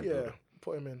try and build on.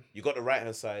 Put him in. You got the right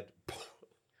hand side.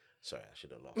 Sorry, I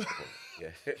should have laughed.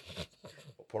 Yeah.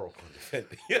 Poro can't defend.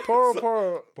 Yeah,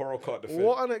 Poro can't defend.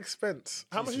 What an expense.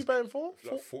 How much are you paying for?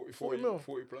 Like 40 mil.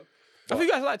 40 plus. I think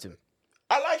you guys liked him.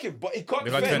 I like him, but he can't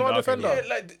He's not a defend.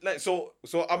 defender. Yeah, so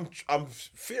I'm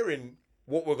fearing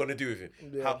what we're gonna do with him.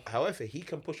 Yeah. However, he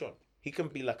can push on. He can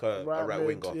be like a right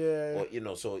mid, winger, yeah. or you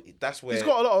know. So that's where He's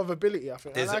got a lot of ability, I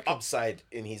think. there's I like an him. upside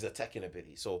in his attacking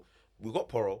ability. So we got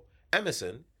Poro,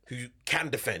 Emerson, who can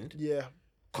defend, Yeah,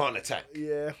 can't attack.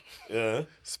 yeah.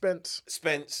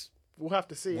 Spence, we'll have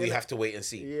to see. We innit? have to wait and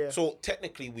see. Yeah. So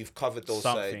technically, we've covered those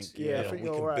Something, sides. yeah. I You know, think we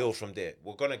you're can right. build from there.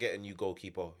 We're gonna get a new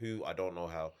goalkeeper who I don't know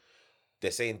how. They're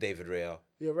saying David Raya.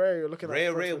 Yeah, Ray, you're looking at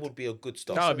Raya Brentford. would be a good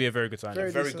start. That would be a very good signing.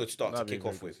 Very very decent. good start to That'd be kick a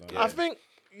off very with. good Yeah. I think,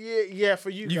 yeah,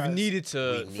 for you You've guys. needed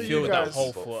to We need fill that guys.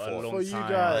 hole for a For long For you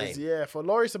time. guys, yeah. For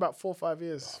Loris, about 4 or 5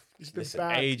 years. He's been Listen,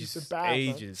 bad. Ages, He's been bad, man.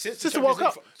 ages. Since the World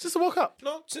Cup. Since the World Cup.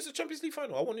 No, since the Champions League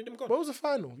final, I wanted him gone. What was the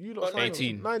final? You lot final.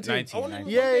 18, 19. 19.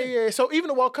 Yeah. So even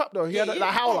the World Cup though, he had like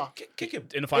howler. Kick him.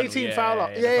 In the final, 18 yeah,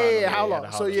 fouler. in the final, Yeah, howler.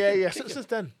 the So howler. since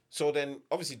then. So then,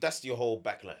 obviously, that's your whole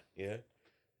backline. Yeah.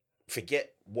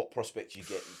 Forget what prospects you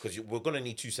get because we're gonna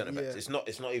need 2 centre backs. Yeah.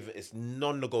 It's not even. It's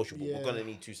non-negotiable. Yeah. We're gonna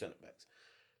need 2 centre backs.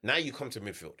 Now you come to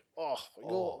midfield.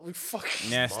 We fucking.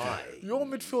 Nasty. My Your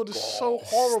midfield is so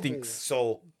horrible. Stinks.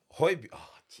 So Højbjerg.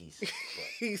 Oh Jesus.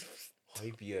 He's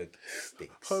Højbjerg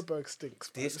stinks. Højbjerg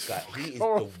stinks. Man. This guy, he is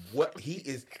horrible. the worst. He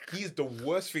is the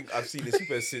worst thing I've seen in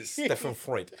Spurs since Stefan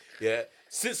Freund. Yeah,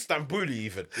 since Stambouli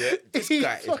even. Yeah, this He's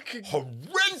guy fucking- is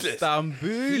horrendous.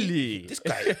 Stambouli. This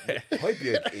guy,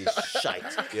 Højbjerg is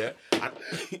shite. Yeah, and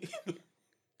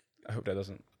I hope that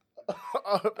doesn't.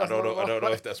 I don't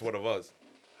know if that's one of us.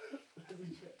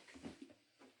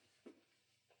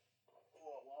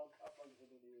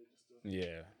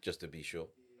 Yeah. Just to be sure.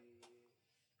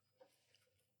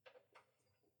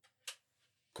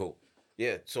 Cool.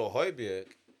 Yeah. So Højbjerg,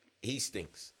 he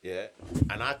stinks. Yeah,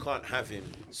 and I can't have him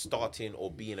starting or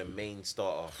being a main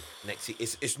starter next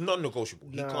season. It's non-negotiable.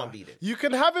 He can't be there. You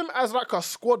can have him as like a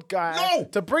squad guy. No!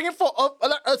 To bring him for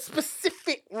a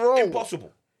specific role.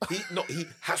 Impossible. He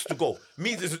has to go.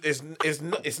 Me,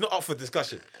 it's not up for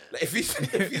discussion. Like, if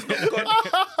he's not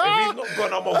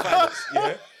gone, I'm on violence.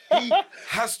 Yeah, he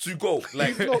has to go.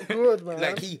 Like He's not good, man.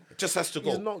 like he just has to go.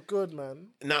 He's not good, man.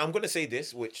 Now I'm gonna say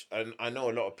this, which and I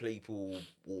know a lot of people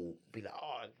will be like,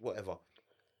 oh, whatever.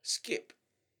 Skip.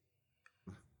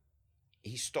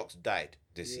 His stocks died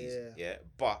this season, yeah,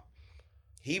 but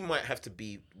he might have to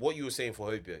be what you were saying for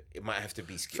Højbjerg. It might have to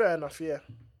be Skip. Fair enough, yeah.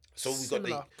 So we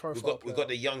Similar profile got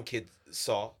the young kid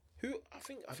Saar, who I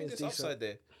think it's there's decent. upside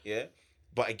there, yeah.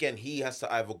 But again, he has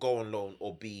to either go on loan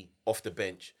or be off the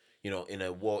bench, you know, in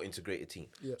a well integrated team.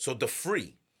 Yeah. So the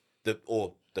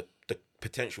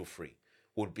potential free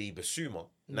would be Basuma.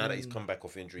 Now that he's come back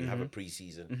off injury, have a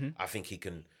pre-season, I think he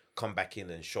can come back in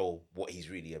and show what he's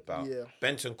really about. Yeah.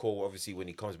 Bentancur, obviously, when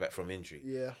he comes back from injury.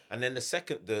 Yeah. And then the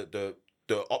second, the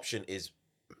option is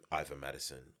either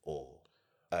Madison or,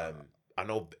 I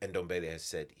know Ndombele has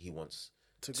said he wants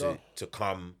to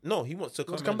come. No, he wants to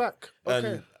come. to come back.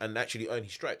 Okay. And actually earn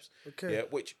his stripes. Okay. Yeah,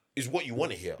 which is what you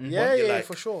want to hear. Yeah, You're yeah, like,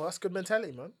 for sure. That's good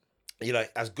mentality, man. You're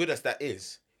like, as good as that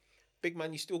is, big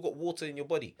man, you still got water in your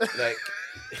body. Like,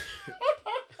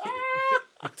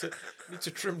 need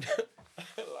to trim down.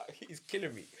 Like, he's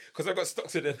killing me because I got stuck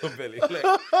to the Ndombele.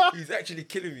 Like, he's actually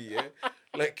killing me. Yeah,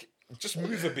 like, just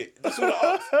move a bit. That's all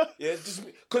I ask. Yeah, just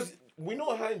because we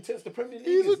know how intense the Premier League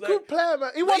is. He's a good player,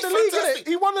 man. He won he's the league, fantastic. innit?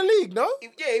 He won the league, no?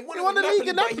 Yeah, he won the league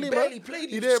in but Napoli, he barely man. played.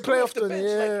 He was didn't just play coming off the often, bench.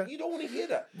 yeah. Like, you don't want to hear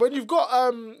that. When you've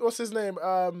got what's his name,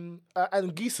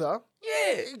 Anguissa,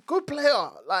 Yeah, good player.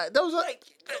 Like those are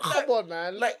come on,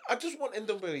 man. Like, I just want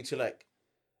Ndombele to like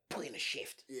put in a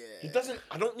shift. Yeah, he doesn't.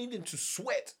 I don't need him to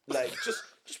sweat. Like,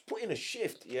 just put in a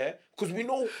shift. Yeah, because we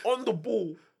know on the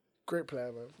ball Great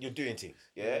player, man. you're doing things.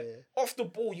 Yeah, off the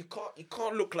ball you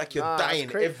can't look like you're Nah, it's dying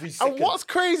crazy. every second. And what's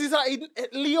crazy is that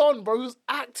Leon, bro, who's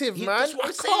active, man. that's what I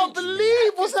I'm can't saying, believe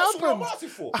man. what's That's what I'm happened. asking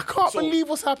for. I can't So- believe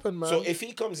what's happened, man. So if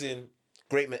he comes in,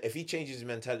 great man. If he changes his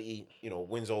mentality, you know,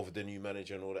 wins over the new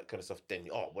manager and all that kind of stuff, then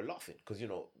we're laughing because you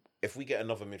know if we get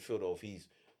another midfielder of his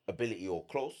ability or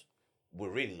close, we're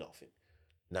really laughing.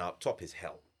 Now up top is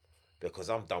hell because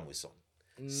I'm done with Son.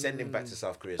 Send him back to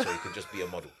South Korea so he can just be a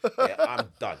model. Yeah, I'm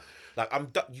done. Like I'm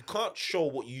done. You can't show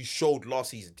what you showed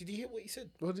last season. Did you hear what he said?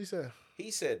 What did he say?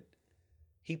 He said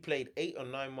he played 8 or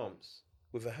 9 months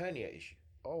with a hernia issue.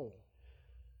 Oh.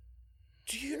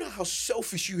 Do you know how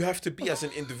selfish you have to be as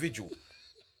an individual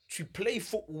to play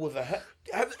football with a hernia?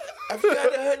 Have you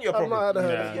had a hernia problem? not had a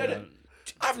hernia. Have you had a-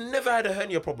 I've never had a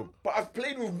hernia problem, but I've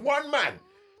played with one man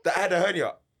that had a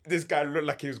hernia. This guy looked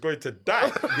like he was going to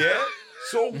die. Yeah.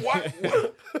 So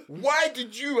Why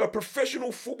did you, a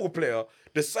professional football player,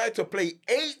 decide to play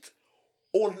 8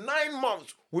 or 9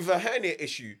 months with a hernia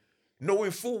issue,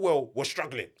 knowing full well we're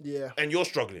struggling? Yeah. And you're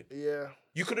struggling. Yeah.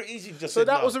 You could have easily just So said,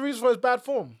 that "Nah." was the reason for his bad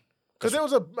form. Because there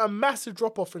was a massive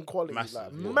drop off in quality.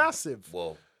 Massive.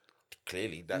 Well,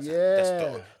 clearly that's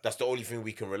Yeah. that's the only thing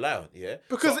we can rely on. Yeah.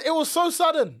 Because it was so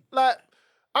sudden. Like,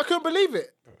 I couldn't believe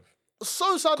it.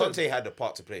 So sudden. Conte had a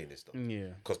part to play in this, though. Yeah.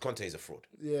 Because Conte is a fraud.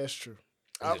 Yeah, it's true.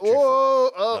 He's a true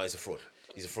fraud. No, he's a fraud.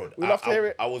 He's a fraud. We love to hear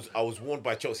it. I was warned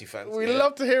by Chelsea fans. We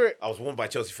love to hear it. I was warned by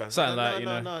Chelsea fans. Something No, like, you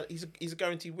no, know. no. He's a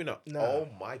guaranteed winner. Nah. Oh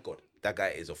my God, that guy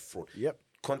is a fraud. Yep.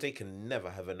 Conte can never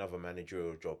have another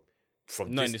managerial job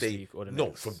from Not this in this day. league or the No,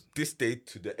 next. from this day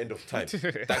to the end of time.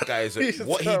 That guy is He's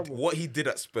terrible. what he did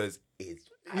at Spurs is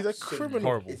He's a absolutely- criminal.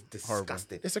 Horrible. It's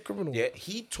disgusting. It's a criminal. Yeah,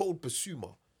 he told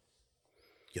Basuma,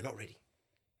 "You're not ready.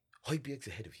 Højbjerg's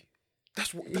ahead of you."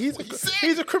 That's what he said.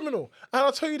 He's a criminal. And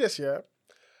I'll tell you this, yeah.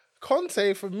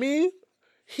 Conte, for me,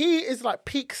 he is like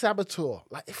peak saboteur.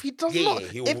 Like, if he does not...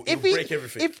 he'll if break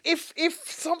everything. If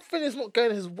something is not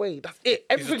going his way, that's it.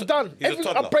 Everything's done. He's a Everything,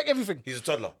 toddler. I'll break everything. He's a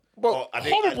toddler. Bro, I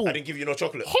didn't give you no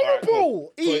chocolate. Horrible.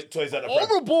 All right, cool. Toys at the pram.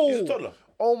 Horrible. He's a toddler.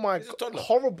 Oh my He's a God. toddler.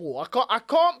 Horrible.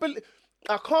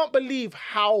 I can't believe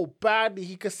how badly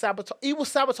he could sabotage. He will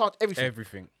sabotage everything.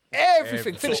 Everything.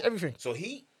 Everything. Finish everything. So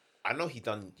I know he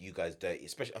done you guys dirty,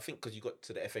 especially I think because you got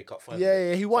to the FA Cup final.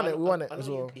 Yeah, he won So it. We won it as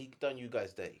well. He done you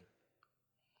guys dirty.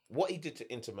 What he did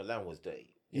to Inter Milan was dirty.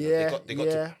 You know,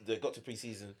 Yeah, they got to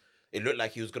pre-season. It looked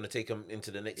like he was going to take them into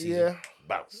the next season. Yeah.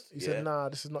 Bounced. He said, nah,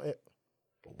 this is not it.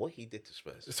 But what he did to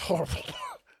Spurs. It's horrible.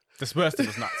 The Spurs thing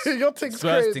was nuts. Your thing's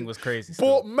Spurs crazy. thing was crazy.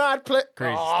 Bought still. mad play.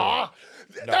 Crazy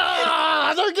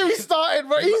Don't get me started,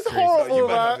 bro. He's No, horrible, you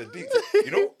man. have a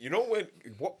deep- you know when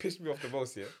what pissed me off the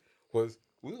most, yeah, was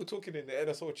we were talking in the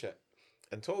NSO chat,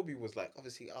 and Toby was like,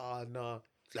 obviously, nah,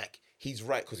 like he's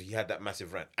right because he had that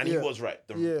massive rant, and Yeah. he was right.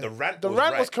 The Yeah. rant, The was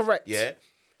rant right. was correct. Yeah,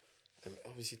 and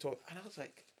obviously Toby, and I was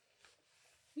like,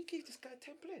 we gave this guy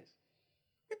 10 players.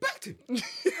 We backed him. We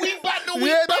backed him.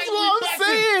 Yeah, that's what I'm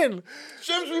saying.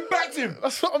 James, we backed him.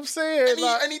 That's what I'm saying.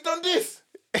 And he done this.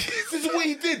 This is what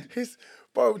he did.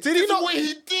 Bro, did he This is not? what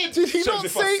he did. Did he James, not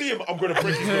if I say? see him, I'm gonna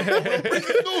break his nose. I'm gonna break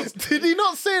his nose. Did he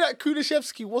not say that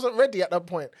Kulishevsky wasn't ready at that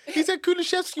point? He said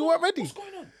Kulishevsky weren't ready. What's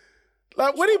going on?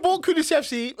 Like when he bought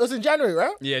Kulishevsky, it was in January,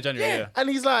 right? Yeah, January. Yeah. And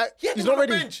he's like, Yeah, he's on not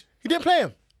the ready. bench. He didn't play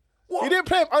him. What? He didn't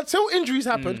play him until injuries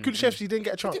happened. Kulishevsky didn't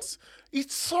get a chance.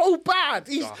 He's so bad.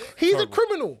 He's a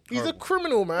criminal. He's a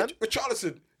criminal, man.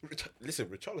 Richarlison,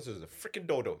 Richarlison is a freaking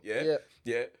dodo. Yeah, Yeah.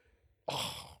 yeah.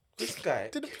 Oh, this guy,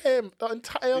 Didn't play him the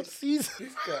entire season.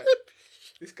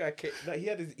 this guy. No, he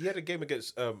had a game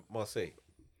against Marseille.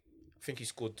 I think he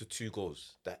scored the 2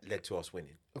 goals that led to us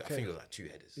winning. I think it was like 2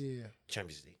 headers. Yeah.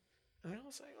 Champions League. And I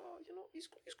was like, oh, he's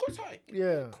got time.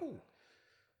 Yeah. Cool.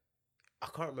 I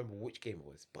can't remember which game it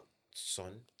was, but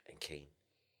Son and Kane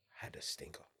had a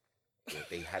stinker. Yeah,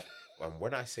 they had, and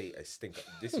when I say a stinker,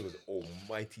 this was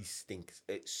almighty stinks.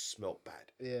 It smelled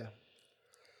bad. Yeah.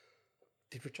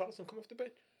 Did Richarlison come off the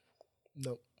bench?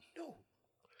 No. No.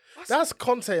 That's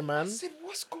Conte, man. I said,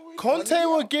 what's going Conte on?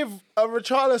 will give a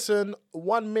Richarlison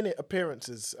 1 minute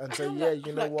appearances and say, I'm yeah, like-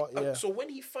 you I'm know like, what, yeah. So when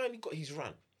he finally got his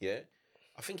run, yeah,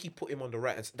 I think he put him on the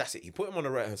right hand. That's it. He put him on the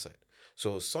right hand side.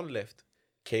 So Son left,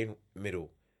 Kane middle,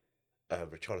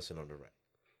 Richarlison on the right.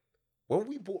 When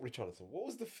we bought Richarlison, what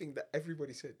was the thing that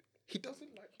everybody said? He doesn't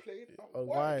like playing out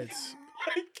wide. Wides.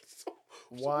 Like, so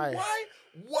Why?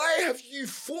 why have you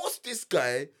forced this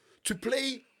guy to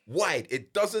play wide?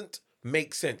 It doesn't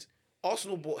make sense.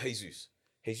 Arsenal bought Jesus.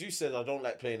 Jesus says, I don't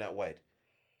like playing out wide.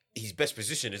 His best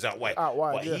position is out wide. Out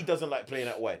wide, but yeah. he doesn't like playing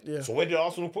out wide. Yeah. So where did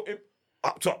Arsenal put him?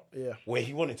 Up top. Yeah. Where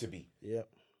he wanted to be. Yeah.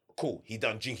 Cool. He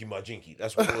done jinky my jinky.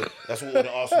 That's what all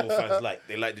the Arsenal fans like.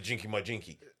 They like the jinky my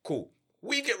jinky. Cool.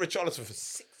 We get Richarlison for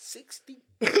 60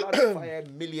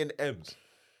 million M's.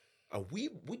 And we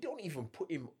don't even put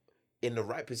him in the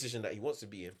right position that he wants to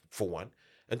be in, for one.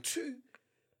 And two,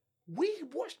 we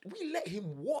let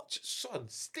him watch Son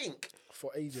stink For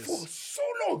ages. for so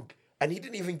long. And he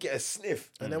didn't even get a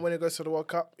sniff. And then when he goes to the World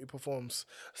Cup, he performs.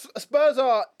 Spurs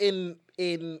are in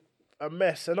a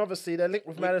mess, and obviously they're linked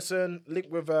with Madison,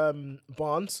 linked with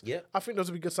Barnes. Yeah. I think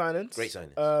those would be good signings. Great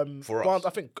signings. For us. Barnes,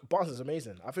 I think Barnes is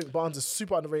amazing. I think Barnes is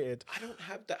super underrated. I don't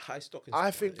have that high stock in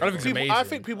I think I don't think he's people. I amazing.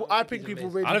 think people.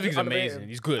 really. I don't think he's underrate amazing. him.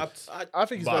 He's good. I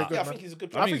think he's But- very good. Yeah, I man. think he's a good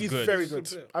I player. think he's good. very He's a good. good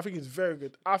player. I think he's very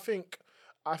good. I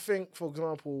think, for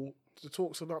example, the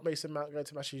talks about Mason Mount going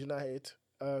to Manchester United.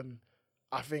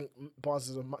 I think Barnes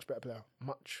is a much better player.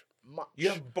 Much. You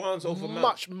have Barnes over Mount.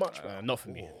 Much better. Not for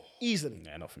me. Easily.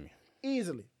 Yeah, not for me.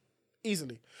 Easily.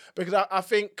 easily, because I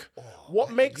think what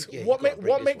yeah, makes you what gotta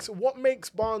break this what makes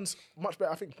Barnes much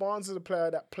better. I think Barnes is a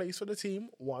player that plays for the team.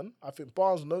 One, I think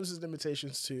Barnes knows his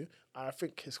limitations. Two, and I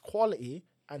think his quality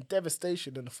and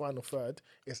devastation in the final third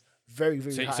is very,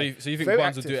 very high. So you think Very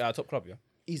Barnes active. would do it at a top club? Yeah.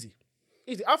 Easy.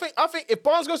 I think if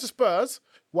Barnes goes to Spurs,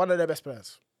 one of their best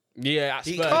players. Yeah, at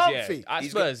He Spurs. can't Yeah, be. at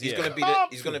He's Spurs. he's Yeah. gonna be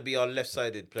he's gonna be our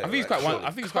left-sided player. I think he's right? quite one. Surely.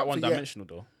 I think he's quite Can't be, yeah. one-dimensional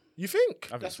though. You think? I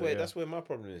think That's so, where yeah. that's where my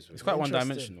problem is. He's quite Interesting.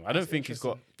 one-dimensional. I don't think he's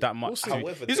got that much.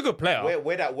 However, He's a good player.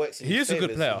 Where that works, in He his is a good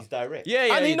favours, player. He's direct. Yeah,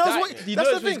 yeah. And he knows what- he that's knows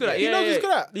the what he's thing. good at. He knows what he's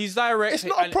good at. He's direct. It's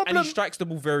not a and problem. he strikes the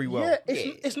ball very well. Yeah,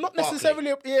 Yeah. it's not Barkley.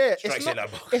 necessarily Strikes in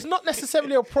that box. it's not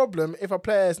necessarily a problem if a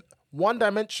player is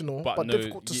one-dimensional but no-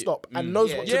 difficult to yeah, stop and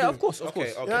knows what to do. Yeah, of course, of Okay,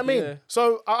 course. okay. You know what I mean? Yeah.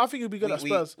 So I think he'd be good at We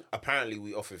Spurs apparently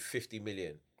we offered 50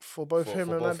 million for both for him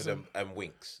and both of Anderson. them and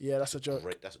Winks. Yeah, that's a joke.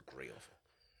 That's a great offer.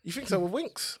 You think so with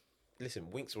Winks?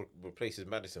 Listen, Winks replaces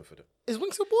Madison for them. Is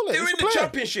Winks a baller? They're He's in a the player.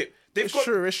 championship. They've It's got,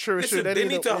 true, it's true, it's listen, true. They They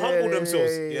need need to to- humble yeah,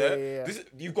 themselves. yeah, Yeah, yeah.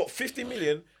 You've got 50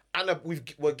 million, and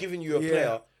we're giving you a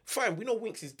player. Fine, we know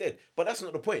Winks is dead, but that's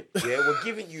not the point. Yeah,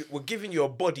 we're giving you a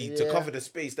body to Yeah. cover the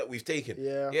space that we've taken.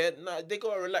 Yeah. Nah, they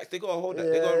gotta relax. They gotta hold that.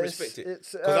 Yeah, They gotta it's- respect it.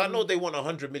 it's, Because I know they want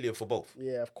 100 million for both.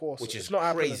 Yeah, of course. Which It's is not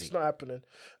happening. crazy. It's not happening.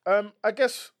 I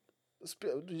guess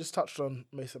we just touched on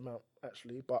Mason Mount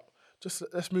actually, but just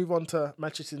let's move on to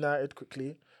Manchester United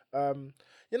quickly.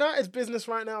 United's business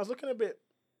right now is looking a bit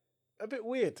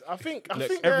weird. I think Every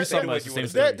they're- summer it's the same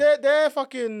story. they're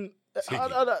fucking.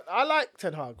 I like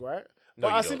Ten Hag, right? No,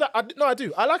 But you I see that. I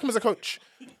do. I like him as a coach.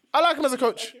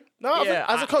 No, I Yeah, think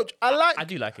as a coach, I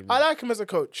do like him. I like him as a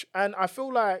coach, and I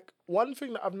feel like one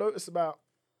thing that I've noticed about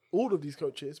all of these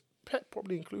coaches, Pep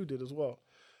probably included as well.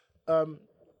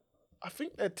 I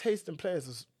think their taste in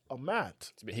players are mad.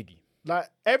 It's a bit higgy. Like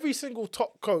every single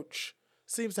top coach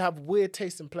seems to have weird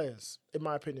taste in players, in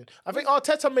my opinion. I think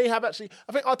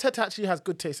Arteta actually has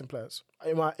good taste in players,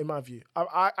 in my view.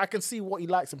 I can see what he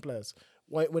likes in players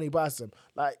when he buys them.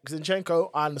 Like Zinchenko,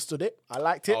 I understood it. I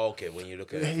liked it. Oh, okay, when you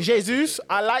look at it. Jesus,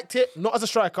 I liked it. Not as a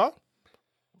striker.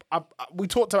 We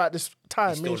talked about this time.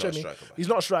 He's Me and still not a Shemi. striker, man. He's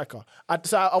not a striker.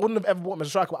 So I wouldn't have ever bought him as a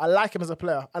striker. But I like him as a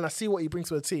player, and I see what he brings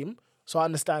to the team, so I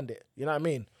understand it. You know what I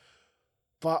mean?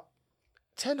 But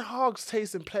Ten Hag's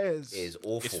taste in players Is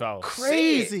awful. It's foul.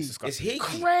 crazy. It's hicky.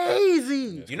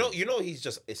 Crazy. You know, it's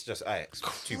just Ajax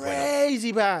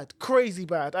 2.0. Crazy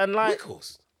bad. And like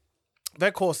Wickles.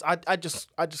 their course, I just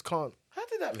can't. How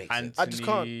did that make sense? I just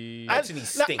can't. Anthony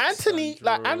stinks. Anthony.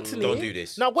 Don't do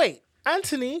this. Now wait,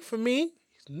 Anthony for me,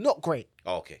 he's not great.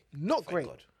 Oh, okay. Not Thank great.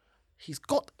 God. He's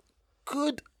got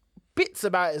good bits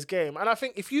about his game, and I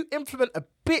think if you implement a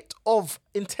bit of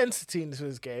intensity into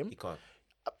his game, He can't.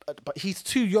 but he's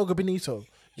too Yoga Benito.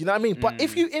 You know what I mean? But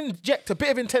if you inject a bit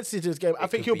of intensity to his game, I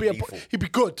think could he'll be be lethal. he'll be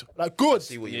good, like good.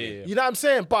 See what you mean. You know what I'm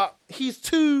saying? But he's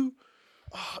too.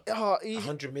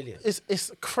 100 million.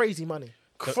 It's crazy money.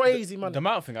 Crazy money. The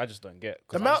Mount thing I just don't get.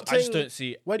 'Cause The Mount I just thing, don't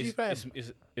see. where do you play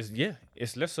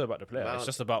It's less so about the player. Mount- It's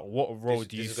just about what role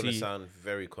do you This is going to see. sound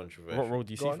very controversial. What role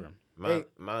do you see on. for him?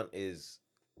 Mount is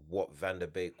what Van der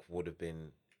Beek would have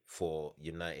been for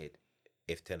United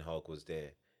if Ten Hag was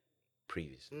there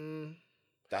previously.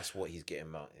 That's what he's getting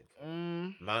Mount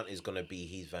in for. Mount is going to be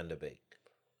his Van der Beek.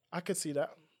 I could see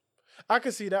that.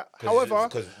 However,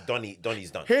 because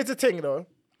Donny's done. here's the thing though,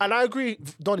 and I agree,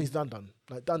 Donny's done.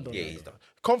 Like done. Yeah, he's done.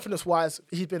 Confidence wise,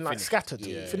 he's been like scattered,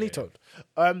 finitoed.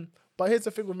 But here's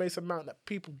the thing with Mason Mount that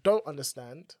people don't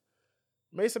understand.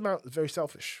 Mason Mount is very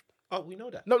selfish. Oh, we know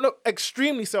that. No,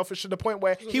 extremely selfish to the point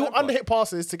where he will Lampard. underhit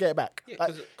passes to get it back. Yeah,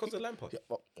 Like, because of Lampard.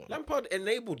 well, Lampard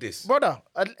enabled this. brother,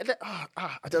 I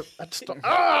just don't.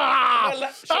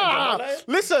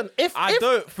 Listen, I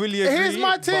don't fully agree. Here's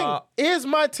my thing. but- Here's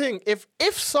my thing. If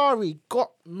Sarri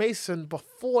got Mason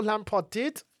before Lampard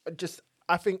did,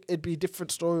 I think it'd be a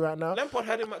different story right now. Lampard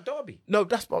had him at Derby. No,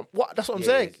 that's what I'm Yeah,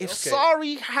 saying. yeah, If okay.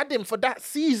 Sarri had him for that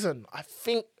season, I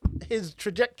think his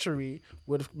trajectory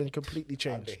would have been completely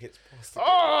changed. Hits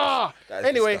past That is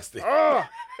Anyway, disgusting.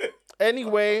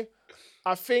 anyway,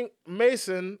 I think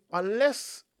Mason,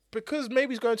 because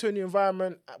maybe he's going to a new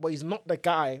environment where he's not the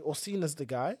guy or seen as the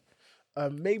guy,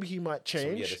 maybe he might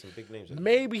change. Yeah, there's some big names.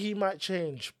 Maybe he might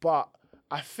change, but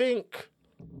I think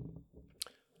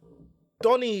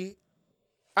Donny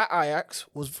at Ajax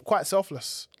was quite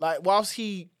selfless. Like, whilst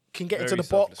he can get into Very the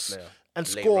selfless box player. and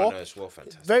Late score, runner as well,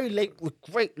 fantastic. very late with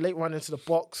great late run into the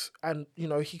box, and you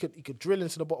know he could drill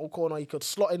into the bottom corner. He could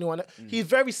slot anyone. He's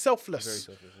very selfless.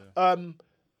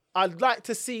 I'd like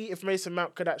to see if Mason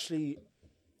Mount could actually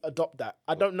adopt that.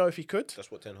 I don't know if he could. That's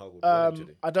what Ten Hag would want him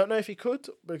to do. I don't know if he could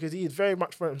because he is very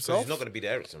much for So himself. he's not going to be the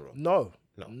Eriksen role. No.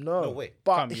 No way.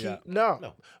 But Can't be that.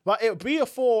 no. But it'd be a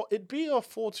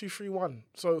 4-2-3-1.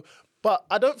 So, but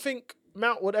I don't think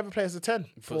Mount would ever play as a 10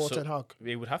 for Ten Hag.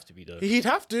 It would have to be though. He'd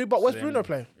have to, but where's Then- Bruno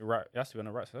playing? Right, it has to be on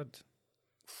the right side.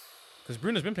 Because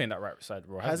Bruno's been playing that right side,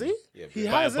 bro. Has hasn't he? Yeah, He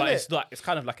but- has, But isn't it? it's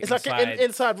kind of like It's inside, like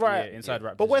inside right. Yeah, inside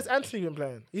right. But where's position. Anthony been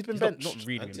playing? He's been He's benched. not really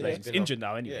been Anthony's playing. He's been injured on-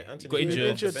 now anyway. yeah, He got Anthony's been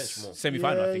injured. injured.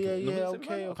 Semi-final, I think. Yeah, No, yeah, semi-final?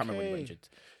 okay, I can't remember when he got okay. injured.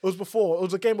 It was before. It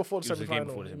was a game before the It was a game semi-final.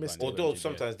 before the He missed it. semi-final. Although Yeah.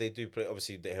 sometimes they do play,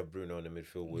 obviously they have Bruno in the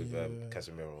midfield with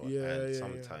Casemiro and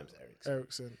sometimes Eriksen.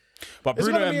 Ericsson. But It's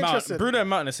Bruno gonna be and Mount, interesting. Bruno and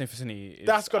Mount in the same vicinity.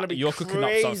 That's gonna be you're cooking up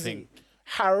crazy. something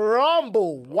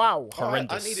Haramble. Wow.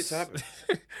 horrendous. I need it to happen.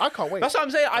 I can't wait. That's what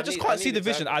I'm saying. I I just need- can't I see need the it to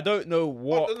vision. happen. I don't know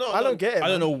what. I don't get it. I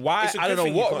don't know why. It's a I don't good know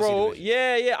thing you what can't see the role. vision.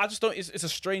 Yeah. I just don't. It's a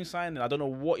strange signing. I don't know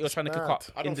what you're trying to cook mad. up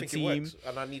I in don't the think team. it works,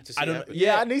 and I need to see I it don't. happen.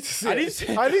 Yeah, I need to see I it. need to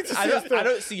see. I need to see it still. I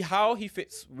don't see how he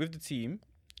fits with the team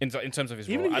in terms of his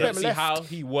Even role. if I you don't get see him how left.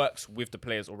 he works with the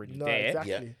players already No, there.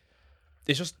 exactly. Yeah.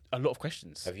 There's just a lot of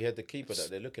questions. Have you heard the keeper that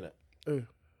they're looking at? Ooh.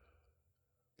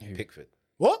 Pickford.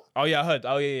 What? Oh yeah, I heard.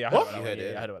 Oh yeah, I heard What? about that. You one. heard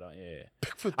it, Yeah, I heard about that.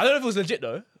 Yeah. I don't know if it was legit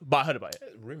though, but I heard about it.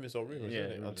 Rumors are rumors, Yeah,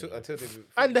 isn't it? rumors, Until they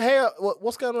And the hair.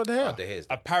 What's going on with the hair? the hair's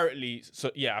Apparently,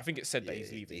 so yeah, I think it said that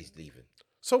he's leaving. He's leaving.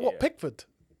 So what? Yeah. Pickford.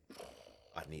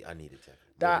 I need it to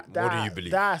That happen. What do you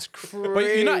believe? That's crazy.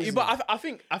 But United, but I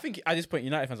think at this point,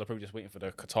 United fans are probably just waiting for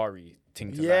the Qatari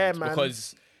thing to Yeah, land man.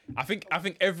 because I think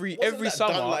every Wasn't that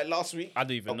summer, done like last week. I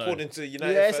don't even know. According to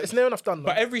United, Yeah, fans? it's near enough done.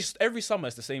 But Though. every summer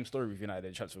it's the same story with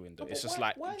United transfer window. It's just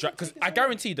why like does it because take this I long?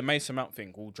 guarantee the Mason Mount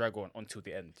thing will drag on until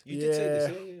the end. You did say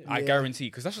this. Yeah. I guarantee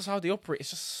because that's just how they operate. It's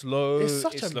just slow. It's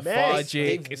such a mess.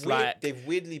 lethargic. It's like they've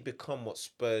weirdly become what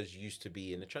Spurs used to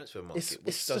be in the transfer market, It's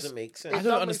which just- doesn't make sense. I It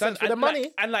don't doesn't make understand. sense. For the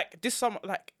money. And like this summer,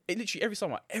 like literally every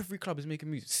summer, every club is making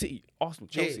moves. City, Arsenal,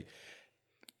 Chelsea.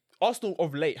 Arsenal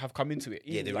of late have come into it.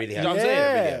 Yeah, they Like, really you have. know what I'm Yeah,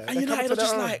 saying? really have. They And come United to are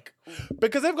just their own. like,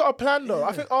 Because they've got a plan though.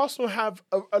 I think Arsenal have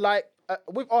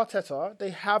with Arteta, they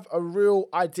have a real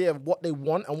idea of what they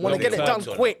want and want to get it done Long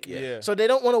term. quick. Yeah. So they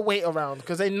don't want to wait around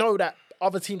because they know that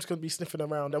other teams could be sniffing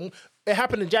around. And it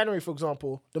happened in January, for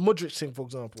example, the Modric thing, for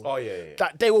example. Oh yeah.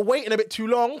 That they were waiting a bit too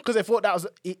long because they thought that was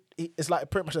it's like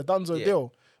pretty much a donezo Yeah.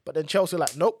 deal. But then Chelsea were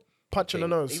like, nope, punch in the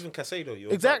nose. Even Casado,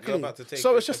 you're Exactly. about to take.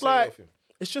 So it's just Caicedo like off him.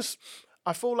 it's just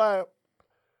I feel like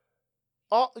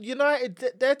United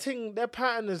their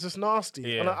pattern is just nasty.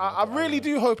 Yeah, and I really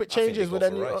do hope it I think changes they with go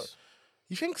any. for Rice.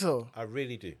 You think so? I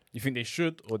really do. you think they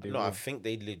should or they No, will? I think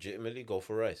they legitimately go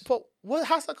for Rice. But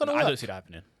how's that gonna I work? don't see that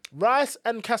happening. Rice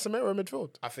and Casemiro in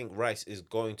midfield. I think Rice is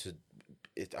going to.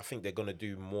 I think they're going to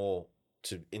do more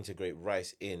to integrate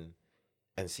Rice in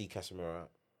and see Casemiro out.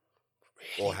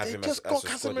 Or have They him just as got a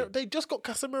Casemiro. squad. They just got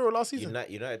Casemiro last season.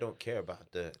 United don't care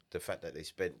about the fact that they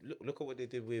spent. Look at what they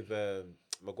did with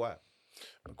Maguire.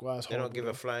 Maguire's They don't horrible, give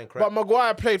though. a flying crap. But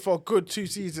Maguire played for a good 2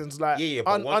 seasons, like Yeah,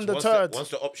 but once undeterred.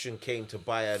 the option came to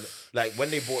buy an like when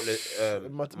they bought the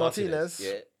Martinez.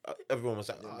 yeah, everyone was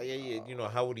like, oh yeah, you know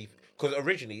how would he? Because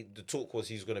originally the talk was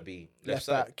he's going to be Left left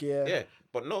side, back, yeah.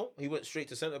 but no, he went straight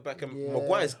to centre back, and Yeah.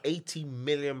 Maguire's £80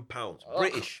 million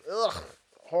British, Ugh,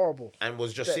 horrible. and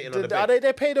was just sitting on the Are bench.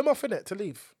 they paid him off in it to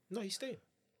leave? No, he's staying.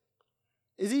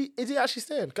 Is he actually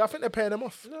staying? 'Cause I think they're paying him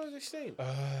off. No, he's staying. I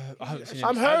haven't seen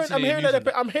I'm any- I haven't seen any hearing news that on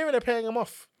that. I'm hearing they're paying him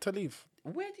off to leave.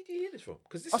 Where did you hear this from?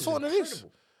 Because this I is saw it on the news.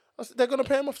 incredible. They're gonna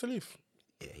pay him off to leave.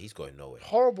 Yeah, he's going nowhere.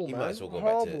 Horrible, He man. might as well go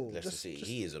Horrible. back to Leicester Just- City.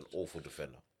 He is an awful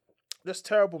defender. Just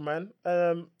terrible, man.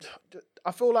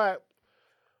 I feel like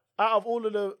out of all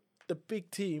of the big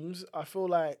teams, I feel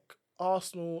like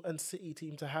Arsenal and City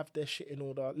team to have their shit in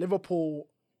order. Liverpool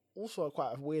also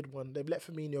quite a weird one. They've let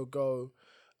Firmino go.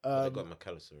 They got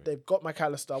McAllister. Right? They've got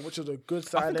McAllister, which is a good I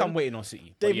signing. think I'm waiting on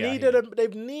City. but They've yeah, I needed hear you.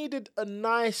 they've needed a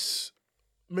nice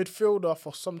midfielder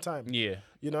for some time. Yeah.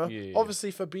 You know, Yeah.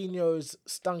 obviously Fabinho's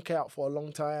stunk out for a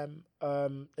long time.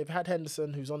 They've had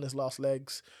Henderson, who's on his last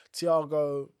legs.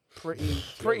 Thiago, pretty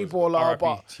baller, RIP.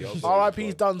 but Thiago's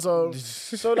RIP's Dunzo.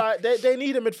 So like they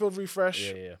need a midfield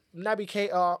refresh. Yeah. Naby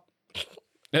Keita,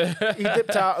 he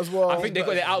dipped out as well. I think they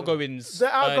got their outgoings. Their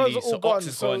outgoings early, are all so gone, Ox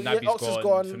is so, gone, yeah, Naby's Ox is gone,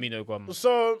 gone. Firmino gone.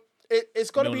 So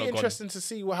it's going to be Milner gone. interesting to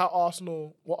see what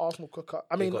Arsenal cook up.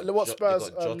 I mean, They got what Jo- Spurs.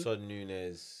 They got Jota,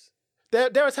 Nunez. Their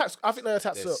attacks. I think their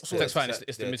attacks. That's fine, it's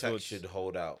the their attack midfield. should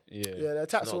hold out. Yeah. Yeah, their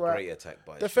attacks It's are not a right. great attack,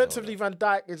 but it should Defensively, hold Van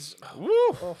Dijk is. Woo!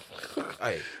 Oh. out.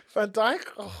 Hey, Van Dijk.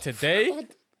 Oh, Today,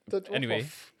 the drop anyway.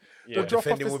 off. Yeah. The drop off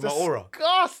defending is with Maura.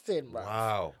 disgusting, man.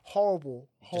 Wow. Horrible.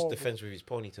 Just defends with his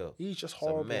ponytail. He's just a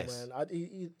horrible, mess.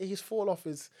 man. He's fall off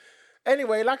his.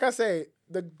 Anyway, like I say,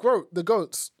 the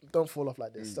goats don't fall off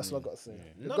like this. That's what I got to say.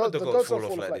 None of the goats fall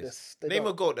off like this. They Name a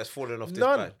don't. goat that's fallen off this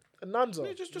None. bad. None, Zon.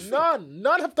 just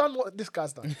None have done what this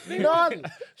guy's done. None.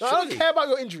 No, I don't care about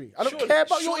your injury. I don't care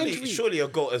about your injury. Surely a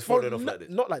goal has fallen off like this.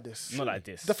 Not like this. Not like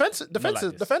this.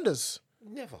 Defenders.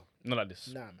 Never. Not like this.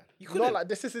 Nah, man. couldn't. Not like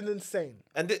this. This is insane.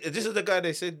 And this is the guy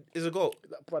they said is a goal.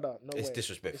 Brother, no It's way.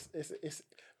 disrespectful. It's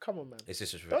come on, man. It's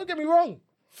disrespectful. Don't get me wrong.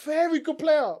 Very good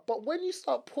player. But when you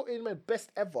start putting him in best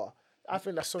ever, I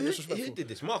think that's so disrespectful. Who did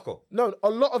this? Marco. No, a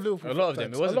lot of Liverpool. A lot of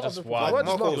them. It wasn't just one.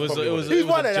 Marco was He's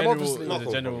one of them, general, obviously. It was a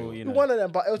Marco's general, probably- you He's know. one of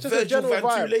them, but it was just a Virgil general van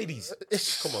vibe. two ladies.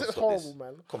 It's Come on, stop horrible, this.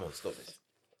 man. Come on, stop this.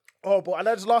 Oh, but and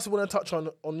I just lastly want to touch on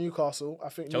Newcastle. I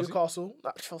think Chelsea? Newcastle,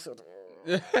 not Chelsea.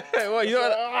 Well, you know,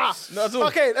 not at all.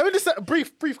 Okay, let me just say a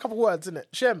brief couple words, innit?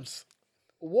 Shems,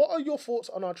 what are your thoughts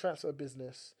on our transfer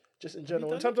business, just in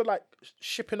general, in terms of like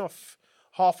shipping off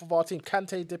half of our team?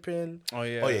 Kante dipping. Oh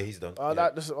yeah. Oh yeah, he's done.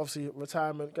 Like this is obviously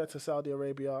retirement, go to Saudi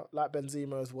Arabia, like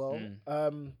Benzema as well.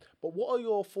 But what are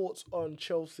your thoughts on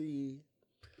Chelsea,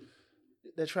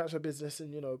 their transfer business,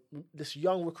 and this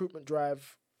young recruitment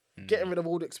drive, getting rid of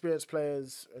all the experienced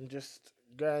players and just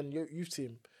going youth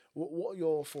team? What are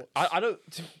your thoughts?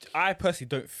 I personally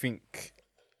don't think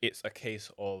it's a case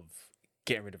of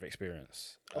getting rid of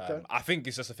experience. Okay. I think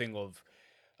it's just a thing of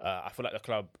I feel like the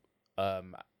club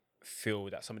feel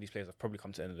that some of these players have probably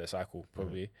come to the end of their cycle.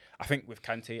 Probably. I think with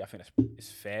Kante, I think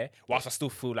it's fair. Whilst I still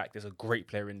feel like there's a great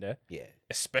player in there, Yeah.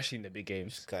 especially in the big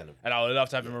games, Kind of. and I would love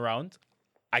to have him around.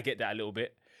 I get that a little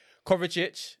bit.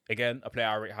 Kovacic, again, a player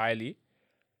I rate highly,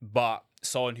 but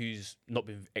someone who's not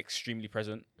been extremely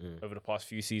present over the past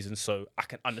few seasons, so I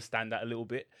can understand that a little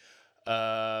bit.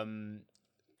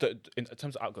 In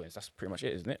terms of outgoings, that's pretty much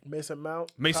it, isn't it? Mason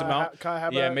Mount. Kai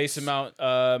Havertz. Yeah, Mason Mount.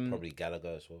 Probably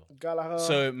Gallagher as well. Gallagher.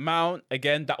 So Mount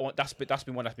again, that's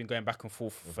been one that's been going back and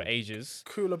forth for ages.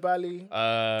 Koulibaly.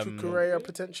 Kukurea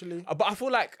potentially. But I feel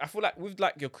like with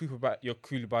like your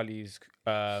Koulibalys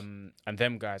and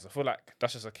them guys, I feel like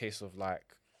that's just a case of like,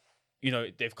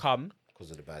 they've come. Because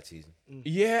of the bad season.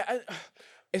 Yeah,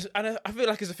 and I feel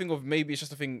like it's a thing of maybe it's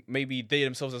just a thing. Maybe they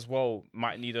themselves as well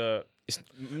might need it's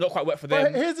not quite work for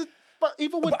them. But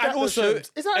even with But- that, and also, is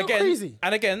that not again, crazy?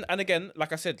 And again,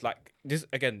 like I said, like this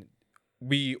again,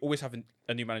 we always have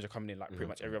a new manager coming in like pretty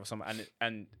much every other summer,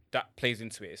 and that plays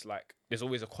into it. It's like there's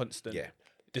always a constant. Yeah.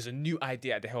 There's a new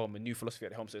idea at the helm, a new philosophy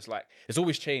at the helm. So it's like there's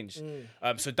always change.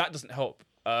 So that doesn't help.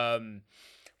 But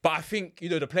I think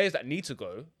the players that need to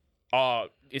go are.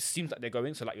 It seems like they're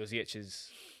going. So like your Ziyech's.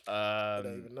 I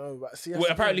don't even know. But see, Well,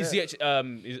 apparently Ziyech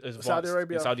is Saudi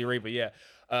Arabia. In Saudi Arabia,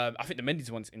 yeah. I think the Mendy's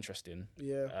one's interesting.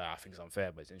 Yeah. I think it's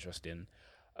unfair, but it's interesting.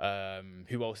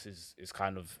 Who else is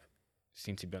kind of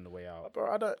seem to be on the way out?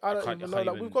 Bro, I don't even know. can't Like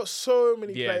even- we've got so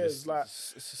many Yeah, players, there's like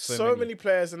so many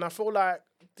players, and I feel like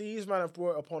these men have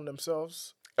brought it upon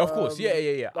themselves. Of course,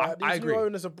 yeah. Like, I these agree. new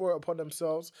owners have brought it upon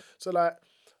themselves. So like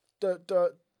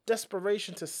the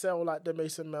desperation to sell like the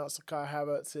Mason Mounts, the Kai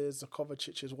Havertz's, the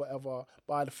Kovacic's, whatever,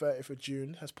 by the 30th of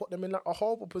June has put them in like a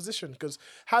horrible position. Because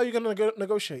how are you going to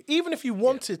negotiate? Even if you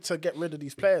wanted to get rid of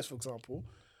these players, for example,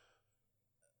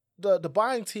 the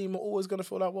buying team are always going to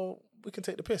feel like, well, we can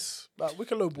take the piss. Like we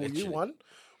can lowball you one.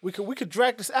 We could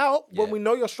drag this out when we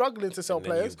know you're struggling to sell And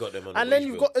then players. you've got them on the and then wage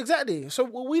you've bill. got exactly. So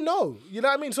we know. You know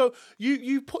what I mean? So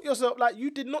you put yourself like you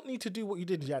did not need to do what you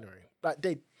did in January. Like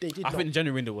they did I not. think the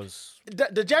January window was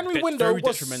The January window very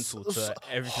was detrimental to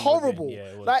everything. horrible. Yeah,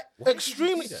 it was. Like Why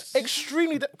extremely, did you do that?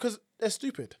 extremely because they're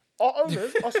stupid. Our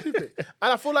owners are stupid, and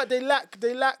I feel like they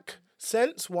lack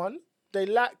sense. One, they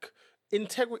lack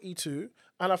integrity. Two,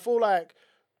 and I feel like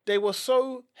they were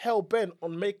so hell bent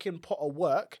on making Potter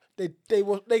work. They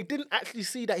didn't actually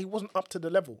see that he wasn't up to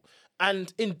the level,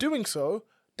 and in doing so,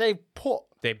 they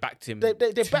backed him. they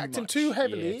backed him too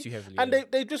heavily, Yeah, too heavily. and yeah.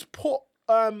 they just put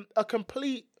a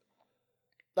complete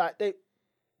like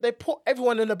they put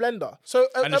everyone in a blender. So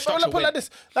And the I'll structure put it like went. this: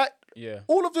 like Yeah.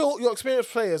 all of your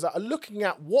experienced players that are looking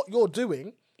at what you're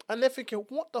doing. And they're thinking,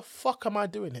 what the fuck am I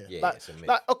doing here? Yeah, like, it's a myth.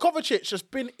 like a Kovacic has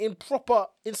been in proper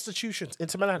institutions,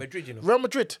 Inter Milan, Madrid, you know. Real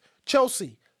Madrid,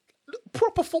 Chelsea,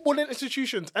 proper footballing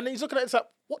institutions. And then he's looking at it, it's like,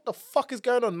 what the fuck is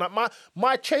going on? Like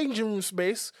my changing room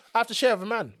space, I have to share with a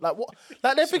man. Like what?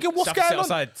 Like they're thinking, what's Have to going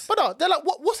sit on? outside. But they're like,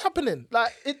 what's happening?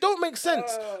 Like it don't make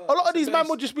sense. A lot of these men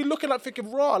will just be looking like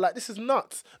thinking, raw, like this is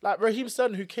nuts. Like Raheem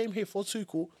Sterling, who came here for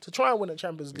Tuchel to try and win a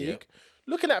Champions League.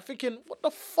 Looking at thinking, what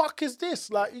the fuck is this?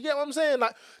 Like, you get what I'm saying?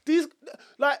 Like these,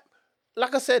 like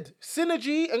I said,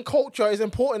 synergy and culture is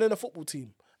important in a football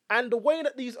team. And the way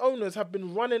that these owners have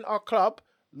been running our club,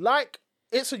 like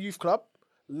it's a youth club,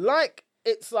 like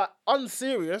it's like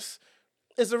unserious,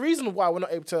 is the reason why we're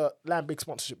not able to land big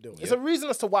sponsorship deals. It's a reason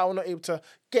as to why we're not able to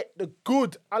get the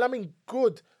good, and I mean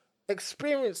good,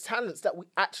 experienced talents that we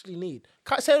actually need.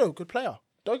 Caicedo, good player.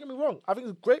 Don't get me wrong. I think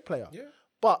he's a great player. Yeah.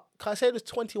 But Caicedo's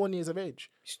 21 years of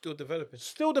age. He's still developing.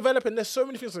 Still developing. There's so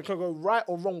many things that can go right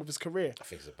or wrong with his career. I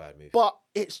think it's a bad move. But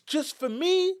it's just, for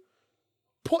me,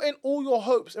 putting all your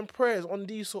hopes and prayers on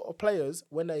these sort of players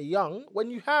when they're young,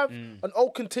 when you have an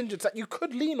old contingent that you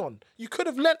could lean on. You could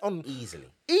have lent on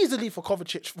easily for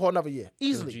Kovacic for another year.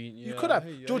 Easily. You could have.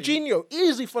 Jorginho,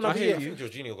 easily for another year. I think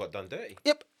Jorginho got done dirty.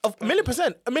 Yep. A million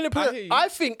percent. I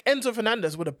think Enzo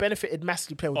Fernandez would have benefited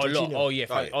massively playing with Jorginho. Oh yeah,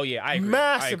 I agree.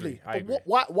 Massively. I agree.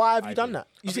 But why have you done that?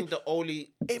 I think the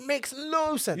only... It makes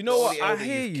no sense. You know what? the I only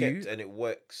hear you've you. kept and it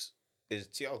works is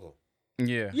Thiago.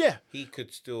 Yeah. Yeah. He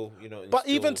could still, But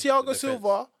even instill Thiago the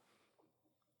Silva,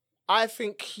 I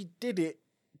think he did it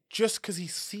just because he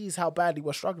sees how badly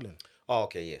we're struggling. Oh,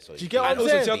 okay, yeah. So Do you get what I'm Also,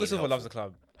 saying? Thiago Silva loves the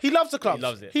club. He loves the club. He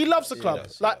loves it. He loves the He club.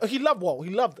 does. He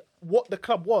loved what the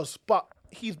club was, but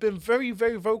he's been very,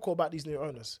 very vocal about these new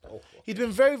owners. Oh, okay. He's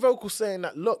been very vocal saying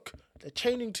that, look, they're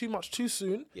changing too much too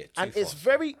soon. Yeah, too and it's fast.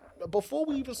 very, before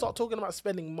we even start talking about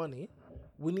spending money,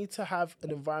 we need to have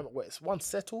an environment where it's, one,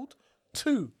 settled,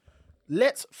 two,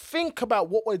 let's think about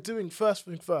what we're doing first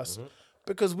thing first.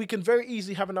 Because we can very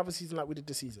easily have another season like we did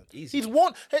this season. Easy. He's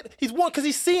won because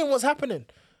he's seeing what's happening.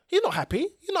 He's not happy.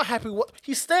 He's not happy.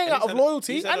 He's staying out of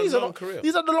loyalty. he's had and a long career.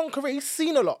 He's had a long career. He's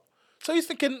seen a lot. So he's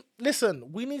thinking,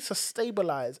 listen, we need to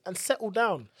stabilize and settle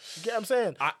down. You get what I'm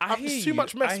saying? I hear It's you. too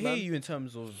much mess, I hear man. you in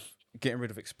terms of getting rid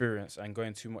of experience and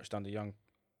going too much down the young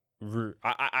route.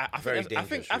 I Very think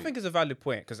dangerous I think it's a valid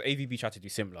point because AVB tried to do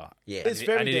similar. Yeah. It's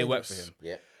very and it didn't work for dangerous. him.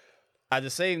 Yeah. At the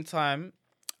same time,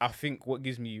 I think what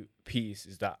gives me peace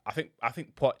is that I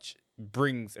think Poch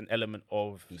brings an element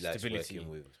of He likes stability.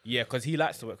 working with- Yeah, because he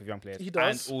likes to work with young players. He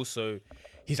does. And also,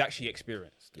 he's actually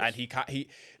experienced, and he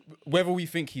whether we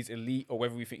think he's elite or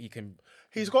whether we think he can.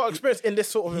 He's got experience in this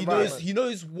sort of environment. He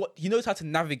knows how to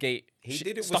navigate He did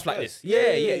it with stuff like Spurs. this. Yeah.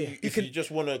 If you just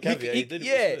want to caveat, he did it with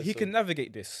Spurs, he so- can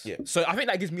navigate this. Yeah. So I think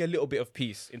that gives me a little bit of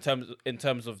peace in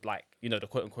terms of like the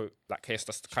quote unquote like case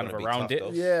that's kind of gonna be around tough, it.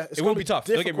 though. Yeah, it's it gonna won't be be tough.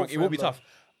 Don't get me wrong, difficult it for will him, be though.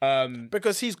 tough.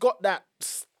 because he's got that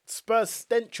Spurs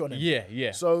stench on him.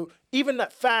 Yeah. So even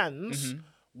that fans,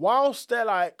 whilst they're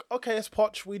like, okay, it's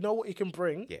Poch, we know what he can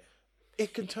bring. Yeah.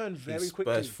 It can turn very He's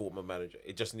quickly. Spurs former manager.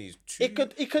 It just needs two. It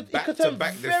could turn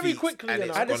back-to-back very defeats, quickly. and You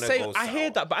know? it's gonna go I hear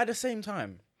sour. that, but at the same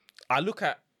time, I look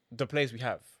at the players we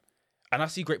have, and I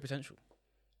see great potential.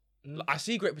 I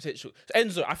see great potential.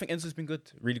 Enzo, I think Enzo's been good,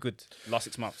 really good, last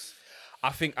 6 months. I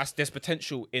think there's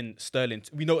potential in Sterling.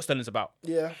 We know what Sterling's about.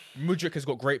 Yeah, Mudryk has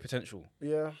got great potential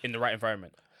yeah. in the right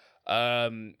environment.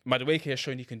 Madueke has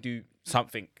shown he can do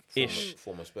something-ish.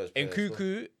 Former Spurs In player as well.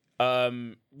 Kuku,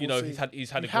 see. he's had You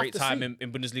a have great to time see.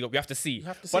 in Bundesliga. We have to see.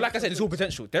 have to see But like I the said, it's all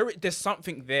potential. There's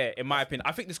something there, in my opinion.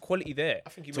 I think there's quality there I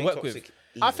think you to made work toxic with.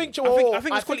 easy. I think I think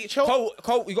there's quality.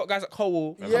 Cole, we got guys like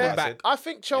Cole coming back. I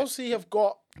think Chelsea have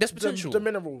got There's potential. the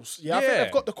minerals. Yeah, I think Yeah.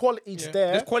 they've got the qualities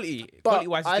there. There's quality. But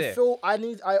Quality-wise, it's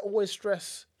there. I always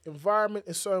stress environment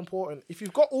is so important. If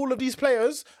you've got all of these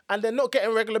players and they're not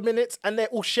getting regular minutes and they're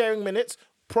all sharing minutes,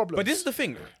 problem. But this is the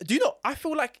thing. Do you know? I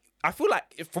feel like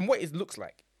from what it looks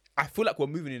like, I feel like we're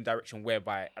moving in a direction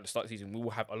whereby at the start of the season we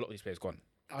will have a lot of these players gone.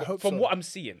 I hope from so. what I'm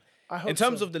seeing. I hope in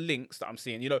terms so. of the links that I'm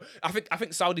seeing, I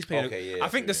think Saudi's playing. Okay, yeah, I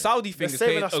think true, the yeah. Saudi thing They're is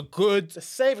saving playing us. a good. They're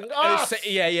saving uh, us.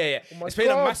 yeah. my It's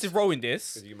playing a God. massive role in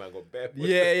this. You man got bare.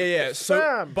 Yeah. So,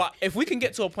 Fam. but if we can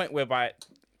get to a point whereby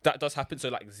that does happen, so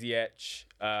like Ziyech,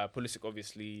 Pulisic,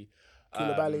 obviously,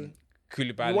 Koulibaly.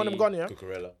 Koulibaly. You want him gone, yeah?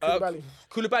 Cucurella. Koulibaly.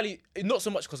 Koulibaly, not so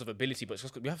much because of ability, but it's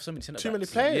because we have so many centre Too many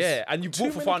backs. players. Yeah, and you Too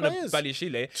bought many Fofana, players.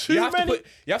 Baliashile. Too You have many-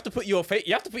 to put your faith.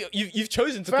 You've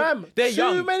chosen to Fam, put. They're too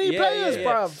young. many players,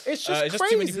 bruv. It's just it's just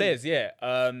too many crazy. players. Yeah.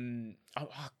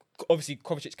 Obviously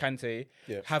Kovacic, Kante,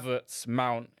 Yeah. Havertz,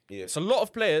 Mount. Yeah. It's a lot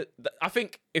of players. I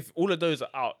think if all of those are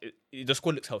out, the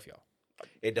squad looks healthier.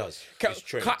 It does. It's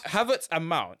trained. Havertz and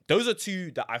Mount, those are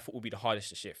two that I thought would be the hardest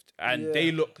to shift, and Yeah.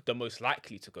 they look the most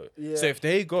likely to go. Yeah. So if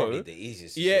they go, Probably the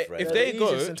easiest. to yeah, shift right if now. they the go,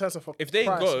 easiest in terms of if they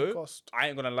price and go, cost. I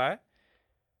ain't gonna lie,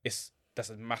 that's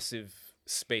a massive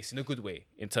space in a good way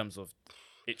in terms of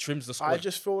it trims the squad. I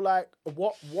just feel like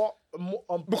because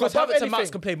above Havertz and Mounts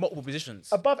anything, can play multiple positions.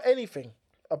 above anything,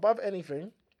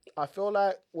 I feel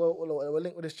like we're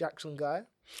linked with this Jackson guy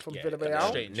from Yeah, Villarreal.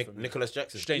 strange. Nicholas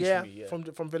Jackson. Strange Yeah, to me, yeah. from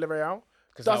Villarreal. now-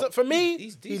 Doesn't for me?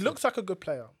 he's He decent. looks like a good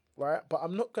player, right? But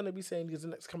I'm not gonna be saying he's the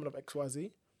next coming of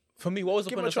XYZ. For me, what was the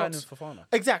Give point him of a signing chance. Fofana?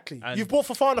 Exactly. And- You've bought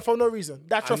Fofana for no reason.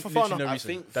 That's your literally Fofana. no I reason.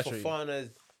 think That's really- Fofana.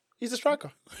 He's a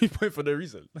striker. You point for no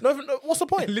reason. No, what's the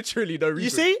point? Literally no reason. You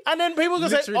see? And then people are gonna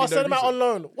say, Literally "Oh, no send him out on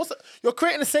reason. loan." You're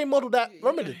creating the same model that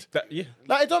Roma did. Yeah.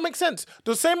 Like it don't make sense.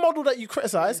 The same model that you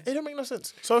criticize, it don't make no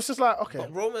sense. So it's just like, okay,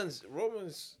 But Roman's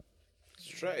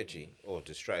strategy or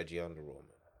the strategy under Roma,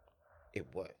 it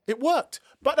worked. It worked,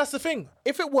 but that's the thing.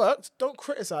 If it worked, don't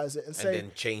criticize it and say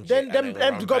then change then, it Then and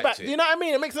then go run back. back to You it. know what I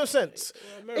mean? It makes no sense.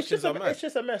 Americans It's are mad.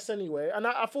 just a mess anyway. And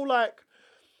I feel like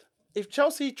if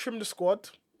Chelsea trim the squad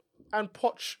and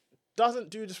Poch doesn't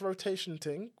do this rotation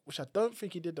thing, which I don't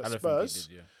think he did at Spurs,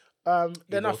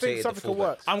 then I think rotated something the could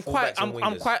work. fullbacks. I'm quite, Fullbacks and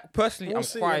I'm wingers. quite personally, We'll I'm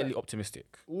see, quietly innit?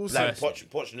 optimistic. We'll see. Like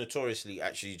Poch notoriously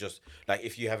actually just like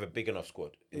if you have a big enough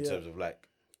squad in terms of like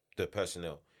the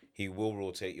personnel, he will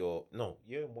rotate you're in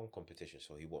one competition,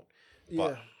 so he won't.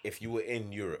 But if you were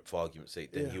in Europe, for argument's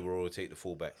sake, then he will rotate the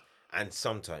fullbacks. And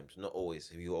sometimes, not always,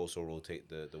 he will also rotate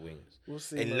the wingers. We'll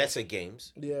see, in man. lesser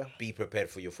games, Yeah. be prepared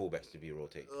for your fullbacks to be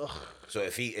rotated. So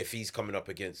if he's coming up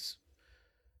against,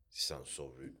 this sounds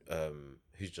so rude.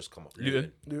 Who's just come up?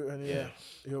 Luton. Luton,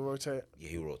 he'll rotate. Yeah,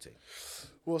 he'll rotate.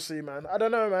 We'll see, man. I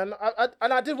don't know, man.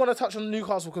 I did want to touch on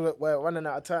Newcastle because we're running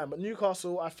out of time. But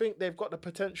Newcastle, I think they've got the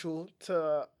potential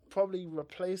to probably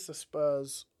replace the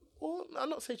Spurs. Or I'm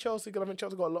not say Chelsea, because I think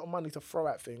Chelsea got a lot of money to throw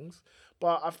at things.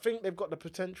 But I think they've got the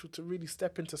potential to really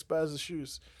step into Spurs'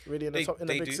 shoes, really in the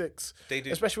Big do. Six. They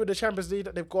do. Especially with the Champions League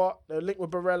that they've got. They're linked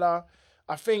with Barella.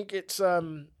 I think it's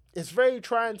very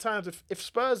trying times if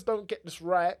Spurs don't get this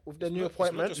right with their new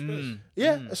appointment. It's not just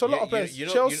Spurs. It's a lot of players.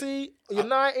 Chelsea,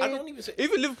 United. I don't even say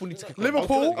Even Liverpool need to kick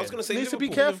Liverpool I was gonna say needs to be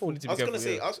Liverpool. careful.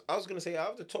 I was gonna say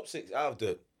out of the top six, out of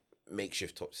the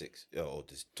makeshift top six, or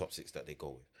the top six that they go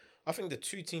with, I think the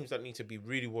two teams that need to be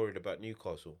really worried about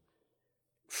Newcastle,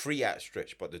 three at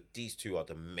stretch, but these two are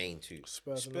the main two: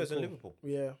 Spurs and Liverpool.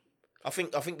 Yeah. I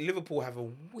think Liverpool have a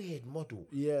weird model.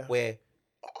 Yeah. Where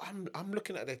I'm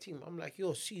looking at their team. I'm like,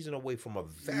 you're a season away from a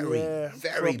very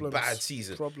Problems. bad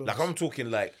season. Problems. Like I'm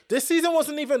talking like This season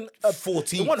wasn't even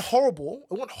 14th. It wasn't horrible.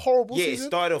 It wasn't horrible yeah, season. it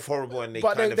started off horrible and they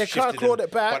But kind they of kinda shifted clawed and-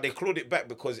 it back. But they clawed it back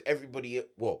because everybody,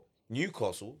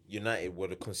 Newcastle, United were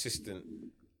the consistent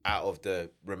out of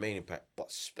the remaining pack,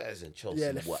 but Spurs and Chelsea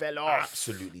Yeah, they were fell off.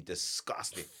 absolutely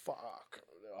disgusting. Fuck.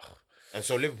 Ugh. And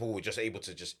so Liverpool were just able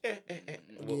to just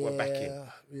we're back in,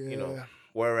 you know. Yeah.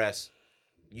 Whereas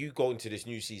you go into this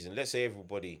new season, let's say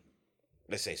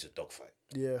it's a dogfight.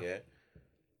 Yeah. Yeah.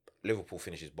 Liverpool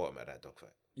finishes bottom at that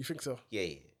dogfight. You think so?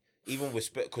 Yeah. Even with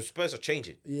Spurs, because Spurs are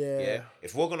changing. Yeah.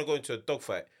 If we're gonna go into a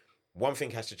dogfight, one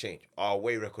thing has to change. Our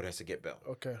away record has to get better.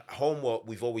 Okay. Homework,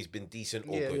 we've always been decent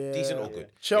or good. Yeah. Decent or good.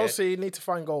 Chelsea need to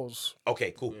find goals. Yeah?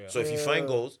 Okay, cool. So if you find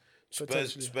goals,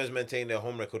 Potentially. Spurs maintain their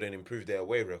home record and improve their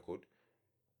away record.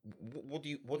 What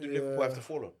do Liverpool have to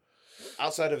fall on?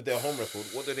 Outside of their home record,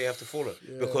 what do they have to fall on?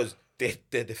 Because their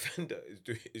defender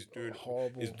is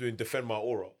doing defend my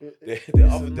aura. The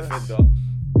other defender,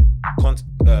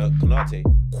 Konate,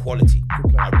 quality.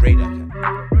 I rate that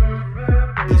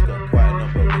guy. He's got quite a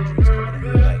number of injuries coming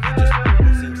up. Like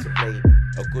he seems to play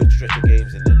a good stretch of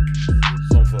games and then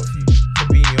some for a few.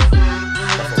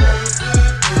 Fabinho,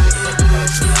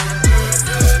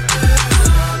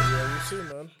 We'll see,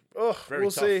 man. Ugh, Very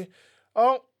we'll tough. see.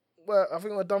 Oh, well, I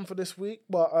think we're done for this week,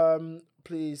 but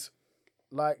please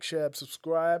like, share,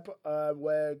 subscribe.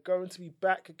 We're going to be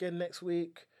back again next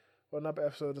week for another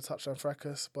episode of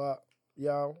Touchlinefracas. But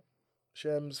yeah,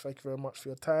 Shems, thank you very much for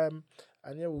your time.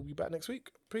 And yeah, we'll be back next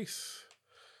week. Peace.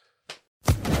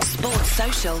 Sports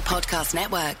Social Podcast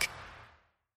Network.